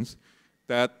nations,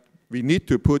 that we need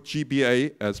to put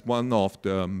GBA as one of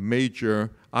the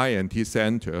major I&T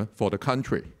center for the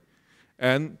country.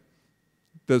 And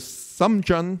the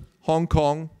Shenzhen, Hong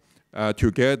Kong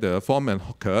together form a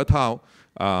HKSAR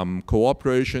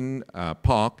cooperation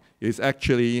park is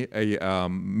actually a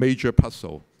major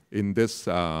puzzle in this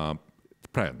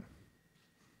plan.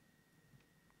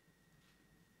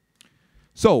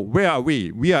 So where are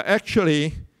we? We are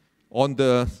actually on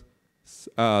the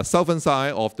southern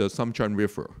side of the Shenzhen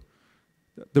River.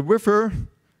 The river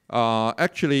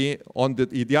actually on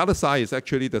the other side is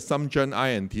actually the Shenzhen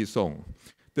I&T zone.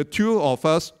 The two of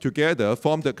us together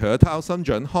form the HKSAR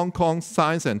Shenzhen Hong Kong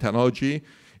Science and Technology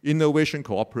Innovation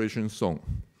Cooperation Zone.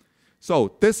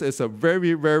 So this is a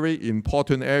very, very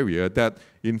important area that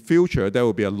in future there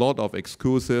will be a lot of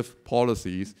exclusive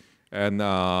policies and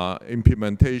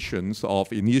implementations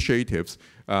of initiatives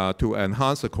to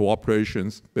enhance the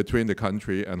cooperations between the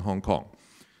country and Hong Kong.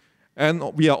 And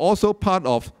we are also part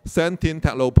of Sentin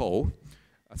Technopole.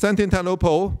 Sentin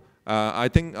Technopole,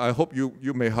 I hope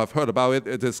you may have heard about it.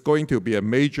 It is going to be a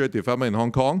major development in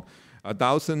Hong Kong.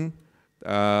 1,000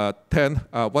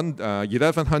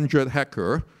 1,100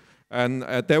 hectares, and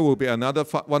there will be another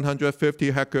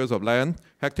 150 hectares of land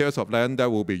that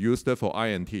will be used for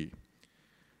INT.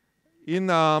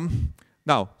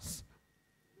 Now,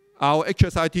 our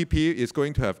HSITP is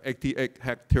going to have 88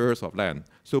 hectares of land.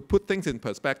 So put things in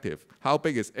perspective. How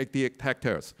big is 88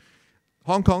 hectares?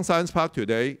 Hong Kong Science Park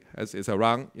today is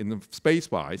around, in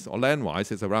space-wise or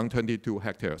land-wise, is around 22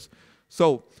 hectares.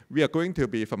 So we are going to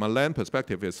be, from a land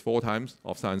perspective, is 4 times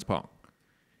of Science Park.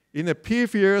 In the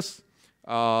previous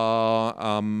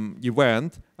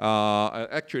event,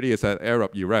 actually it's an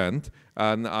Arup event,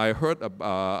 and I heard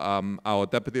our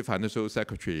Deputy Financial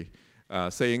Secretary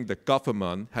saying the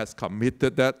government has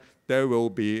committed that there will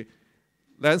be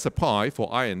land supply for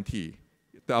INT.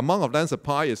 The amount of land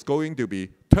supply is going to be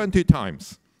 20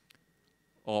 times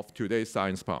of today's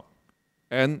Science Park.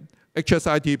 And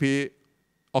HSITP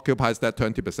occupies that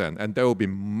 20%, and there will be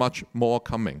much more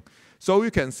coming. So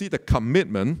you can see the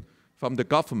commitment from the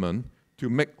government to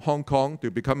make Hong Kong to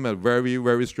become a very,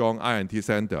 very strong INT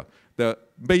center. The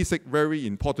basic, very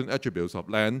important attributes of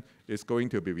land is going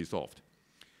to be resolved.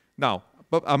 Now,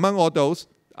 but among all those,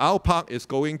 our park is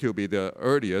going to be the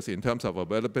earliest in terms of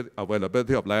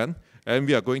availability of land, and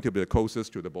we are going to be the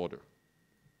closest to the border.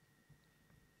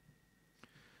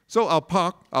 So our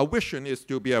park, our vision is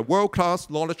to be a world-class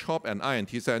knowledge hub and INT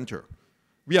center.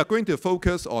 We are going to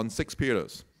focus on 6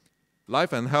 pillars: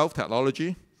 life and health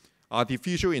technology,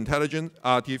 artificial intelligence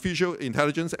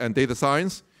and data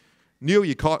science, new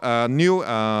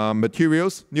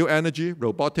materials, new energy,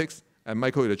 robotics, and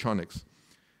microelectronics.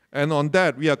 And on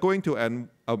that, we are going to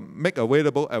make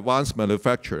available advanced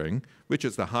manufacturing, which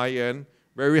is the high-end,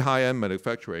 very high-end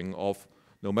manufacturing of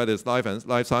no matter it's life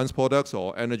science products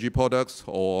or energy products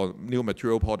or new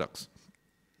material products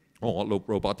or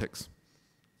robotics.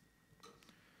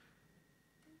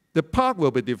 The park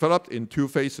will be developed in 2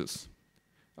 phases.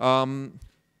 The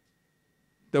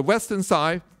western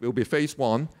side will be phase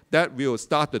 1. That will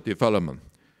start the development.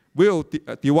 We'll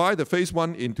divide the phase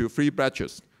 1 into 3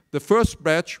 batches. The first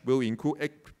batch will include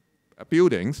 8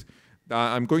 buildings.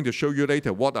 I'm going to show you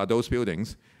later what are those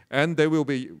buildings. And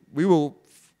we will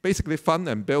basically fund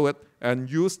and build it and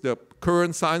use the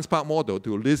current Science Park model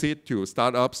to lease it to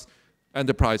startups,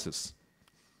 enterprises.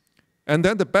 And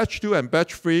then the batch 2 and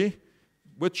batch 3,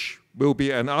 which will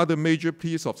be another major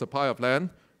piece of supply of land,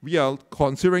 we are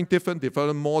considering different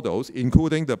development models,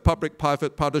 including the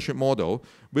public-private partnership model.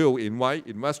 We will invite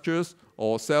investors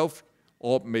or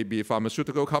maybe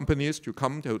pharmaceutical companies to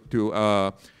come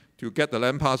to get the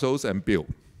land parcels and build.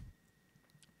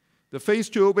 The phase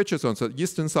 2, which is on the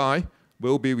eastern side,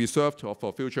 will be reserved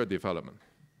for future development.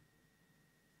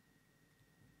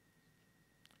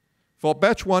 For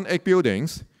batch 1, 8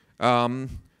 buildings,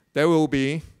 there will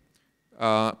be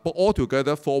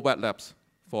altogether 4 wet labs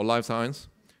for life science.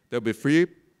 There will be 3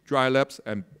 dry labs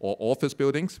or office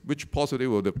buildings, which possibly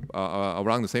will be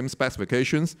around the same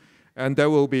specifications. And there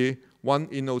will be 1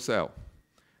 inno cell.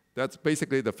 That's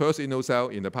basically the first inno cell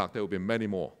in the park. There will be many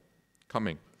more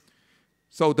coming.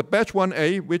 So the batch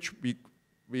 1A, which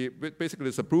basically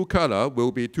is a blue color,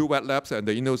 will be 2 wet labs, and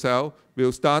the inno cell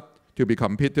will start to be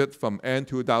completed from end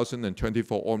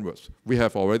 2024 onwards. We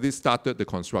have already started the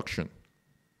construction.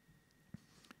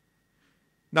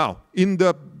 Now, in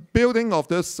the building of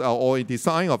this, or in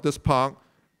design of this park,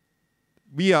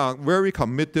 we are very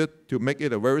committed to make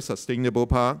it a very sustainable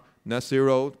park, net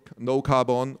zero, no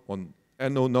carbon, on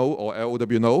NO or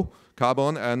LOW no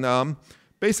carbon. And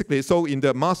basically, so in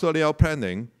the master layout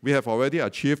planning, we have already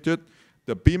achieved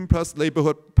the BEAM Plus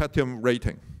neighborhood platinum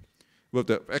rating.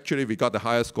 Actually, we got the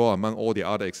highest score among all the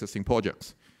other existing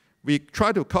projects. We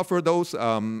try to cover those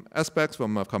aspects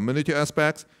from community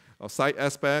aspects, or site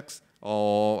aspects,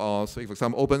 or say, for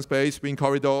example, open space, green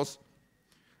corridors,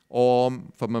 or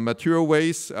from a material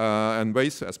waste and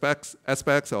waste aspects,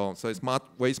 or say smart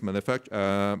waste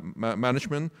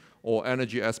management, or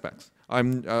energy aspects.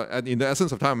 And in the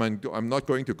essence of time, I'm not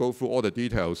going to go through all the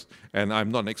details, and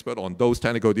I'm not an expert on those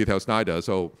technical details neither,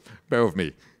 so bear with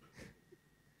me.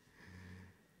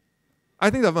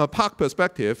 I think that from a park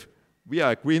perspective, we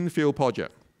are a greenfield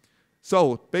project.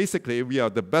 So basically, we are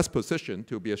the best positioned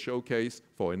to be a showcase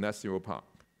for a net zero park.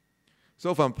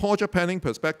 So from a project planning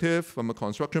perspective, from a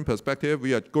construction perspective,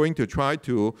 we are going to try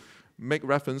to make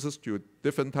references to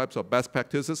different types of best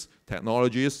practices,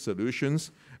 technologies,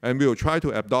 solutions, and we will try to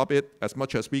adopt it as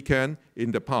much as we can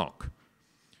in the park.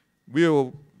 We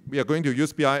are going to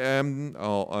use BIM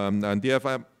and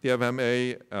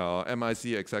DFMA, MIC,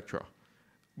 etc.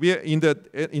 We are in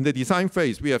the design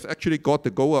phase. We have actually got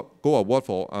the Go Award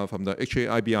from the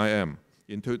HKSAR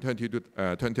in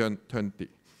 2020.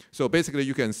 So basically,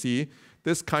 you can see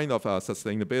This kind of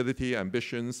sustainability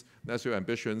ambitions, net zero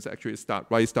ambitions, actually start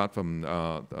from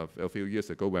a few years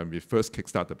ago when we first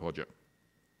kickstarted the project.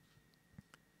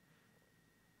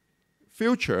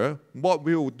 Future, what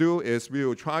we will do is we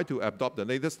will try to adopt the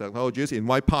latest technologies,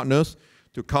 invite partners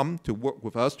to come to work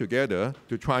with us together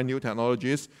to try new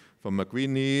technologies from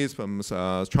green needs, from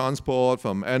transport,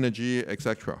 from energy,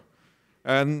 etc.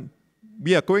 And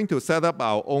we are going to set up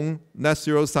our own net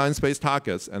zero science-based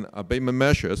targets and abatement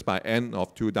measures by end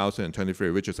of 2023,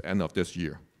 which is end of this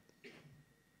year.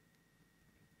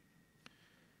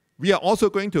 We are also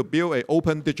going to build an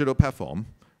open digital platform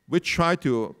which try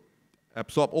to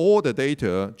absorb all the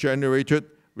data generated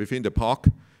within the park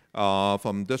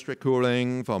from district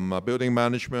cooling, from building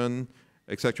management,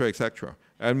 etc., etc.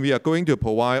 And we are going to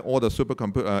provide all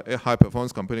the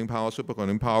high-performance computing power,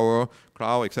 supercomputing power,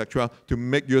 cloud, etc., to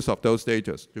make use of those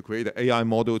data, to create an AI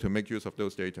model to make use of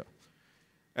those data.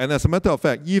 And as a matter of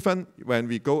fact, even when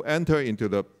we enter into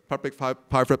the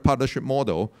public-private partnership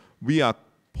model, we are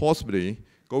possibly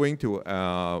going to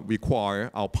require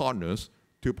our partners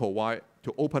to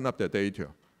open up the data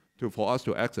for us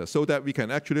to access so that we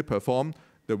can actually perform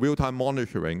the real-time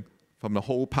monitoring from the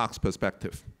whole park's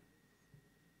perspective.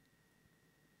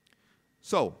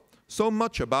 So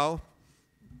much about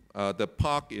the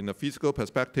park in a physical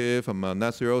perspective, from a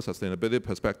net zero sustainability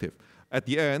perspective. At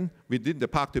the end, we need the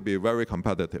park to be very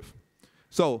competitive.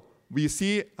 So we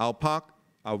see our park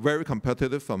are very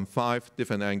competitive from 5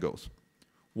 different angles.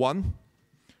 1,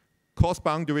 cost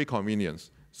boundary convenience.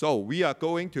 So we are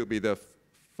going to be the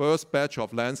first batch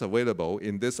of lands available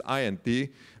in this I&D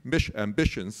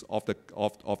ambitions of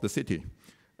the city.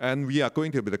 And we are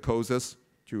going to be the closest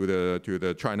to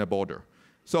the China border.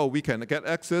 So we can get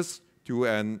access to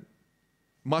a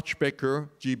much bigger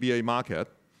GBA market,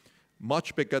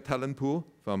 much bigger talent pool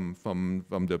from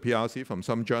the PRC, from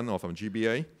Shenzhen or from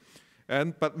GBA.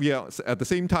 But we are, at the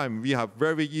same time, we have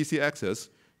very easy access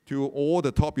to all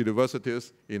the top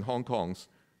universities in Hong Kong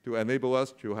to enable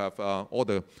us to have all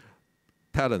the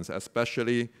talents,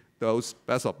 especially those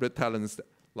best-of-breed talents.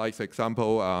 Like, for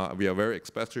example, we are very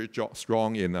especially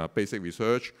strong in basic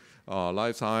research,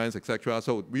 life science, etc.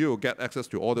 So we will get access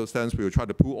to all those talents. We will try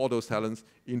to pull all those talents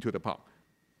into the park.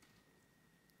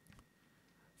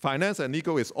 Finance and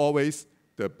legal is always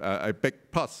a big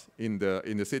plus in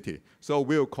the city. So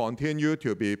we will continue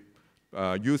to be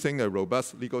using a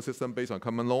robust legal system based on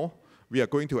common law. We are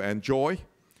going to enjoy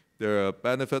the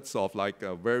benefits of like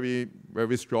a very,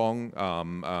 very strong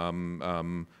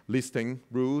listing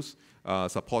rules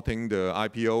supporting the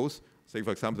IPOs, say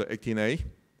for example the 18A.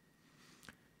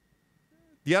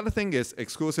 The other thing is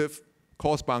exclusive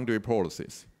cost boundary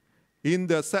policies. In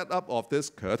the setup of this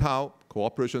Ketao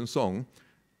cooperation zone,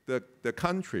 the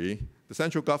country, the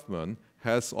central government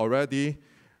has already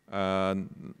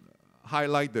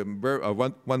highlighted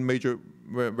one major,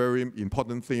 very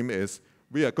important theme is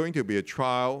we are going to be a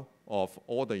trial of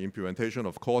all the implementation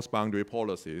of cost boundary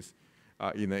policies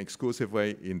in an exclusive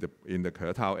way in the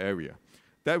Ketao area.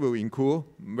 That will include,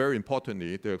 very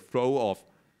importantly, the flow of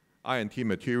I&T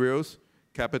materials,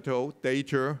 capital,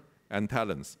 data, and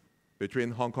talents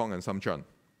between Hong Kong and Shenzhen.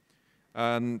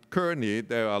 And currently,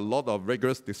 there are a lot of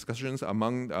rigorous discussions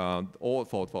among on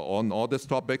all these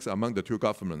topics among the two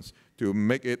governments to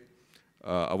make it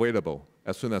available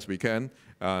as soon as we can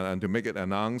and to make it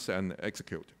announced and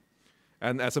execute.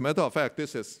 And as a matter of fact,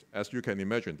 this is, as you can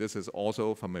imagine, this is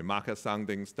also from a market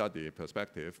sounding study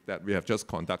perspective that we have just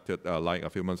conducted like a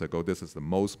few months ago. This is the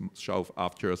most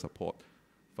sought-after support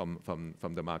from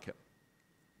the market.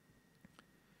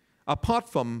 Apart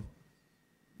from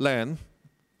land,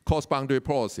 cost boundary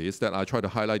policies that I try to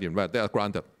highlight in red, they are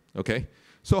granted, okay?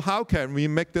 So how can we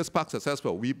make this park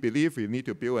successful? We believe we need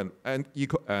to build an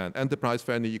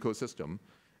enterprise-friendly ecosystem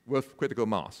with critical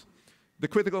mass. The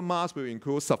critical mass will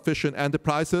include sufficient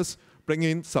enterprises,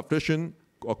 bringing sufficient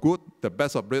or good, the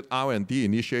best of breed R&D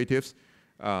initiatives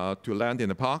to land in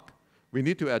the park. We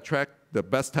need to attract the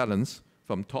best talents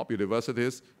from top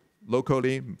universities,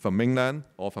 locally, from mainland,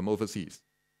 or from overseas.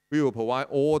 We will provide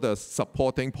all the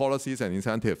supporting policies and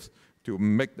incentives to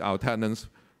make our tenants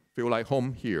feel like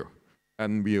home here,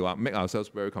 and we will make ourselves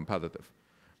very competitive.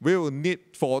 We will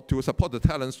need to support the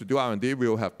talents to do R&D, we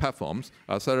will have platforms,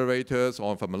 accelerators,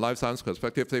 or from a life science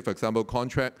perspective, say for example,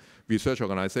 contract research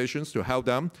organizations to help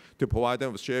them, to provide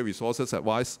them with shared resources,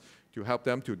 advice, to help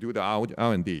them to do the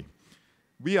R&D.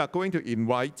 We are going to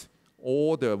invite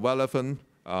all the relevant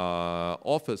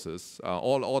offices,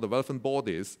 all the relevant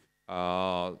bodies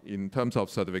in terms of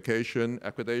certification,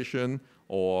 accreditation,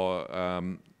 or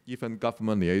even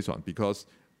government liaison, because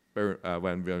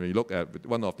when we look at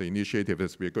one of the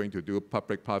initiatives, we're going to do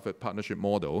public-private partnership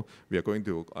model. We are going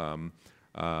to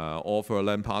offer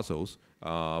land parcels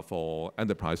for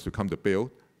enterprise to come to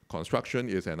build. Construction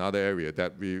is another area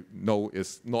that we know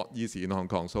is not easy in Hong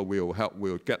Kong, so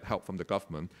we'll get help from the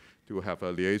government to have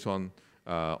a liaison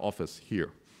office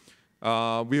here.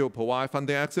 We will provide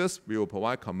funding access, we will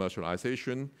provide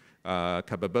commercialization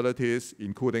capabilities,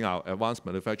 including our advanced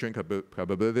manufacturing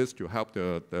capabilities to help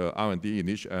the R&D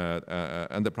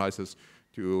enterprises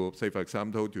to, say, for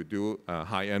example, to do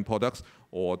high-end products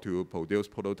or to produce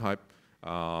prototype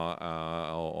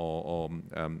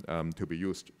to be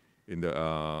used in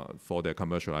for their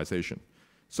commercialization.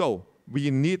 So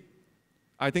we need,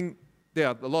 I think there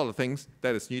are a lot of things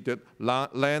that is needed.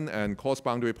 Land and cost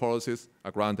boundary policies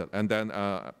are granted, and then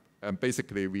and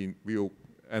basically we will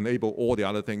enable all the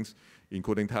other things,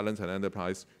 including talents and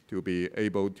enterprise, to be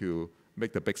able to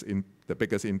make the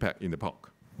biggest impact in the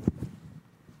park.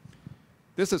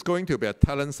 This is going to be a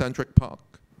talent-centric park.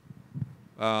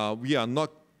 We are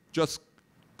not just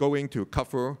going to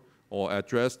cover or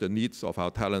address the needs of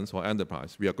our talents or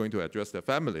enterprise. We are going to address their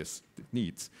families'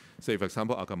 needs. Say, for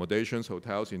example, accommodations,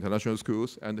 hotels, international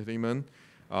schools, entertainment,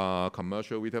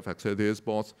 commercial retail facilities,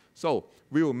 sports. So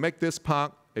we will make this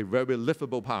park a very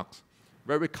livable park,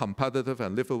 very competitive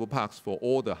and livable parks for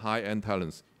all the high-end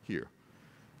talents here.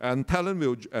 And talent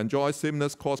will enjoy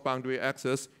seamless cross-boundary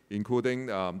access, including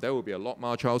there will be a Lok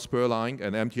Ma Chau spur line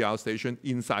and MTR station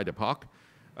inside the park.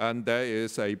 And there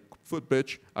is a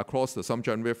footbridge across the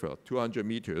Samjian River, 200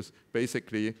 meters.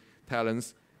 Basically,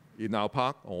 talents in our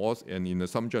park and in the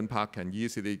Samjian Park can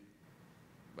easily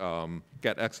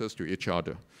get access to each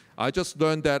other. I just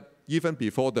learned that even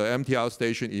before the MTR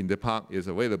station in the park is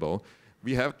available,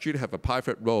 we actually have a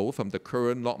private road from the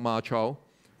current Lok Ma Chau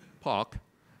Park,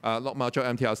 Lok Ma Chau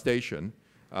MTR station.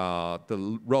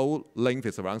 The road length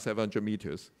is around 700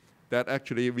 meters. That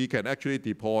actually, we can actually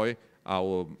deploy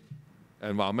our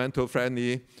environmental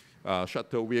friendly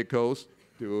shuttle vehicles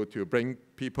to bring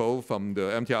people from the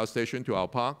MTR station to our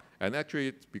park. And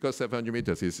actually, because 700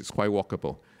 meters is quite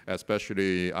walkable,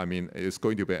 especially, I mean, it's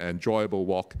going to be an enjoyable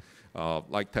walk,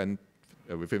 like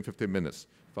within 15 minutes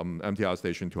from MTR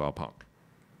station to our park.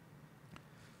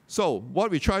 So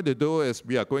what we try to do is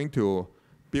we are going to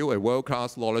build a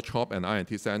world-class knowledge hub and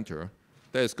R&D center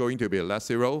that is going to be less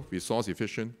zero, resource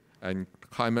efficient, and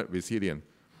climate resilient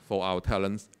for our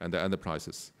talents and the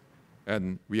enterprises.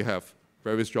 And we have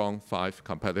very strong 5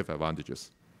 competitive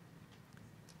advantages.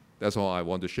 That's all I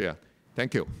want to share.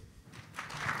 Thank you.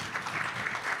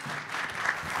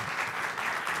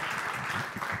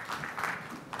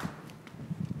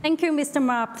 Thank you, Mr.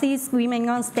 Ma. Please remain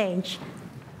on stage.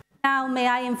 Now, may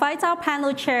I invite our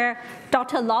panel chair,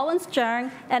 Dr. Lawrence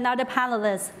Zhang, and other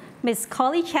panelists, Ms.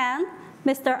 Collie Chan,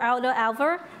 Mr. Aldo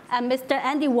Alvar, and Mr.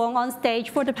 Andy Wong on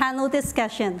stage for the panel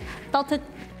discussion. Dr.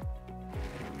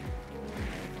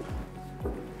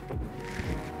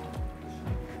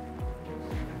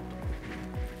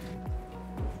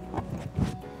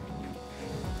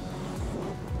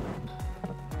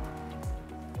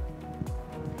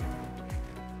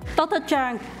 Dr.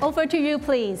 Zhang, over to you,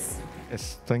 please.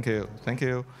 Yes, thank you. Thank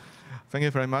you. Thank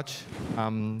you very much.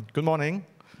 Good morning.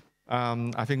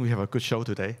 I think we have a good show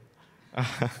today.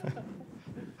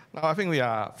 Now, I think we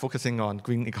are focusing on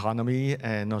green economy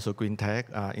and also green tech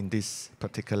in this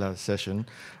particular session.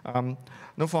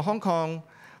 Now, for Hong Kong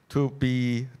to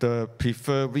be the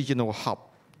preferred regional hub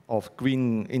of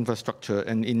green infrastructure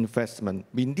and investment,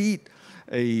 we need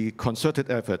a concerted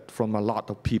effort from a lot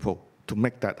of people to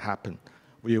make that happen.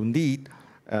 We will need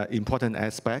important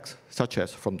aspects, such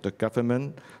as from the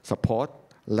government support,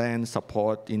 land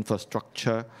support,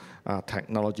 infrastructure,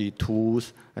 technology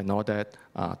tools, and all that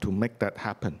to make that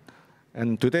happen.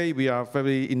 And today we are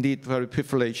indeed very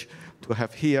privileged to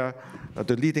have here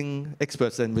the leading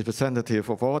experts and representatives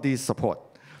of all these support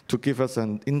to give us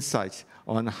an insight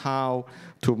on how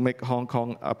to make Hong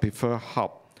Kong a preferred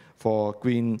hub for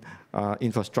green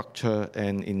infrastructure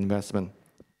and investment.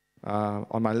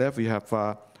 On my left, we have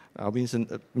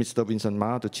Mr. Vincent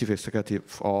Ma, the Chief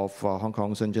Executive of Hong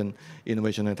Kong Shenzhen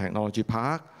Innovation and Technology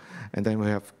Park. And then we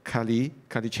have Kelly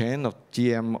Chen,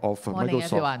 GM of Morning, Microsoft.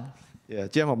 Everyone. Yeah,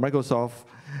 GM of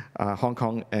Microsoft, Hong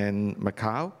Kong and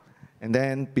Macau. And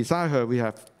then beside her, we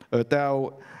have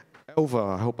Adele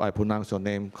Alvar. I hope I pronounced your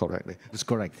name correctly. It's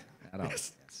correct.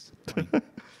 Yes.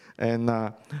 And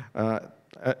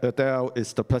Adele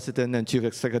is the President and Chief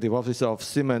Executive Officer of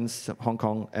Siemens Hong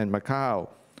Kong and Macau.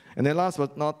 And then last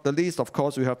but not the least, of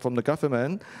course, we have from the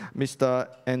government, Mr.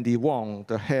 Andy Wong,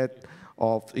 the Head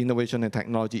of Innovation and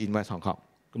Technology in West Hong Kong.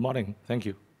 Good morning. Thank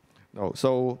you. No.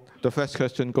 So the first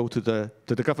question goes to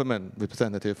the government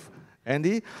representative,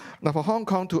 Andy. Now for Hong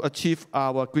Kong to achieve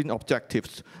our green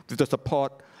objectives with the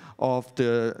support of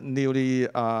the newly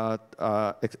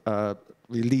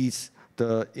released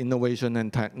the Innovation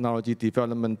and Technology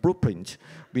Development Blueprint,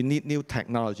 we need new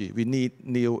technology, we need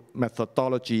new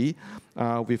methodology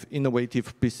with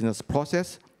innovative business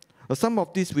process. Some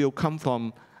of this will come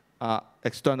from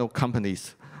external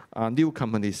companies, new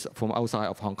companies from outside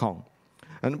of Hong Kong.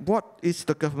 And what is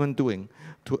the government doing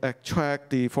to attract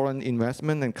the foreign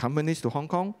investment and companies to Hong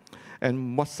Kong?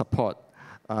 And what support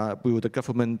will the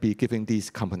government be giving these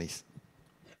companies?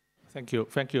 Thank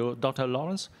you, Dr.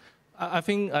 Lawrence. I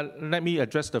think, let me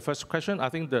address the first question. I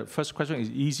think the first question is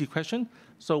an easy question.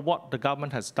 So what the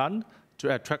government has done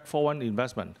to attract foreign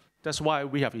investment. That's why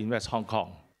we have Invest Hong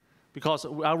Kong. Because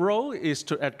our role is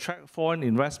to attract foreign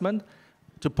investment,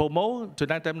 to promote, to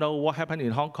let them know what happened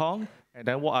in Hong Kong, and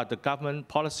then what are the government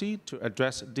policy to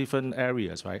address different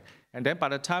areas, right? And then by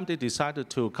the time they decided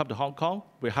to come to Hong Kong,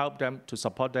 we help them to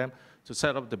support them to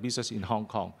set up the business in Hong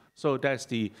Kong. So that's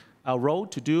our role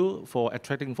to do for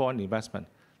attracting foreign investment.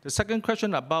 The second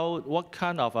question about what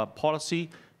kind of a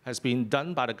policy has been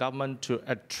done by the government to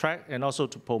attract and also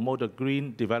to promote the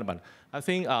green development. I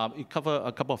think it covers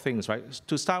a couple of things, right?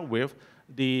 To start with,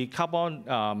 the Carbon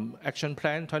Action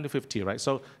Plan 2050, right?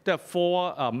 So there are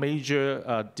four major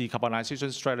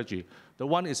decarbonization strategy. The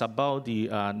one is about the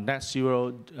net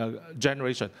zero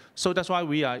generation. So that's why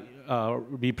we are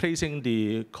replacing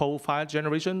the coal-fired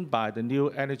generation by the new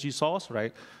energy source,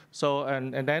 right? So,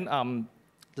 and then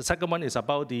the second one is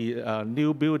about the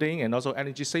new building and also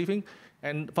energy saving.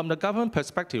 And from the government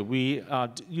perspective, we are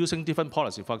using different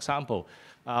policy. For example,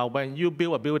 when you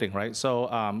build a building, right? So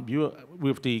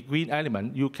with the green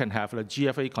element, you can have a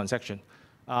GFA concession.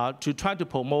 To try to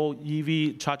promote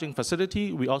EV charging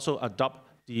facility, we also adopt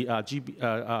the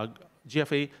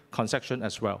GFA concession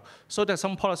as well. So there's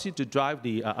some policy to drive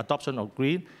the adoption of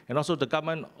green, and also the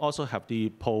government also have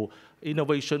the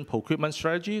innovation procurement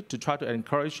strategy to try to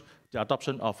encourage the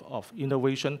adoption of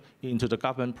innovation into the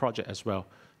government project as well.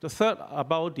 The third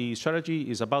about the strategy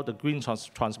is about the green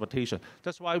transportation.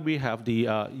 That's why we have the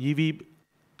EV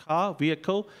car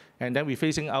vehicle, and then we're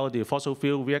phasing out the fossil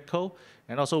fuel vehicle,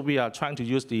 and also we are trying to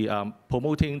use the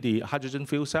promoting the hydrogen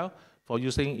fuel cell for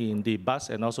using in the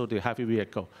bus and also the heavy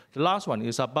vehicle. The last one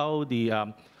is about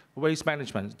the waste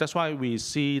management. That's why we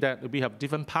see that we have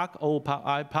different park, old park,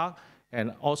 I park,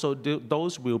 and also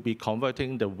those will be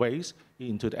converting the waste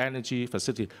into the energy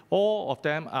facility. All of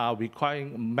them are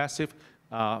requiring massive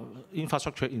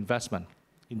infrastructure investment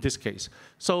in this case.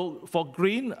 So for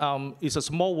green, it's a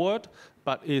small word,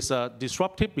 but it's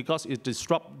disruptive because it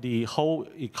disrupts the whole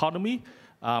economy,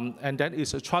 and then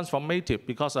it's transformative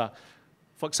because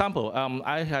for example,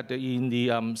 I had in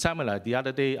the seminar the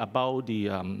other day about the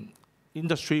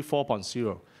Industry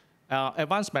 4.0.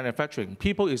 Advanced manufacturing,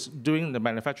 people is doing the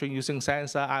manufacturing using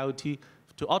sensor, IoT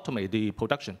to automate the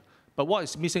production. But what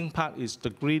is missing part is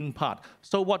the green part.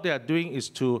 So what they are doing is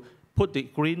to put the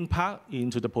green part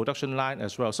into the production line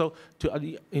as well. So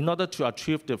in order to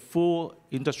achieve the full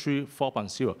Industry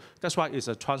 4.0, that's why it's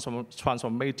a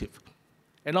transformative.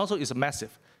 And also it's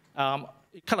massive.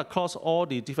 It cut across all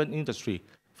the different industry.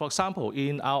 For example,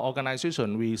 in our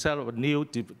organization, we set up a new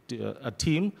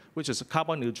team, which is a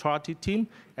carbon neutrality team.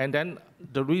 And then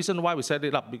the reason why we set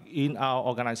it up in our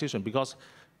organization, because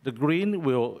the green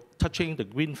will touching the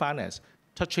green finance,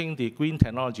 touching the green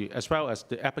technology, as well as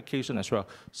the application as well.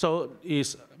 So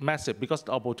it's massive because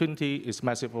the opportunity is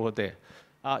massive over there.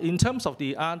 In terms of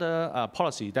the other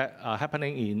policy that are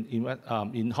happening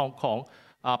in Hong Kong,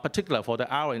 particular for the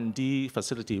R&D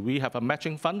facility, we have a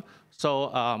matching fund.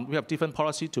 So we have different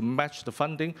policy to match the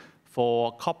funding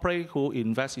for corporate who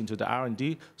invest into the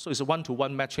R&D. So it's a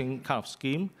one-to-one matching kind of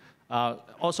scheme.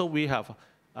 Also, we have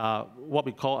what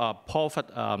we call a profit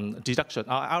deduction,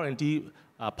 R&D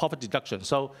profit deduction.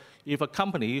 So if a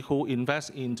company who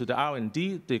invests into the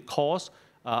R&D, the cost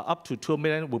up to 2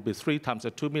 million will be 3 times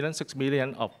the 2 million, 6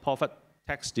 million of profit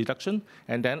tax deduction,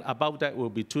 and then above that will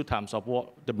be 2 times of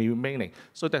what the remaining.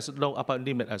 So there's no upper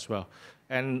limit as well.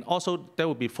 And also there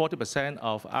will be 40%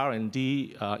 of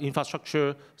R&D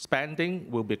infrastructure spending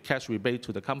will be cash rebate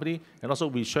to the company, and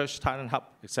also research talent hub,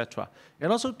 etc.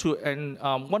 And also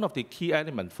one of the key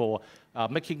elements for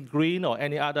making green or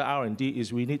any other R&D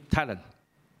is we need talent.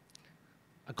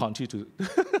 I continue to,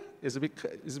 it's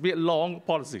a bit long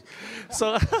policy.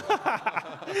 So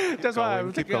that's why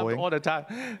I'm taking up all the time.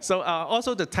 So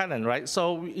also the talent, right?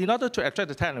 So in order to attract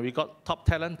the talent, we got top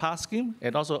talent pass scheme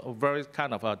and also a very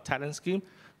kind of a talent scheme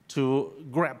to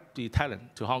grab the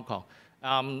talent to Hong Kong.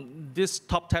 This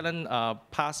top talent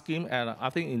pass scheme, and I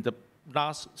think in the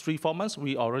last 3-4 months,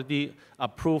 we already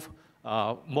approved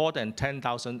more than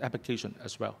 10,000 applications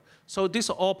as well. So this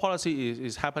all policy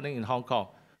is happening in Hong Kong.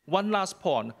 One last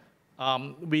point,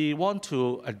 we want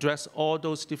to address all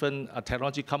those different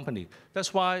technology companies.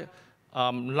 That's why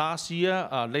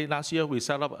late last year, we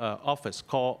set up an office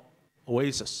called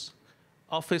Oasis,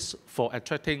 Office for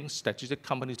Attracting Strategic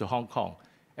Companies to Hong Kong.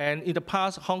 And in the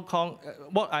past, Hong Kong,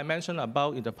 what I mentioned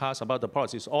about in the past about the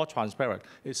policy is all transparent.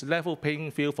 It's level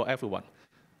playing field for everyone.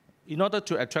 In order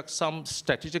to attract some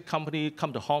strategic company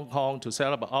come to Hong Kong to set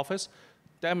up an office,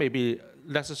 that may be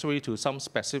necessary to some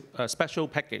special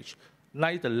package,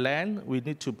 like the land we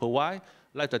need to provide,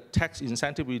 like the tax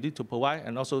incentive we need to provide,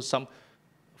 and also some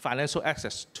financial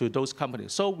access to those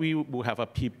companies. So we will have a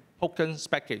preponderance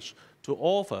package to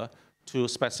offer to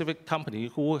specific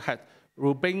companies who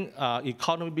will bring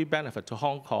economic benefit to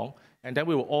Hong Kong, and then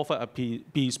we will offer a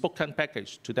bespoke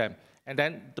package to them. And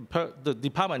then the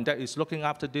department that is looking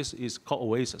after this is called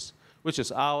Oasis, which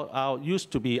is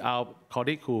used to be our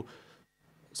colleague who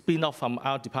spin off from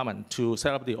our department to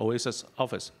set up the Oasis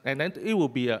office. And then it will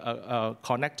be a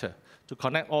connector to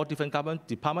connect all different government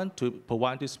departments to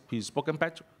provide this bespoke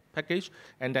package.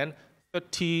 And then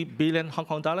 30 billion Hong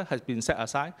Kong dollar has been set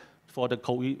aside for the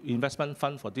co-investment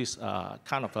fund for this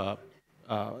kind of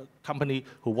company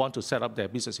who want to set up their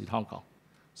business in Hong Kong.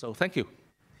 So thank you.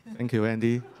 Thank you,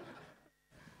 Andy.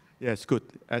 Yes, good.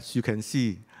 As you can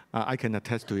see, I can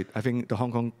attest to it. I think the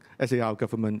Hong Kong SAR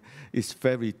government is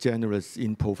very generous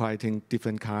in providing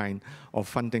different kind of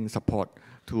funding support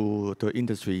to the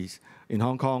industries in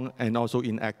Hong Kong and also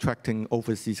in attracting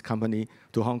overseas company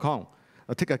to Hong Kong.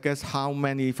 Take a guess how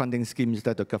many funding schemes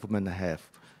that the government have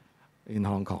in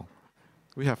Hong Kong.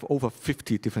 We have over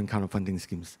 50 different kind of funding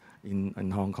schemes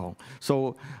in Hong Kong.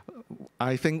 So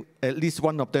I think at least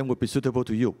one of them would be suitable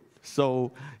to you.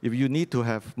 So if you need to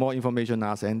have more information,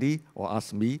 ask Andy or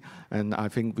ask me, and I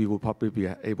think we will probably be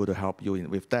able to help you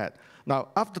with that. Now,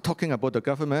 after talking about the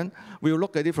government, we'll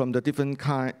look at it from the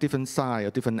different side,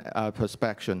 or different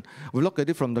perspective. We look at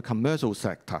it from the commercial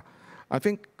sector. I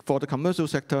think for the commercial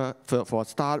sector, for a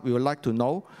start, we would like to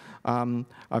know,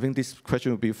 I think this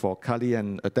question will be for Kelly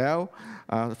and Adele.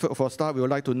 For a start, we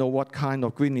would like to know what kind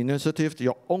of green initiatives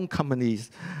your own companies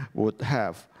would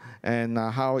have, and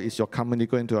how is your company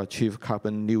going to achieve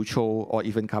carbon neutral or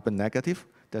even carbon negative?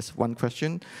 That's one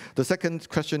question. The second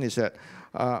question is that,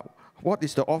 what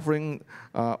is the offering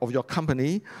of your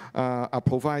company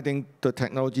providing the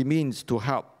technology means to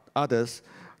help others,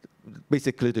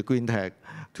 basically the green tech,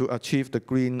 to achieve the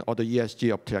green or the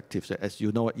ESG objectives? As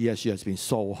you know, ESG has been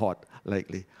so hot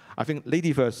lately. I think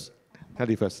lady first,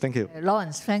 Kelly first. Thank you.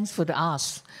 Lawrence, thanks for the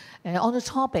ask. On the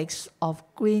topics of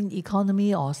green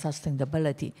economy or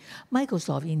sustainability,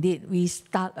 Microsoft, indeed, we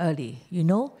start early. You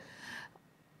know,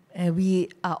 we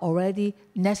are already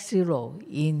net zero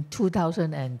in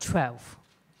 2012.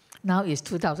 Now it's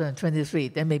 2023.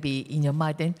 Then maybe in your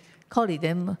mind, then call it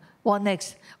them, what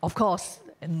next? Of course,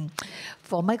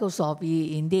 for Microsoft,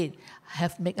 we indeed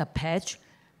have made a pledge.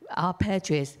 Our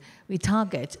pledge is we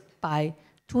target by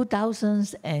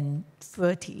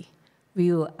 2030,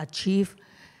 we will achieve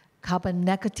carbon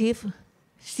negative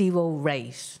zero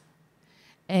waste.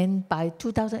 And by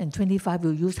 2025,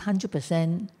 we'll use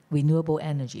 100% renewable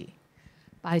energy.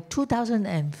 By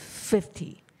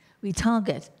 2050, we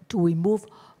target to remove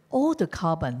all the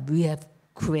carbon we have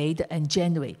created and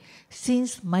generated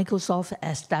since Microsoft's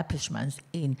establishment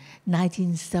in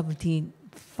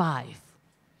 1975.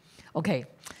 Okay,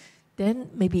 then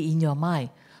maybe in your mind,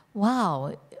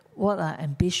 wow, what are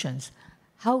ambitions?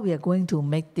 How we are going to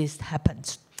make this happen?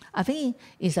 I think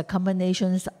it's a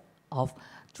combination of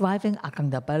driving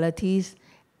accountabilities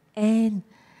and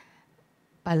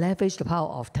by leverage the power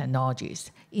of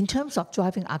technologies. In terms of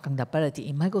driving accountability,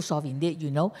 in Microsoft, indeed, you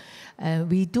know,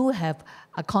 we do have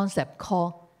a concept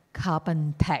called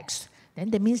carbon tax.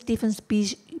 Then that means different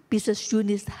business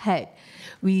units head.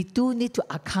 We do need to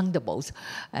accountable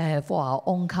for our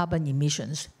own carbon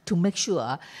emissions to make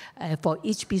sure for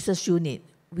each business unit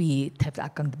we have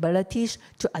accountabilities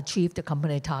to achieve the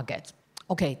company targets.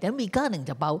 Okay, then regarding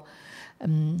about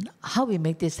how we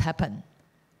make this happen,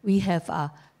 we have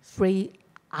a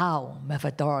 3R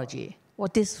methodology.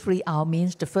 What this 3R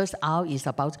means, the first R is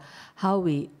about how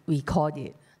we record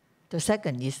it. The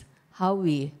second is how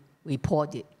we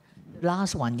report it. The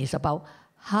last one is about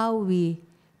how we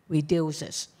reduce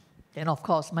it. Then, of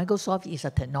course, Microsoft is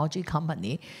a technology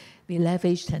company. We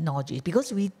leverage technology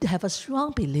because we have a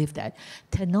strong belief that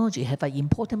technology have an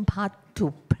important part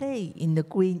to play in the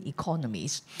green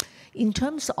economies. In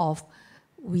terms of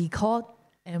record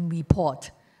and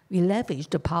report, we leverage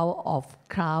the power of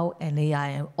cloud and AI,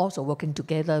 and also working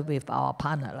together with our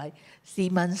partner like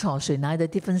Siemens or Schneider,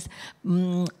 different,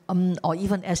 or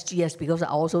even SGS, because I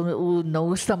also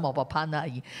know some of our partner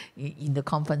in the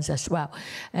conference as well.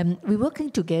 And we're working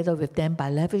together with them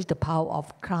by leveraging the power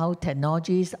of cloud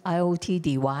technologies, IoT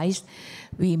device.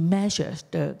 We measure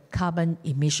the carbon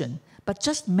emission. But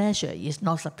just measure is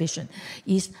not sufficient.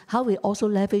 It's how we also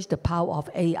leverage the power of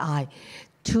AI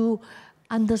to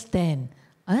understand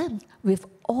with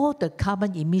all the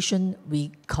carbon emission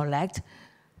we collect,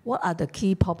 what are the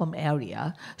key problem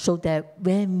areas, so that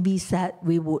when we said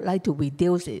we would like to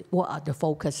reduce it, what are the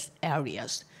focus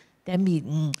areas?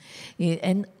 Then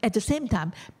and at the same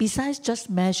time, besides just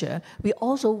measure, we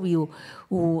also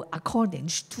will according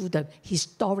to the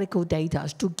historical data,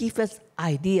 to give us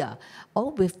idea,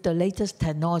 or with the latest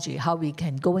technology, how we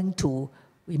can going to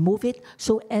remove it,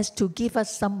 so as to give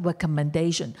us some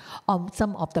recommendation on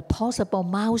some of the possible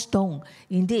milestones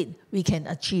indeed we can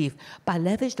achieve by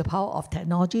leverage the power of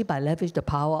technology, by leverage the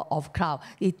power of cloud.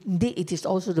 Indeed, it is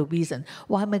also the reason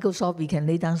why Microsoft, we can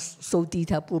lay down so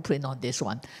detailed blueprint on this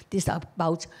one. This is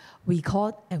about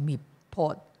record and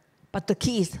report. But the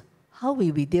key is how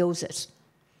we reduce it.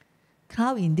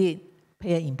 Cloud indeed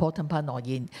play an important part on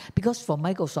it, because for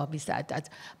Microsoft, we said that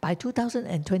by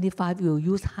 2025, we will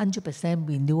use 100%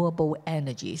 renewable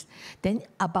energies. Then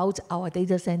about our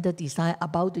data center design,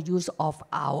 about the use of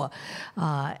our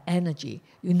energy.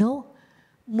 You know,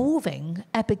 moving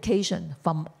application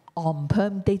from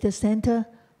on-prem data center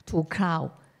to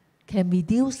cloud can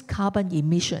reduce carbon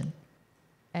emission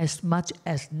as much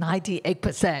as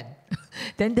 98%.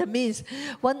 Then that means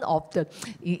one of the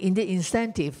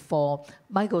incentive for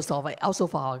Microsoft, also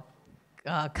for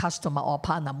our customer or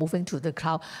partner moving to the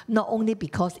cloud, not only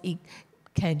because it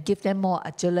can give them more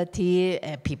agility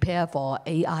and prepare for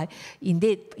AI.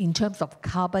 Indeed, in terms of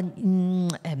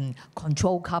carbon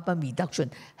control, carbon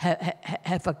reduction,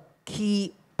 have a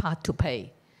key part to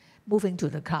play, moving to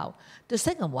the cloud. The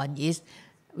second one is,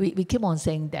 we keep on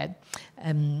saying that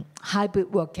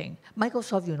hybrid working.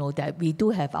 Microsoft, you know that we do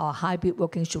have our hybrid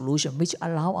working solution, which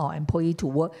allow our employee to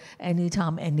work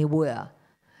anytime, anywhere.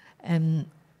 And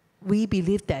we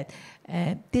believe that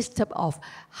this type of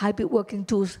hybrid working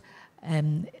tools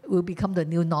will become the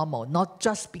new normal, not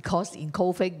just because in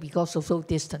COVID, because of social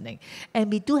distancing.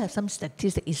 And we do have some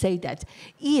statistics that say that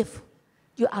if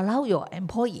you allow your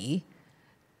employee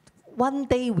 1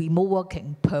 day remote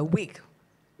working per week,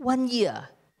 1 year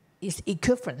is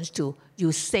equivalent to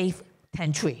you save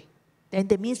 10 trees. Then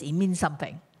that means it means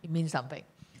something. It means something.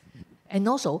 And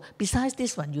also, besides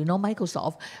this one, you know,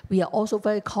 Microsoft, we are also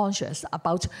very conscious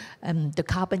about the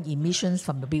carbon emissions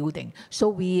from the building. So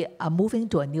we are moving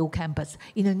to a new campus.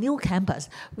 In a new campus,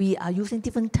 we are using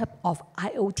different type of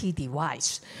IoT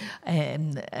device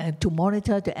to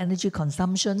monitor the energy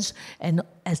consumptions, and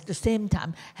at the same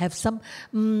time have some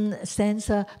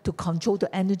sensor to control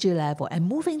the energy level. And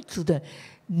moving to the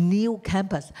new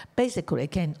campus basically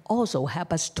can also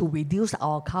help us to reduce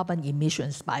our carbon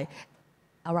emissions by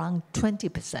around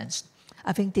 20%.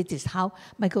 I think this is how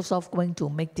Microsoft going to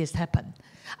make this happen.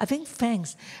 I think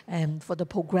thanks for the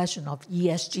progression of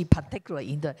ESG,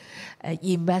 particularly in the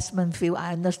investment field.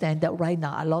 I understand that right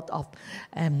now a lot of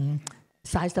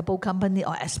sizable company,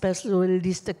 or especially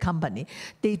listed company,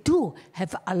 they do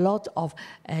have a lot of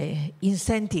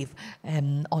incentive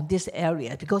on this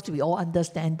area, because we all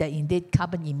understand that indeed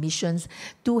carbon emissions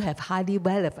do have highly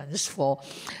relevance for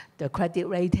the credit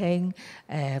rating,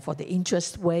 for the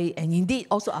interest rate, and indeed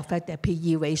also affect the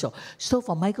PE ratio. So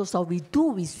for Microsoft, we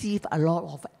do receive a lot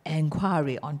of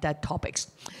inquiry on that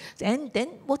topics. And then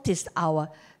what is our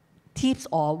tips,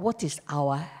 or what is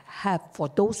our help for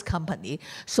those companies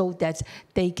so that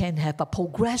they can have a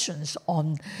progressions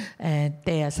on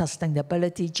their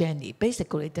sustainability journey?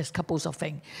 Basically, there's couples of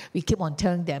things. We keep on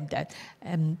telling them that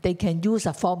they can use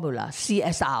a formula,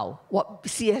 CSR. What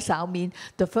CSR means,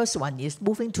 the first one is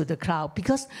moving to the cloud,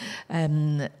 because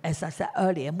as I said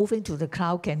earlier, moving to the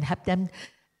cloud can help them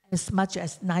as much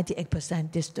as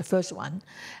 98%. This is the first one.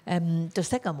 The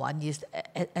second one is,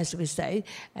 as we say,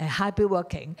 hybrid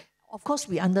working. Of course,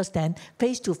 we understand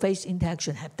face-to-face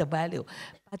interaction have the value,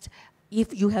 but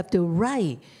if you have the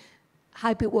right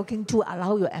hybrid working to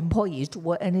allow your employees to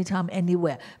work anytime,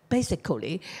 anywhere,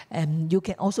 basically, you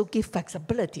can also give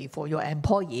flexibility for your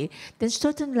employee. Then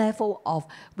certain level of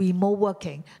remote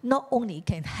working not only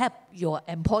can help your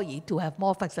employee to have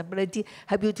more flexibility,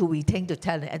 help you to retain the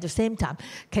talent, at the same time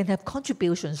can have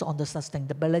contributions on the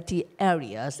sustainability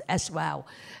areas as well.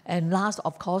 And last,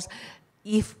 of course,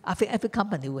 if I think every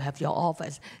company will have your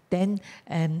office, then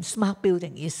smart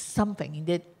building is something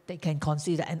that they can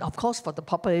consider. And of course, for the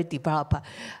property developer,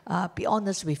 be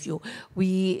honest with you,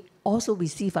 we also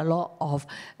receive a lot of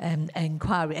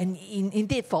inquiry. And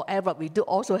indeed, for Arup, we do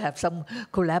also have some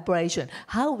collaboration,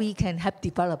 how we can help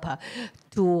developer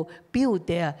to build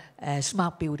their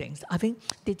smart buildings. I think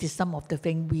this is some of the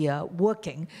things we are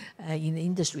working in the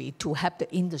industry to help the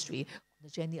industry the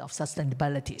journey of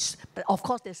sustainability. But of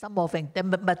course, there's some more things,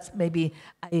 but maybe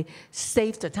I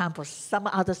save the time for some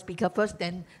other speaker first,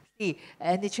 then see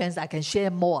any chance I can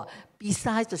share more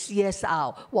besides the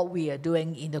CSR, what we are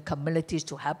doing in the communities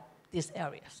to help these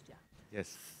areas. Yeah.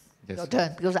 Yes. Your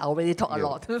turn, because I already talk a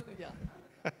lot.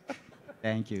 Yeah.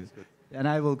 Thank you. And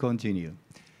I will continue.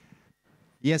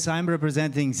 Yes, I'm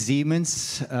representing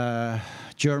Siemens,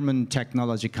 German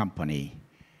technology company.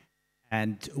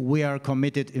 And we are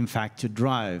committed, in fact, to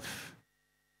drive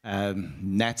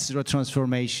net zero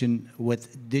transformation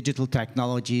with digital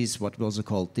technologies, what we also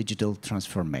call digital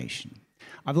transformation.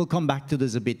 I will come back to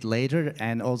this a bit later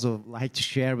and also like to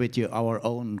share with you our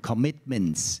own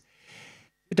commitments.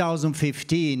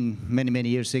 2015, many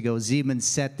years ago, Siemens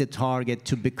set the target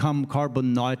to become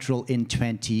carbon neutral in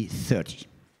 2030.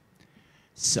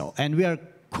 So, and we are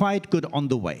quite good on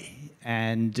the way.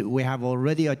 And we have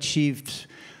already achieved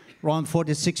around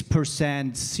 46%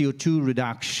 CO2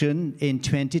 reduction in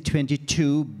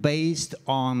 2022 based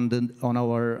on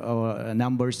our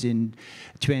numbers in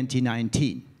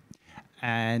 2019.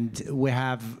 And we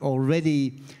have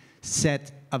already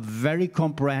set a very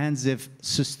comprehensive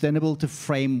sustainability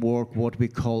framework, what we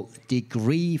call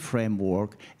degree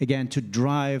framework, again, to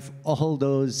drive all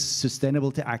those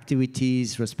sustainability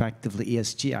activities, respectively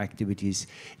ESG activities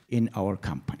in our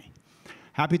company.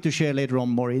 Happy to share later on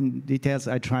more in details.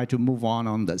 I try to move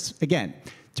on this. Again,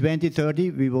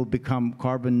 2030, we will become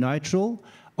carbon neutral.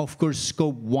 Of course,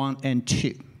 scope 1 and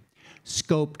 2.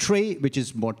 Scope 3, which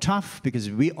is more tough because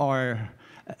we are,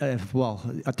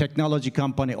 a technology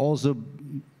company also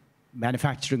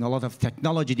manufacturing a lot of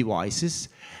technology devices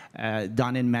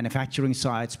done in manufacturing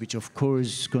sites, which of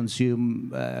course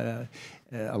consume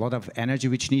a lot of energy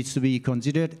which needs to be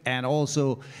considered, and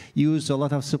also use a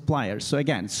lot of suppliers. So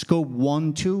again, scope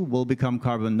 1, 2 will become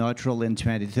carbon neutral in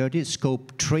 2030.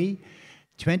 Scope 3,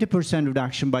 20%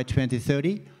 reduction by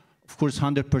 2030. Of course,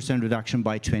 100% reduction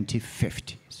by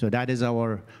 2050. So that is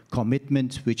our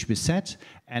commitment which we set,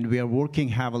 and we are working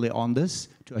heavily on this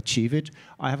to achieve it.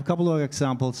 I have a couple of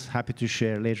examples happy to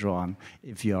share later on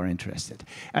if you are interested.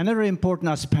 Another important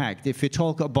aspect, if we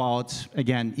talk about,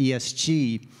 again,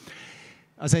 ESG,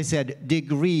 as I said,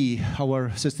 degree, our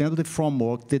sustainability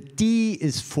framework, the D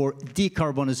is for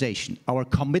decarbonization, our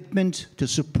commitment to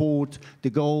support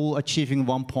the goal achieving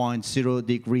 1.0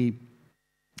 degree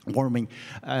warming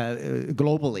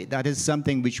globally. That is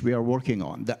something which we are working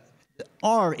on. The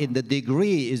R in the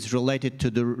degree is related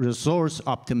to the resource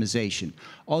optimization.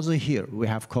 Also here, we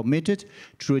have committed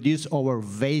to reduce our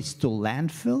waste to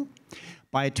landfill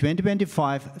by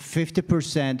 2025,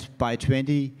 50%, by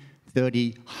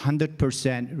 2030,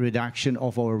 100% reduction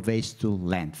of our waste to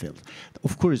landfill.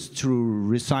 Of course, through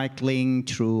recycling,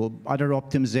 through other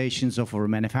optimizations of our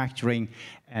manufacturing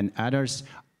and others,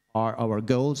 are our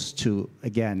goals to,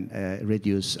 again,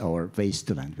 reduce our waste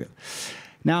to landfill.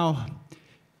 Now,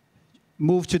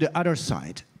 move to the other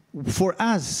side. For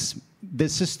us, the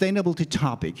sustainability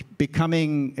topic,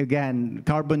 becoming, again,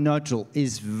 carbon neutral,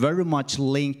 is very much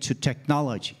linked to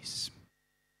technologies.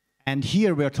 And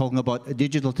here we are talking about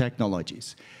digital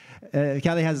technologies.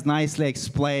 Kelly has nicely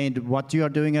explained what you are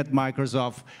doing at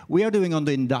Microsoft. We are doing on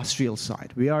the industrial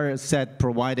side. We are, as said,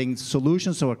 providing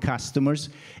solutions to our customers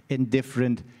in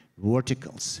different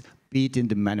verticals, be it in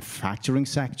the manufacturing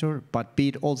sector, but be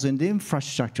it also in the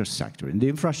infrastructure sector. And the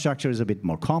infrastructure is a bit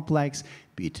more complex,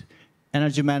 be it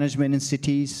energy management in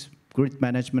cities, grid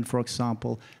management, for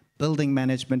example, building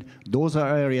management. Those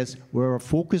are areas where we're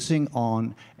focusing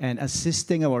on and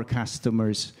assisting our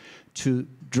customers to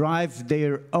drive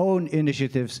their own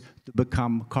initiatives to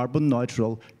become carbon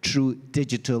neutral through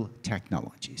digital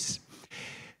technologies.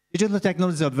 Digital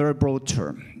technology is a very broad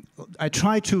term. I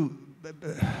try to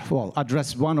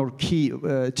address one or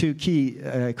two key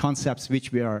concepts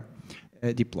which we are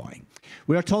deploying.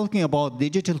 We are talking about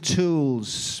digital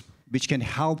tools which can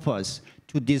help us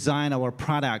to design our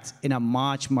products in a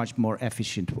much more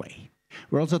efficient way.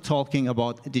 We're also talking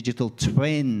about digital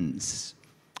twins,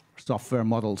 software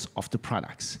models of the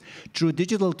products. Through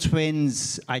digital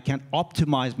twins, I can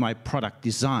optimize my product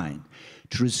design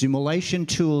Through simulation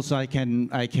tools, I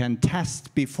can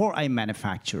test before I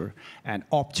manufacture and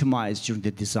optimize during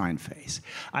the design phase.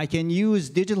 I can use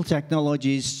digital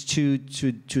technologies to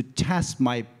test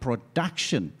my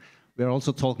production. We're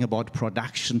also talking about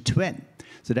production twin.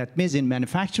 So that means in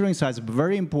manufacturing side, it's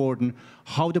very important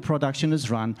how the production is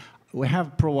run. We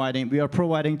are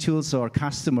providing tools to our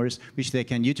customers which they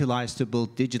can utilize to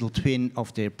build digital twin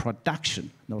of their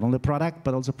production, not only product,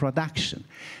 but also production.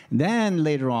 Then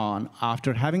later on,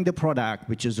 after having the product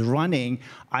which is running,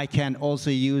 I can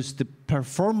also use the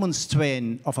performance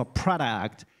twin of a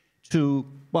product to,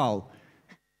 well,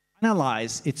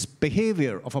 analyze its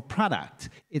behavior of a product,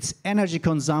 its energy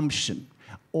consumption,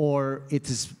 or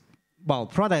its, well,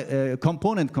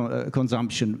 component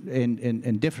consumption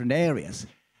in different areas.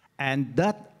 And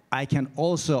that I can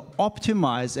also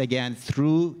optimize, again,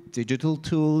 through digital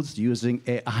tools, using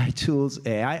AI tools,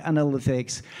 AI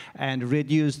analytics, and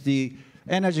reduce the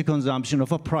energy consumption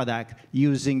of a product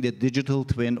using the digital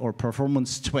twin or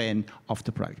performance twin of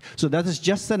the product. So that is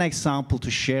just an example to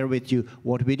share with you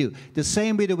what we do. The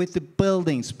same we do with the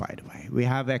buildings, by the way. We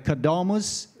have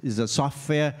Ecodomus, is a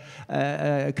software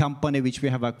company which we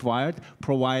have acquired,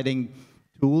 providing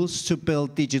tools to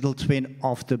build digital twin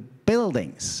of the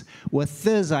buildings. With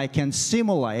this, I can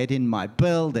simulate in my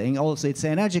building also its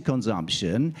energy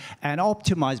consumption and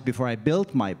optimize before I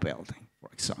build my building, for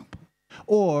example.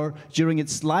 Or during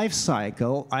its life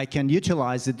cycle, I can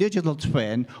utilize the digital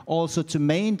twin also to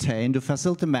maintain the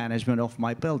facility management of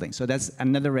my building. So that's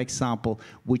another example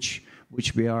which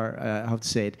we are, how to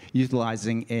say it,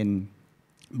 utilizing in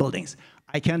buildings.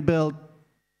 I can build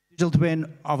digital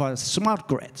twin of a smart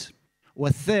grid.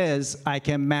 With this, I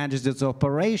can manage its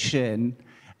operation,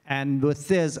 and with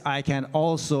this, I can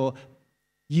also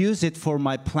use it for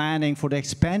my planning for the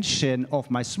expansion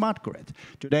of my smart grid.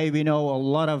 Today, we know a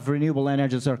lot of renewable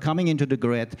energies are coming into the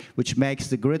grid, which makes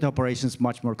the grid operations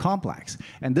much more complex.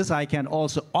 And this I can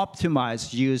also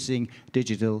optimize using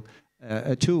digital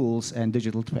tools and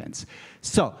digital twins.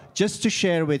 So just to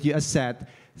share with you, as said,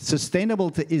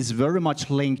 sustainability is very much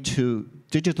linked to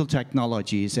digital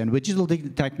technologies, and with digital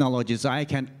technologies, I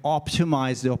can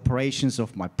optimize the operations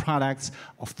of my products,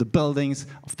 of the buildings,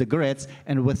 of the grids,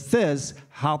 and with this,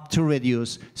 help to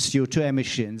reduce CO2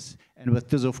 emissions, and with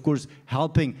this, of course,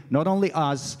 helping not only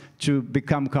us to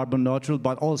become carbon neutral,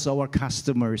 but also our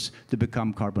customers to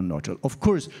become carbon neutral. Of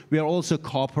course, we are also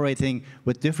cooperating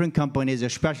with different companies,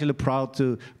 especially proud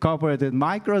to cooperate with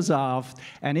Microsoft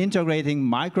and integrating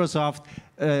Microsoft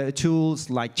tools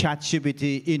like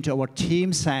ChatGPT into our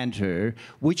team center,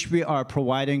 which we are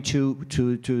providing to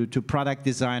product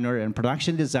designer and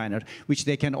production designer, which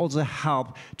they can also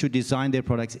help to design their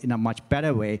products in a much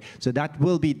better way. So that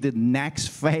will be the next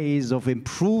phase of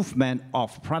improvement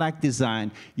of product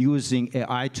design using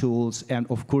AI tools and,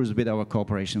 of course, with our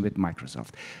cooperation with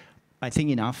Microsoft. I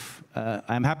think enough.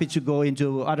 I'm happy to go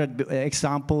into other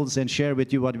examples and share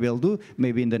with you what we'll do,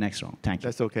 maybe in the next round. Thank you.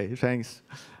 That's okay. Thanks.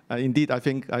 Indeed, I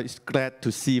think it's glad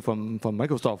to see from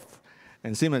Microsoft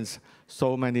and Siemens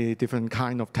so many different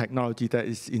kind of technology that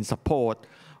is in support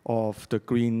of the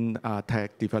green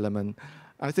tech development.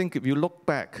 I think if you look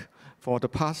back, for the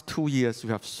past 2 years, we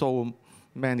have so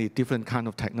many different kind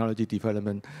of technology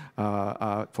development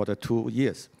for the 2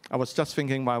 years. I was just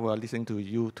thinking while we were listening to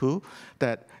you two,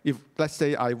 that if, let's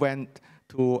say, I went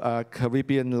to a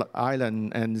Caribbean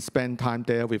island and spend time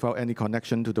there without any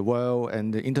connection to the world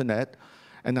and the internet,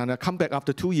 and then I come back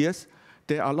after 2 years,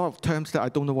 there are a lot of terms that I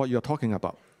don't know what you're talking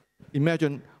about.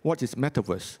 Imagine what is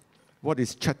metaverse, what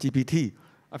is ChatGPT.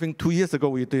 I think 2 years ago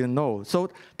we didn't know.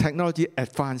 So technology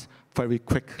advanced very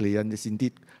quickly, and it's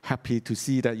indeed happy to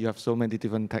see that you have so many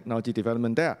different technology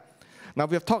development there. Now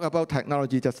we have talked about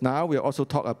technology just now. We also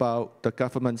talked about the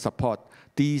government support.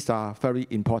 These are very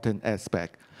important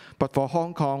aspects. But for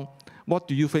Hong Kong, what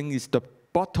do you think is the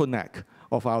bottleneck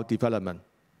of our development?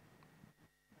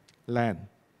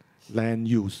 Land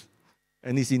use.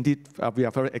 And it's indeed, we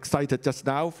are very excited just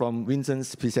now from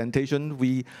Vincent's presentation.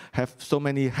 We have so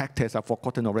many hectares. I've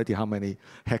forgotten already how many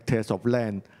hectares of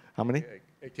land. How many?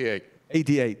 88.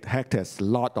 88 hectares, a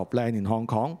lot of land in Hong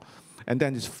Kong. And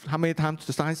then it's how many times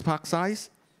the science park size?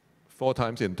 4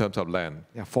 times in terms of land.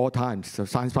 Yeah, 4 times. So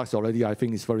science parks already, I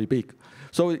think, is very big.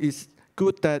 So it's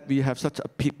good that we have such a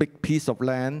big piece of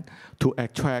land to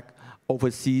attract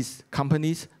overseas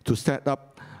companies to set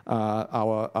up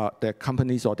their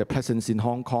companies or their presence in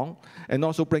Hong Kong, and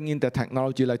also bring in the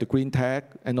technology like the green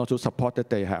tech and also support that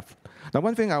they have. Now,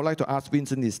 one thing I would like to ask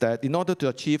Vincent is that in order to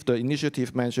achieve the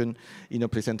initiative mentioned in your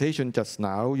presentation just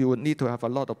now, you would need to have a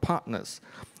lot of partners.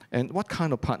 and what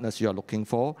kind of partners you are looking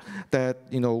for, that,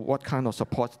 what kind of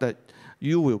support that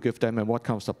you will give them and what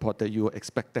kind of support that you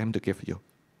expect them to give you.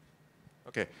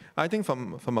 Okay, I think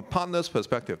from a partner's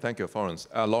perspective, thank you,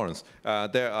 Lawrence.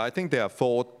 I think there are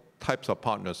 4 types of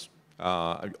partners.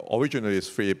 Originally it's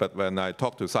 3, but when I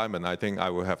talk to Simon, I think I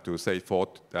will have to say 4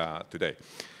 today.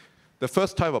 The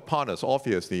first type of partners,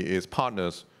 obviously, is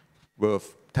partners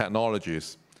with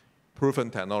technologies, proven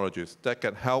technologies that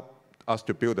can help us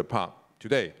to build a park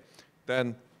today.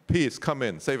 Then please come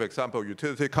in. Say, for example,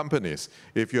 utility companies.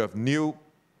 If you have new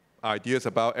ideas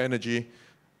about energy,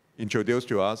 introduce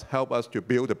to us, help us to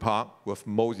build a park with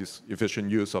most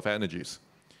efficient use of energies.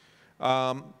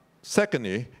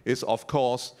 Secondly is, of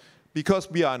course, because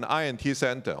we are an R&D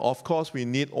center, of course we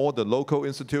need all the local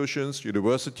institutions,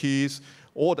 universities,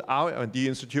 all the R&D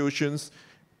institutions,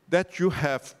 that you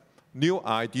have new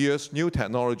ideas, new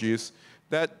technologies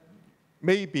that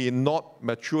may be not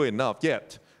mature enough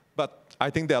yet, but I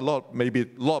think there are maybe a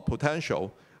lot of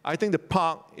potential. I think the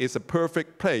park is a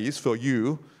perfect place for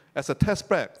you as a test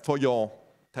bed for your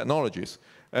technologies.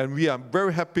 And we are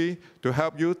very happy to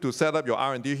help you to set up your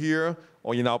R&D here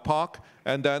or in our park,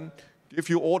 and then give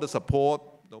you all the support,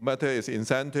 no matter it's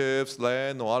incentives,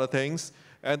 land, or other things,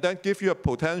 and then give you a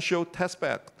potential test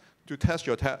bed to test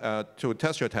your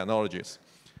technologies.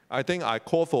 I think I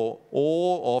call for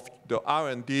all of the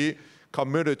R&D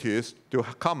communities to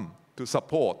come to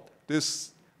support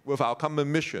this with our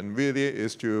common mission, really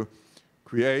is to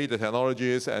create the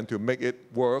technologies and to make it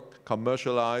work,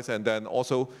 commercialize, and then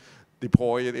also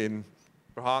deploy it in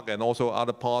Prague and also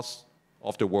other parts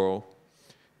of the world.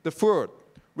 The third,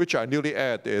 which I newly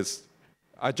add, is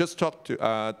I just talked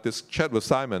to this chat with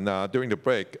Simon during the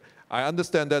break. I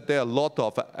understand that there are a lot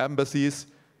of embassies,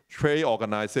 trade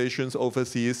organizations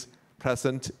overseas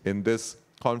present in this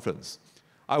conference.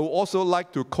 I would also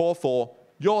like to call for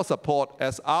your support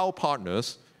as our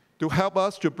partners to help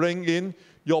us to bring in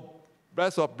your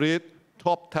best of breed,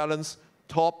 top talents,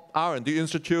 top R&D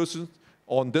institutions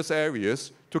on these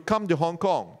areas to come to Hong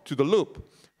Kong, to the Loop,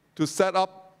 to set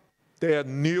up their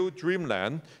new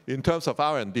dreamland in terms of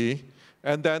R&D,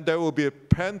 and then there will be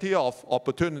plenty of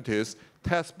opportunities,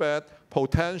 test bed,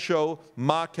 potential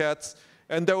markets,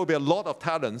 and there will be a lot of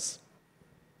talents,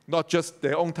 not just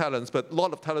their own talents, but a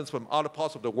lot of talents from other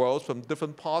parts of the world, from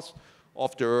different parts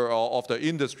of the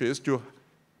industries to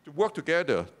work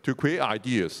together to create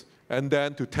ideas and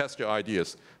then to test your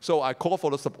ideas. So I call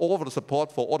for all of the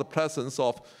support for all the presence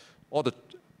of all the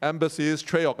embassies,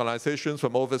 trade organizations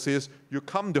from overseas. You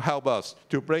come to help us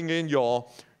to bring in your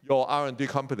R&D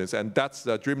companies, and that's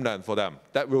the dreamland for them.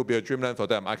 That will be a dreamland for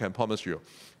them, I can promise you.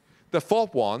 The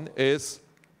fourth one is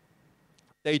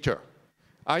data.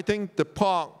 I think the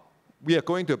park, we are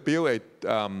going to build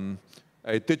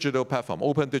a digital platform,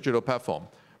 open digital platform.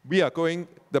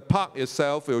 The park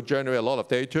itself will generate a lot of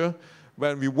data.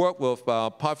 When we work with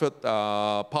private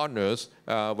partners,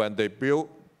 when they build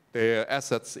their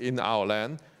assets in our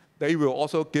land, they will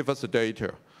also give us the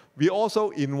data. We also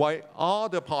invite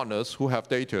other partners who have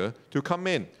data to come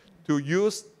in, to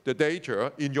use the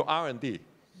data in your R&D.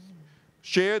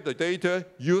 Share the data,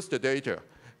 use the data.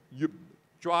 You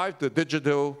drive the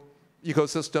digital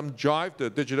ecosystem, drive the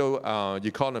digital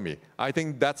economy. I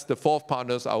think that's the fourth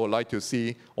partners I would like to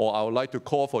see, or I would like to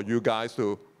call for you guys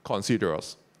to consider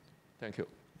us. Thank you.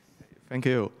 Thank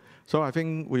you. So I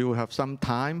think we will have some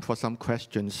time for some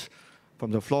questions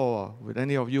from the floor. Would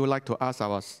any of you like to ask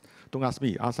don't ask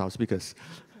me, ask our speakers.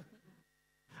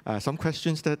 Some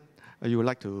questions that you would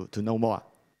like to know more?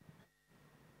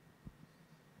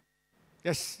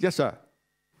 Yes, yes, sir.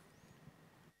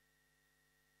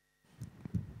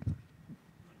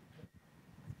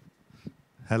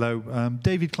 Hello,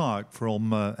 David Clark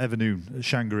from Avenue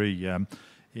Shangri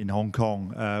in Hong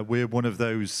Kong. We're one of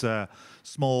those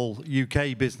small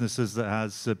UK businesses that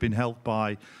has been helped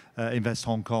by Invest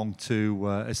Hong Kong to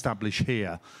establish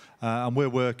here. And we're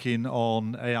working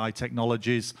on AI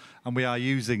technologies, and we are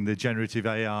using the generative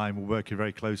AI, and we're working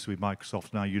very closely with Microsoft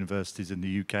and our universities in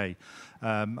the UK.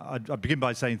 I'd begin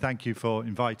by saying thank you for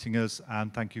inviting us,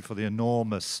 and thank you for the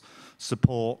enormous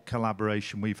support,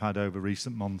 collaboration we've had over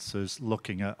recent months as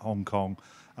looking at Hong Kong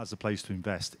as a place to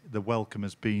invest. The welcome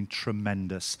has been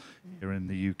tremendous here in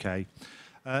the UK.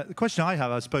 The question I have,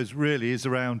 I suppose, really is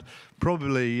around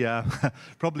probably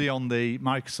on the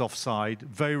Microsoft side.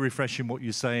 Very refreshing what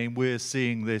you're saying. We're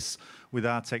seeing this with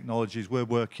our technologies. We're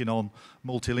working on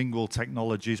multilingual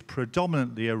technologies,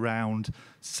 predominantly around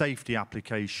safety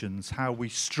applications, how we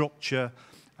structure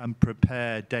and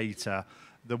prepare data.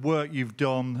 The work you've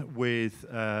done with,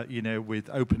 with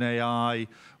OpenAI,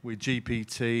 with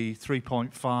GPT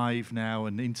 3.5 now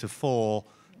and into 4,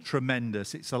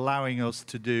 tremendous. It's allowing us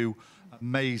to do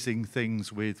amazing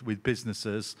things with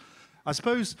businesses. I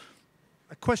suppose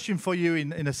a question for you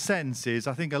in a sense is,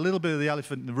 I think a little bit of the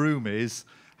elephant in the room is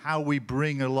how we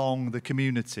bring along the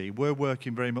community. We're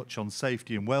working very much on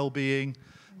safety and well-being.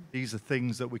 These are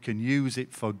things that we can use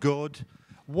it for good.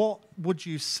 What would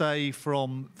you say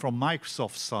from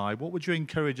Microsoft's side, what would you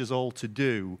encourage us all to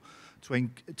do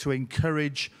to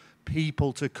encourage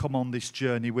people to come on this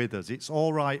journey with us? It's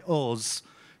all right us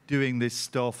doing this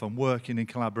stuff and working in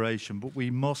collaboration, but we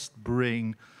must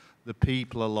bring the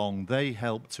people along. They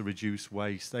help to reduce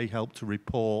waste. They help to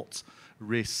report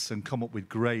risks and come up with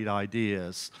great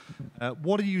ideas.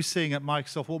 What are you seeing at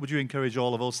Microsoft? What would you encourage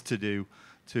all of us to do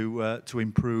to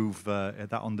improve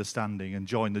that understanding and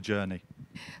join the journey?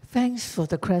 Thanks for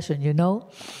the question. You know,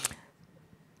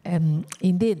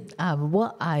 indeed,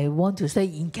 what I want to say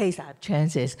in case I have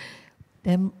chances,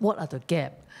 then what are the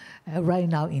gaps right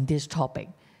now in this topic?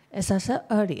 As I said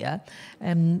earlier,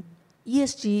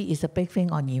 ESG is a big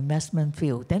thing on the investment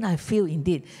field. Then I feel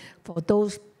indeed for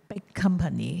those big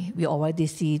companies, we already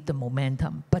see the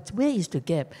momentum. But where is the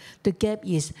gap? The gap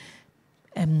is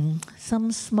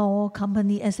some small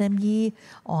company, SME,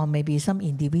 or maybe some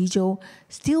individual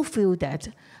still feel that,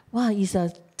 wow, it's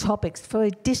a topic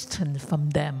very distant from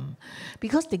them,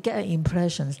 because they get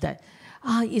impressions that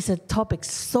it's a topic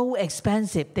so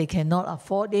expensive, they cannot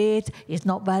afford it, it's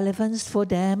not relevant for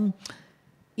them.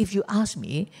 If you ask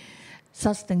me,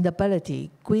 sustainability,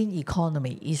 green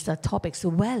economy is a topic so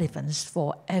relevant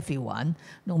for everyone,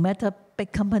 no matter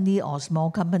big company or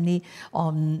small company,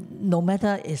 or no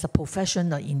matter it's a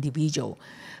professional or individual.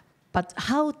 But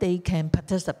how they can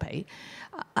participate,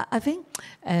 I think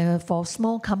for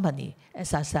small company,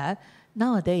 as I said,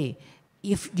 nowadays,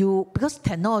 because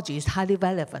technology is highly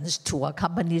relevant to a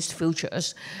company's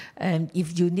futures, and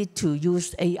if you need to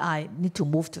use AI, need to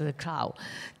move to the cloud,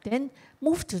 then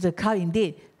move to the cloud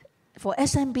indeed. For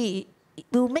SMB, it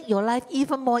will make your life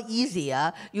even more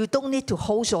easier. You don't need to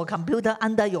hold your computer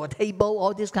under your table,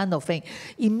 all this kind of thing.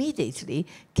 Immediately,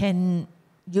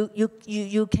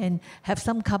 you can have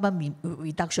some carbon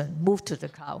reduction, move to the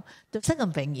cloud. The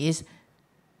second thing is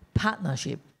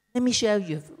partnership. Let me share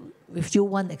with you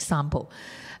one example.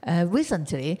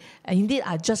 Recently, indeed,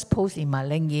 I just posted in my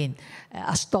LinkedIn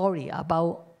a story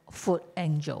about Food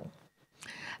Angel.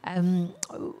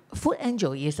 Food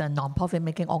Angel is a non-profit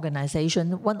making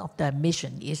organization. One of their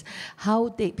mission is how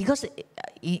they, because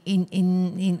in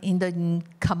the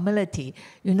community,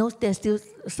 you know, there's still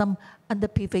some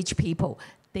underprivileged people.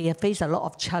 They face a lot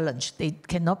of challenge. They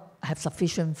cannot have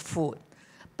sufficient food.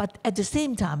 But at the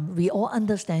same time, we all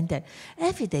understand that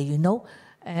every day, you know,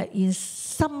 in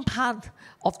some part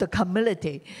of the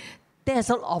community,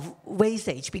 there's a lot of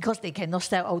wastage because they cannot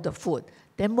sell out the food.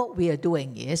 Then what we are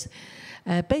doing is,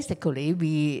 basically,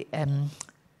 we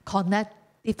connect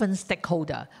different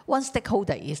stakeholders. One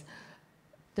stakeholder is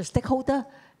the stakeholder.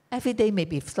 Every day,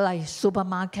 maybe like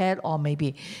supermarket or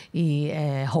maybe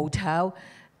a hotel.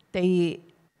 They,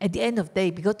 at the end of the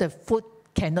day, because the food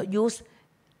cannot use,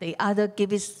 they either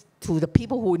give it to the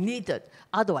people who need it,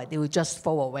 otherwise they will just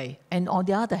fall away. And on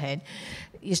the other hand,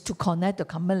 is to connect the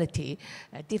community,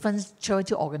 different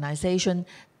charity organizations.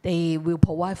 They will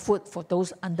provide food for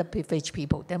those underprivileged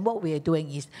people. Then what we are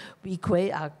doing is we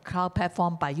create a cloud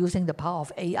platform by using the power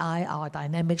of AI, our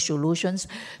dynamic solutions,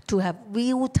 to have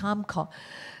real-time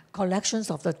collections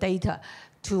of the data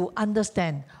to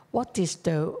understand what is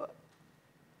the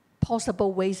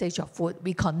possible wastage of food.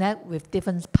 We connect with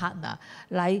different partners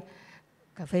like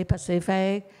Cafe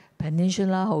Pacific,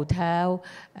 Peninsula Hotel,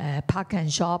 Park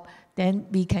and Shop. Then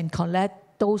we can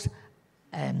collect those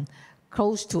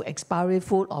close to expiry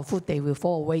food or food they will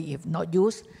fall away if not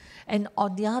used. And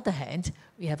on the other hand,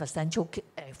 we have a central,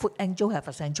 Food Angel have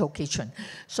a central kitchen,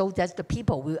 so that the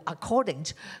people will, according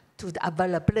to the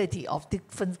availability of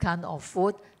different kind of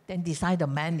food, then decide the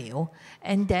menu.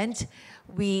 And then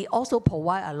we also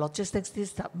provide a logistics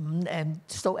system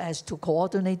so as to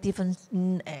coordinate different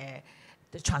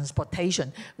the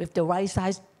transportation with the right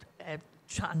size,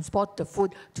 transport the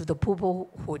food to the people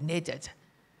who need it.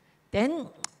 Then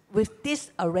with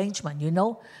this arrangement, you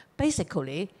know,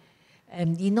 basically,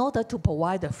 in order to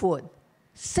provide the food,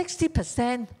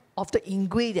 60% of the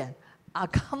ingredients are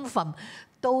come from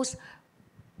those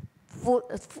food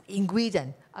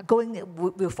ingredients are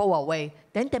will fall away.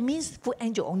 Then that means Food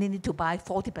Angel only need to buy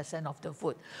 40% of the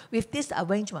food. With this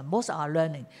arrangement, most are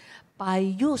learning by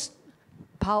use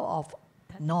power of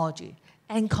technology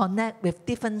and connect with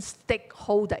different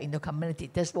stakeholders in the community.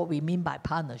 That's what we mean by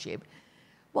partnership.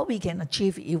 What we can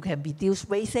achieve, you can reduce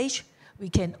wastage, we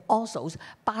can also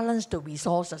balance the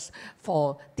resources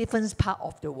for different parts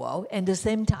of the world, and at the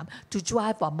same time to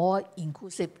drive a more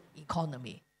inclusive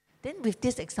economy. Then with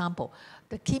this example,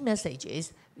 the key message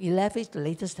is we leverage the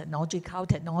latest technology, cloud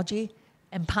technology,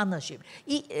 and partnership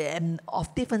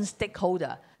of different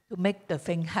stakeholders to make the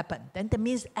thing happen. Then that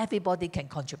means everybody can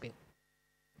contribute.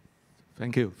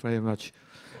 Thank you very much.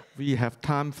 We have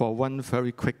time for one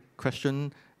very quick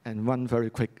question and one very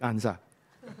quick answer.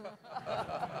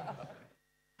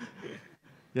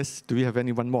 Yes, do we have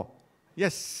anyone more?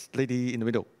 Yes, lady in the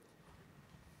middle.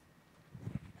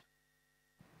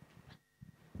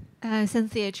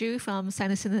 Cynthia Zhu from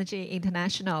Synergy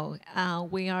International.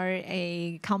 We are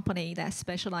a company that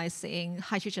specializes in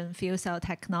hydrogen fuel cell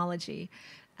technology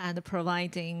and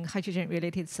providing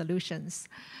hydrogen-related solutions.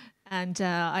 And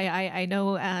I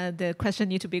know the question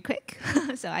needs to be quick,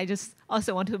 so I just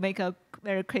also want to make a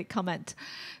very quick comment.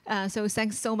 So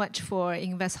thanks so much for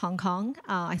Invest Hong Kong.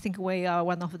 I think we are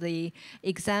one of the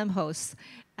examples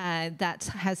that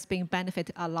has been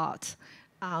benefited a lot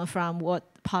from the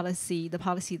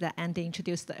policy that Andy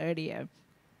introduced earlier.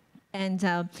 And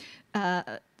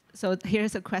so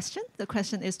here's a question. The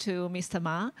question is to Mr.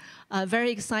 Ma.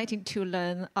 Very exciting to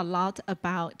learn a lot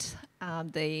about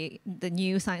the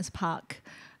new science park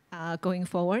going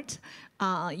forward.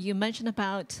 You mentioned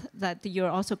about that you're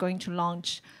also going to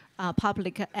launch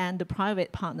public and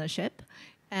private partnership.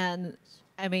 And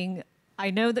I mean, I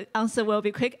know the answer will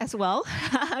be quick as well.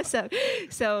 so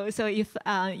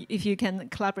if you can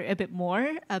collaborate a bit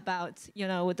more about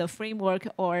the framework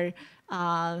or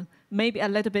maybe a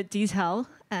little bit detail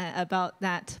about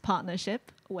that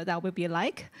partnership, what that would be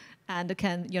like, and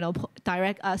can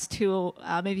direct us to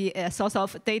maybe a source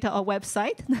of data or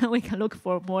website, then we can look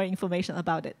for more information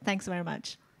about it. Thanks very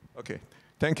much. Okay.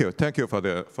 Thank you for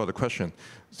the question.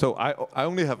 So I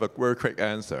only have a very quick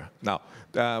answer. Now,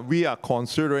 we are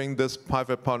considering this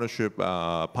private-public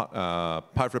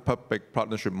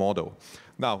partnership model.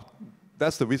 Now,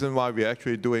 that's the reason why we're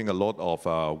actually doing a lot of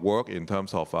work in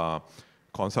terms of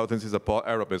consultancy support.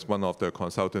 Arup is one of the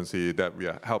consultancy that we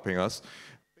are helping us.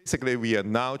 Basically, we are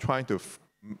now trying to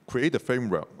create a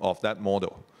framework of that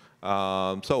model.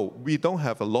 So we don't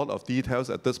have a lot of details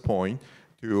at this point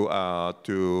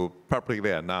to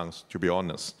publicly announce, to be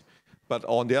honest. But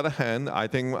on the other hand, I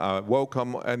think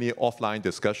welcome any offline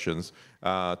discussions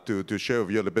to share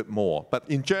with you a little bit more. But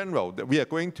in general, we are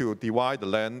going to divide the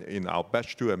land in our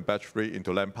batch 2 and batch 3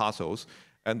 into land parcels,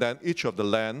 and then each of the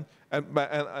land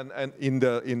and in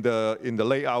the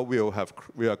layout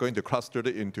we are going to cluster it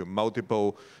into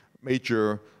multiple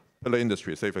major pillar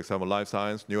industries. Say for example, life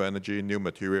science, new energy, new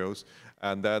materials,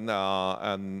 and then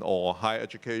or higher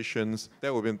educations.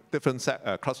 There will be different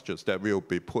clusters that will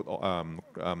be put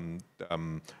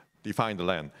define the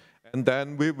land, and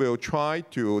then we will try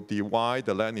to divide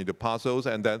the land into parcels,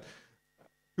 and then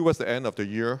towards the end of the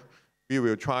year, we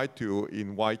will try to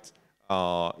invite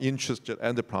interested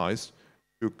enterprise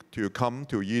to come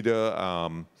to either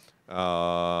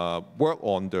work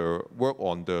on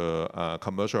the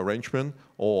commercial arrangement,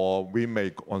 or we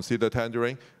may consider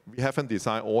tendering. We haven't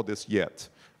decided all this yet,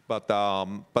 but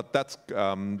that's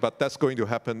going to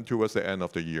happen towards the end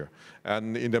of the year.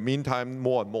 And in the meantime,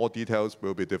 more and more details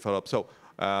will be developed. So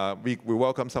we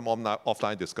welcome some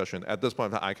offline discussion. At this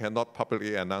point, I cannot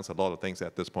publicly announce a lot of things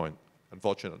at this point,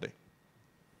 unfortunately.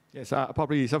 Yes, I'll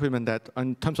probably supplement that.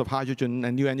 In terms of hydrogen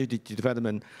and new energy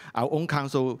development, our own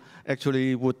council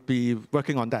actually would be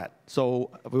working on that.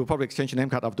 So we'll probably exchange a name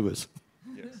card afterwards.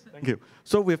 Yes, thank you.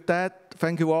 So with that,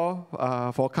 thank you all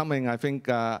for coming. I think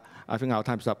our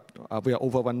time's up. We are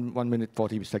over 1 minute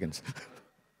 40 seconds.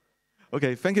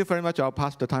 Okay, thank you very much. I'll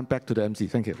pass the time back to the MC.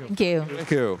 Thank you. Thank you.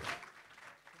 Thank you.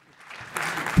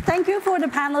 Thank you for the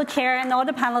panel chair and all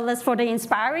the panelists for the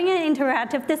inspiring and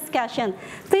interactive discussion.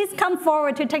 Please come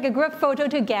forward to take a group photo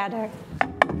together.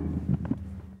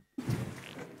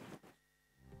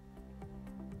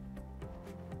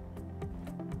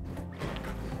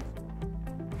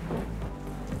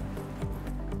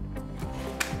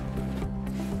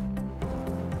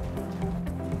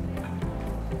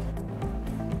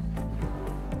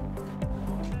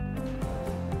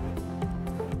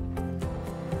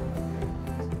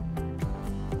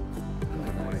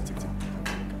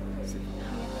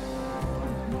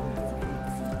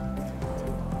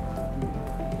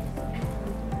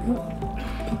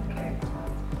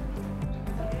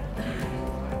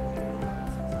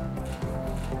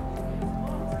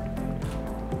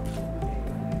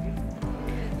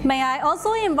 May I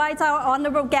also invite our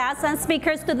honorable guests and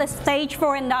speakers to the stage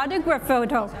for another group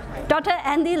photo. Dr.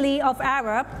 Andy Lee of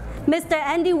Arup, Mr.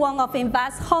 Andy Wong of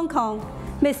Invest Hong Kong,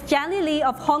 Ms. Jenny Lee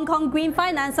of Hong Kong Green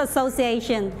Finance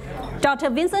Association,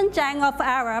 Dr. Vincent Zhang of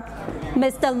Arup,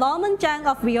 Mr. Lawman Zhang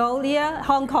of Veolia,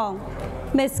 Hong Kong,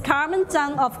 Ms. Carmen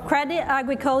Zhang of Credit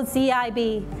Agricole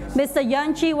CIB, Mr.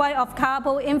 Yang Chi Wei of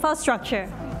Carbon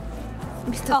Infrastructure,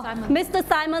 Mr.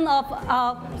 Simon of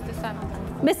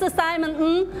Mr. Simon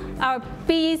Ng, our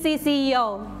BEC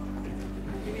CEO.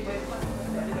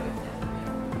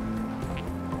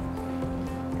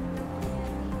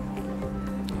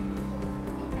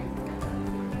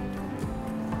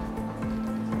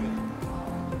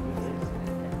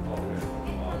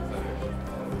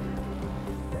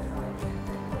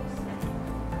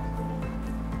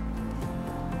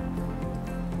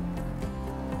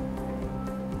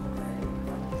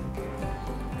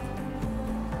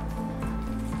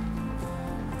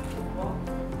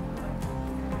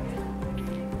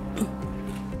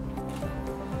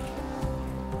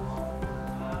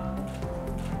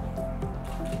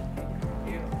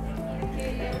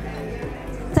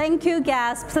 Thank you,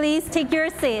 guests. Please take your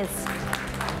seats.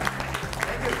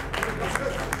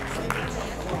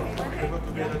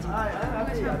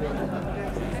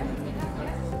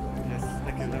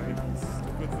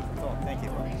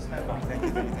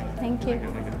 Thank you.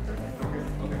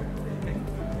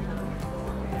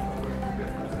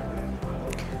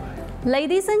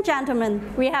 Ladies and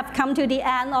gentlemen, we have come to the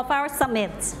end of our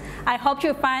summit. I hope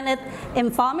you find it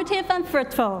informative and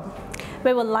fruitful.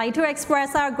 We would like to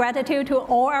express our gratitude to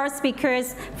all our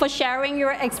speakers for sharing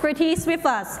your expertise with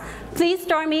us. Please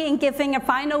join me in giving a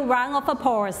final round of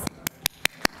applause.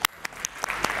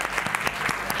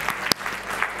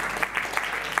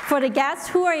 For the guests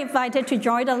who are invited to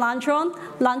join the luncheon,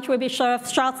 lunch will be served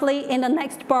shortly in the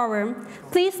next ballroom.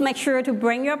 Please make sure to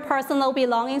bring your personal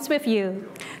belongings with you.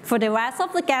 For the rest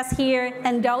of the guests here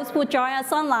and those who join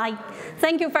us online,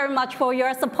 thank you very much for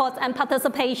your support and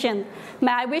participation.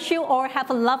 May I wish you all have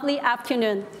a lovely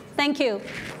afternoon. Thank you.